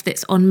about stuff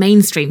that's on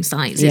mainstream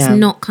sites. It's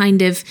not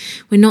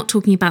we're not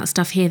talking about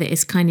stuff here that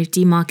is kind of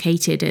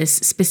demarcated as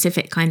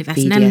specific kind of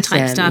S&M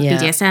type stuff,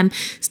 BDSM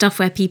stuff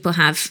where people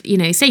have,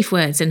 safe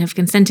words and have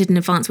consented in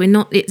advance.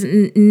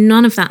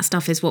 None of that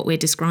stuff is what we're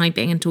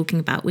describing and talking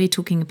about. We're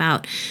talking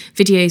about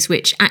videos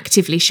which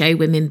actively show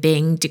women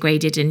being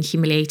degraded and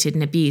humiliated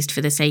and abused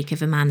for the sake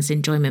of a man's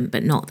enjoyment,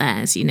 but not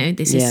theirs.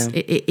 This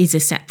is a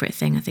separate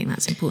thing. I think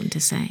that's important to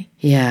say.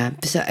 Yeah.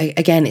 So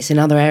again, it's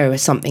another area where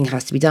something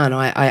has to be done.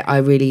 I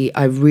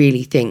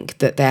really think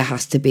that there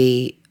has to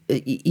be.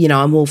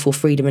 I'm all for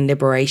freedom and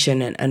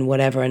liberation and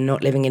whatever, and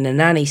not living in a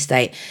nanny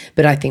state.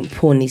 But I think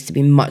porn needs to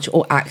be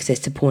access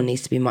to porn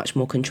needs to be much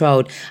more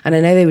controlled. And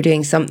I know they were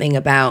doing something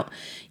about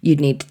you'd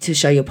need to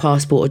show your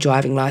passport or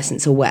driving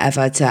license or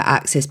whatever to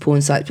access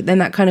porn sites. But then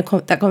that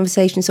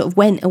conversation sort of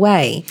went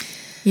away.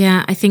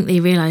 Yeah, I think they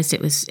realised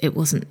it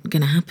wasn't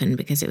going to happen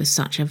because it was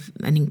such an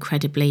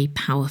incredibly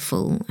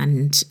powerful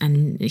and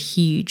a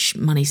huge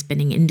money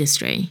spinning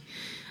industry.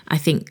 I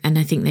think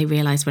they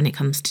realise when it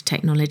comes to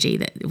technology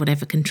that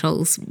whatever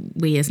controls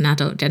we as an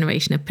adult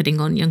generation are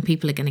putting on young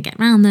people are going to get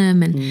around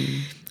them. And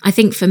I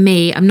think for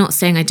me, I'm not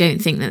saying I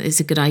don't think that it's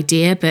a good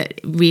idea,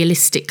 but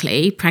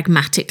realistically,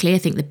 pragmatically, I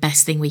think the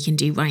best thing we can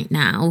do right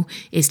now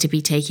is to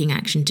be taking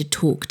action to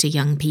talk to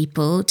young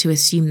people, to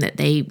assume that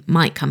they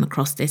might come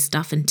across this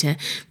stuff and to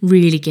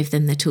really give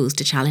them the tools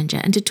to challenge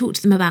it and to talk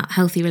to them about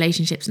healthy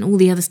relationships and all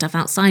the other stuff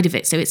outside of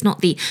it. So it's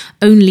not the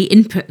only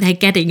input they're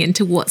getting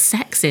into what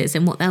sex is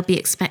and what they'll be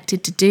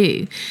expected to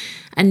do.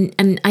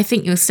 And I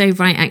think you're so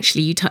right,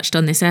 actually. You touched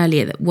on this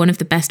earlier, that one of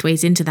the best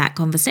ways into that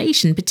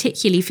conversation,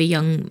 particularly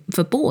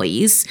for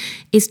boys,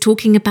 is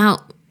talking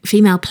about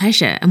female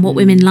pleasure and what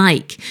women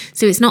like.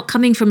 So it's not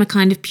coming from a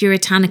kind of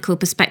puritanical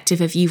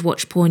perspective of you've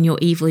watched porn, you're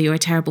evil, you're a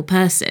terrible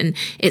person.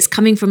 It's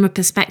coming from a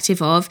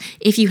perspective of,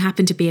 if you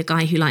happen to be a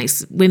guy who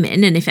likes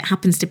women, and if it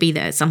happens to be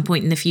that at some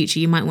point in the future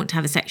you might want to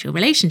have a sexual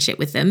relationship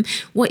with them,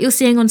 what you're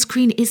seeing on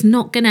screen is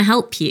not going to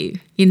help you.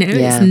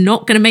 It's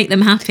not going to make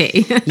them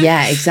happy.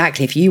 Yeah,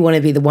 exactly. If you want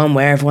to be the one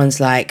where everyone's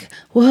like,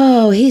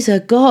 whoa, he's a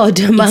god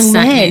among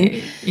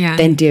men,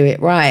 then do it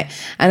right.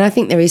 And I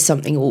think there is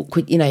something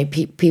awkward.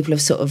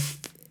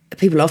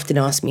 People often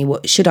ask me,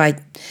 what should I,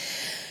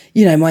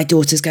 my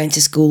daughter's going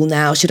to school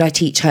now. Should I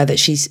teach her that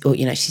she's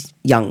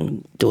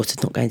young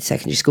daughter's not going to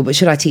secondary school, but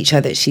should I teach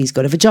her that she's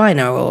got a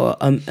vagina, or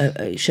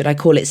should I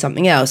call it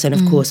something else? And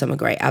of course, I'm a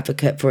great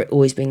advocate for it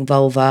always being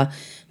vulva,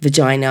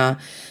 vagina,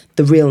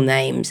 the real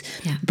names.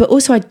 Yeah. But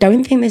also, I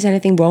don't think there's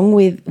anything wrong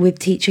with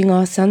teaching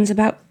our sons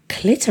about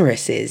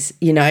clitorises,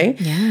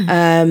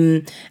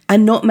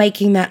 and not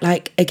making that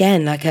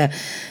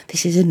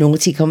this is a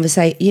naughty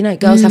conversation.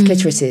 Girls have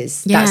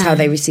clitorises. Yeah. That's how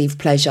they receive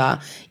pleasure.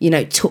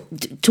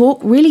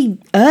 Talk really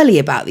early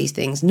about these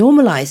things,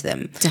 normalize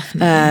them.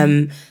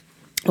 Definitely.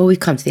 Well, we've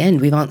come to the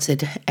end. We've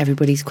answered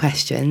everybody's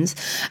questions.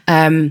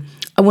 I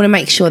want to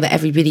make sure that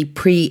everybody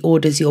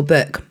pre-orders your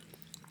book.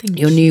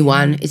 Your new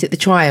one. Is it The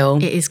Trial?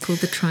 It is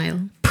called The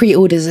Trial.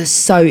 Pre-orders are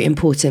so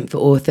important for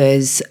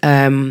authors.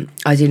 I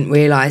didn't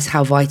realise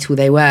how vital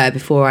they were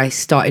before I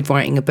started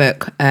writing a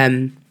book.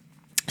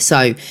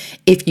 So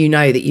if you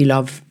know that you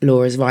love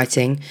Laura's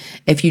writing,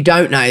 if you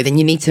don't know, then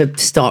you need to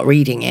start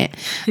reading it.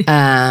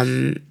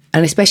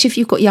 And especially if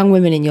you've got young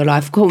women in your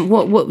life,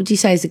 what would you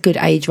say is a good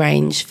age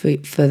range for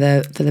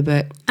the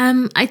book?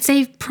 I'd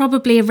say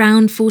probably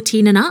around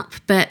 14 and up,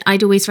 but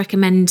I'd always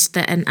recommend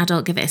that an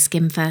adult give it a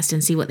skim first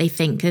and see what they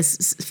think,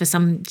 because for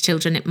some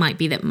children it might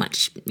be that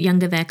much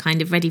younger they're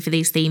kind of ready for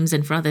these themes,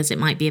 and for others it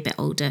might be a bit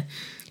older.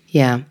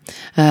 Yeah.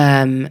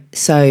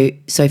 So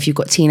if you've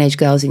got teenage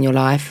girls in your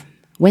life,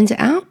 when's it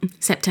out?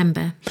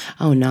 September.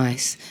 Oh,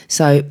 nice.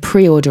 So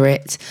pre-order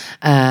it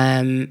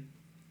and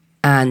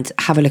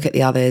have a look at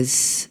the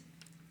others.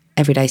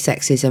 Everyday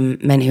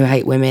Sexism, Men Who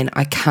Hate Women.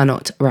 I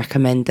cannot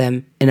recommend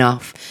them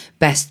enough.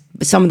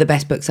 Some of the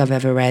best books I've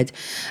ever read.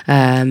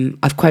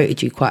 I've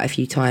quoted you quite a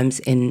few times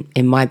in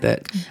my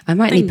book. I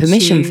might need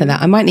permission for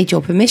that. I might need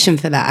your permission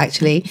for that,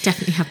 actually.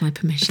 Definitely have my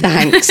permission.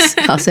 Thanks.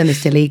 I'll send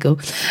this to legal.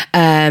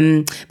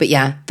 But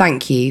yeah,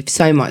 thank you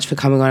so much for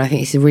coming on. I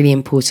think it's a really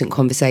important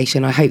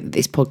conversation. I hope that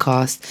this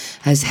podcast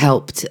has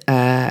helped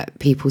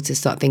people to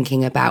start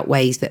thinking about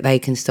ways that they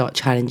can start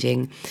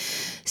challenging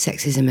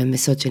sexism and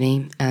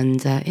misogyny.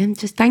 And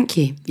just thank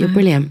you. You're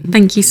brilliant.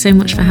 Thank you so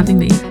much for having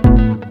me.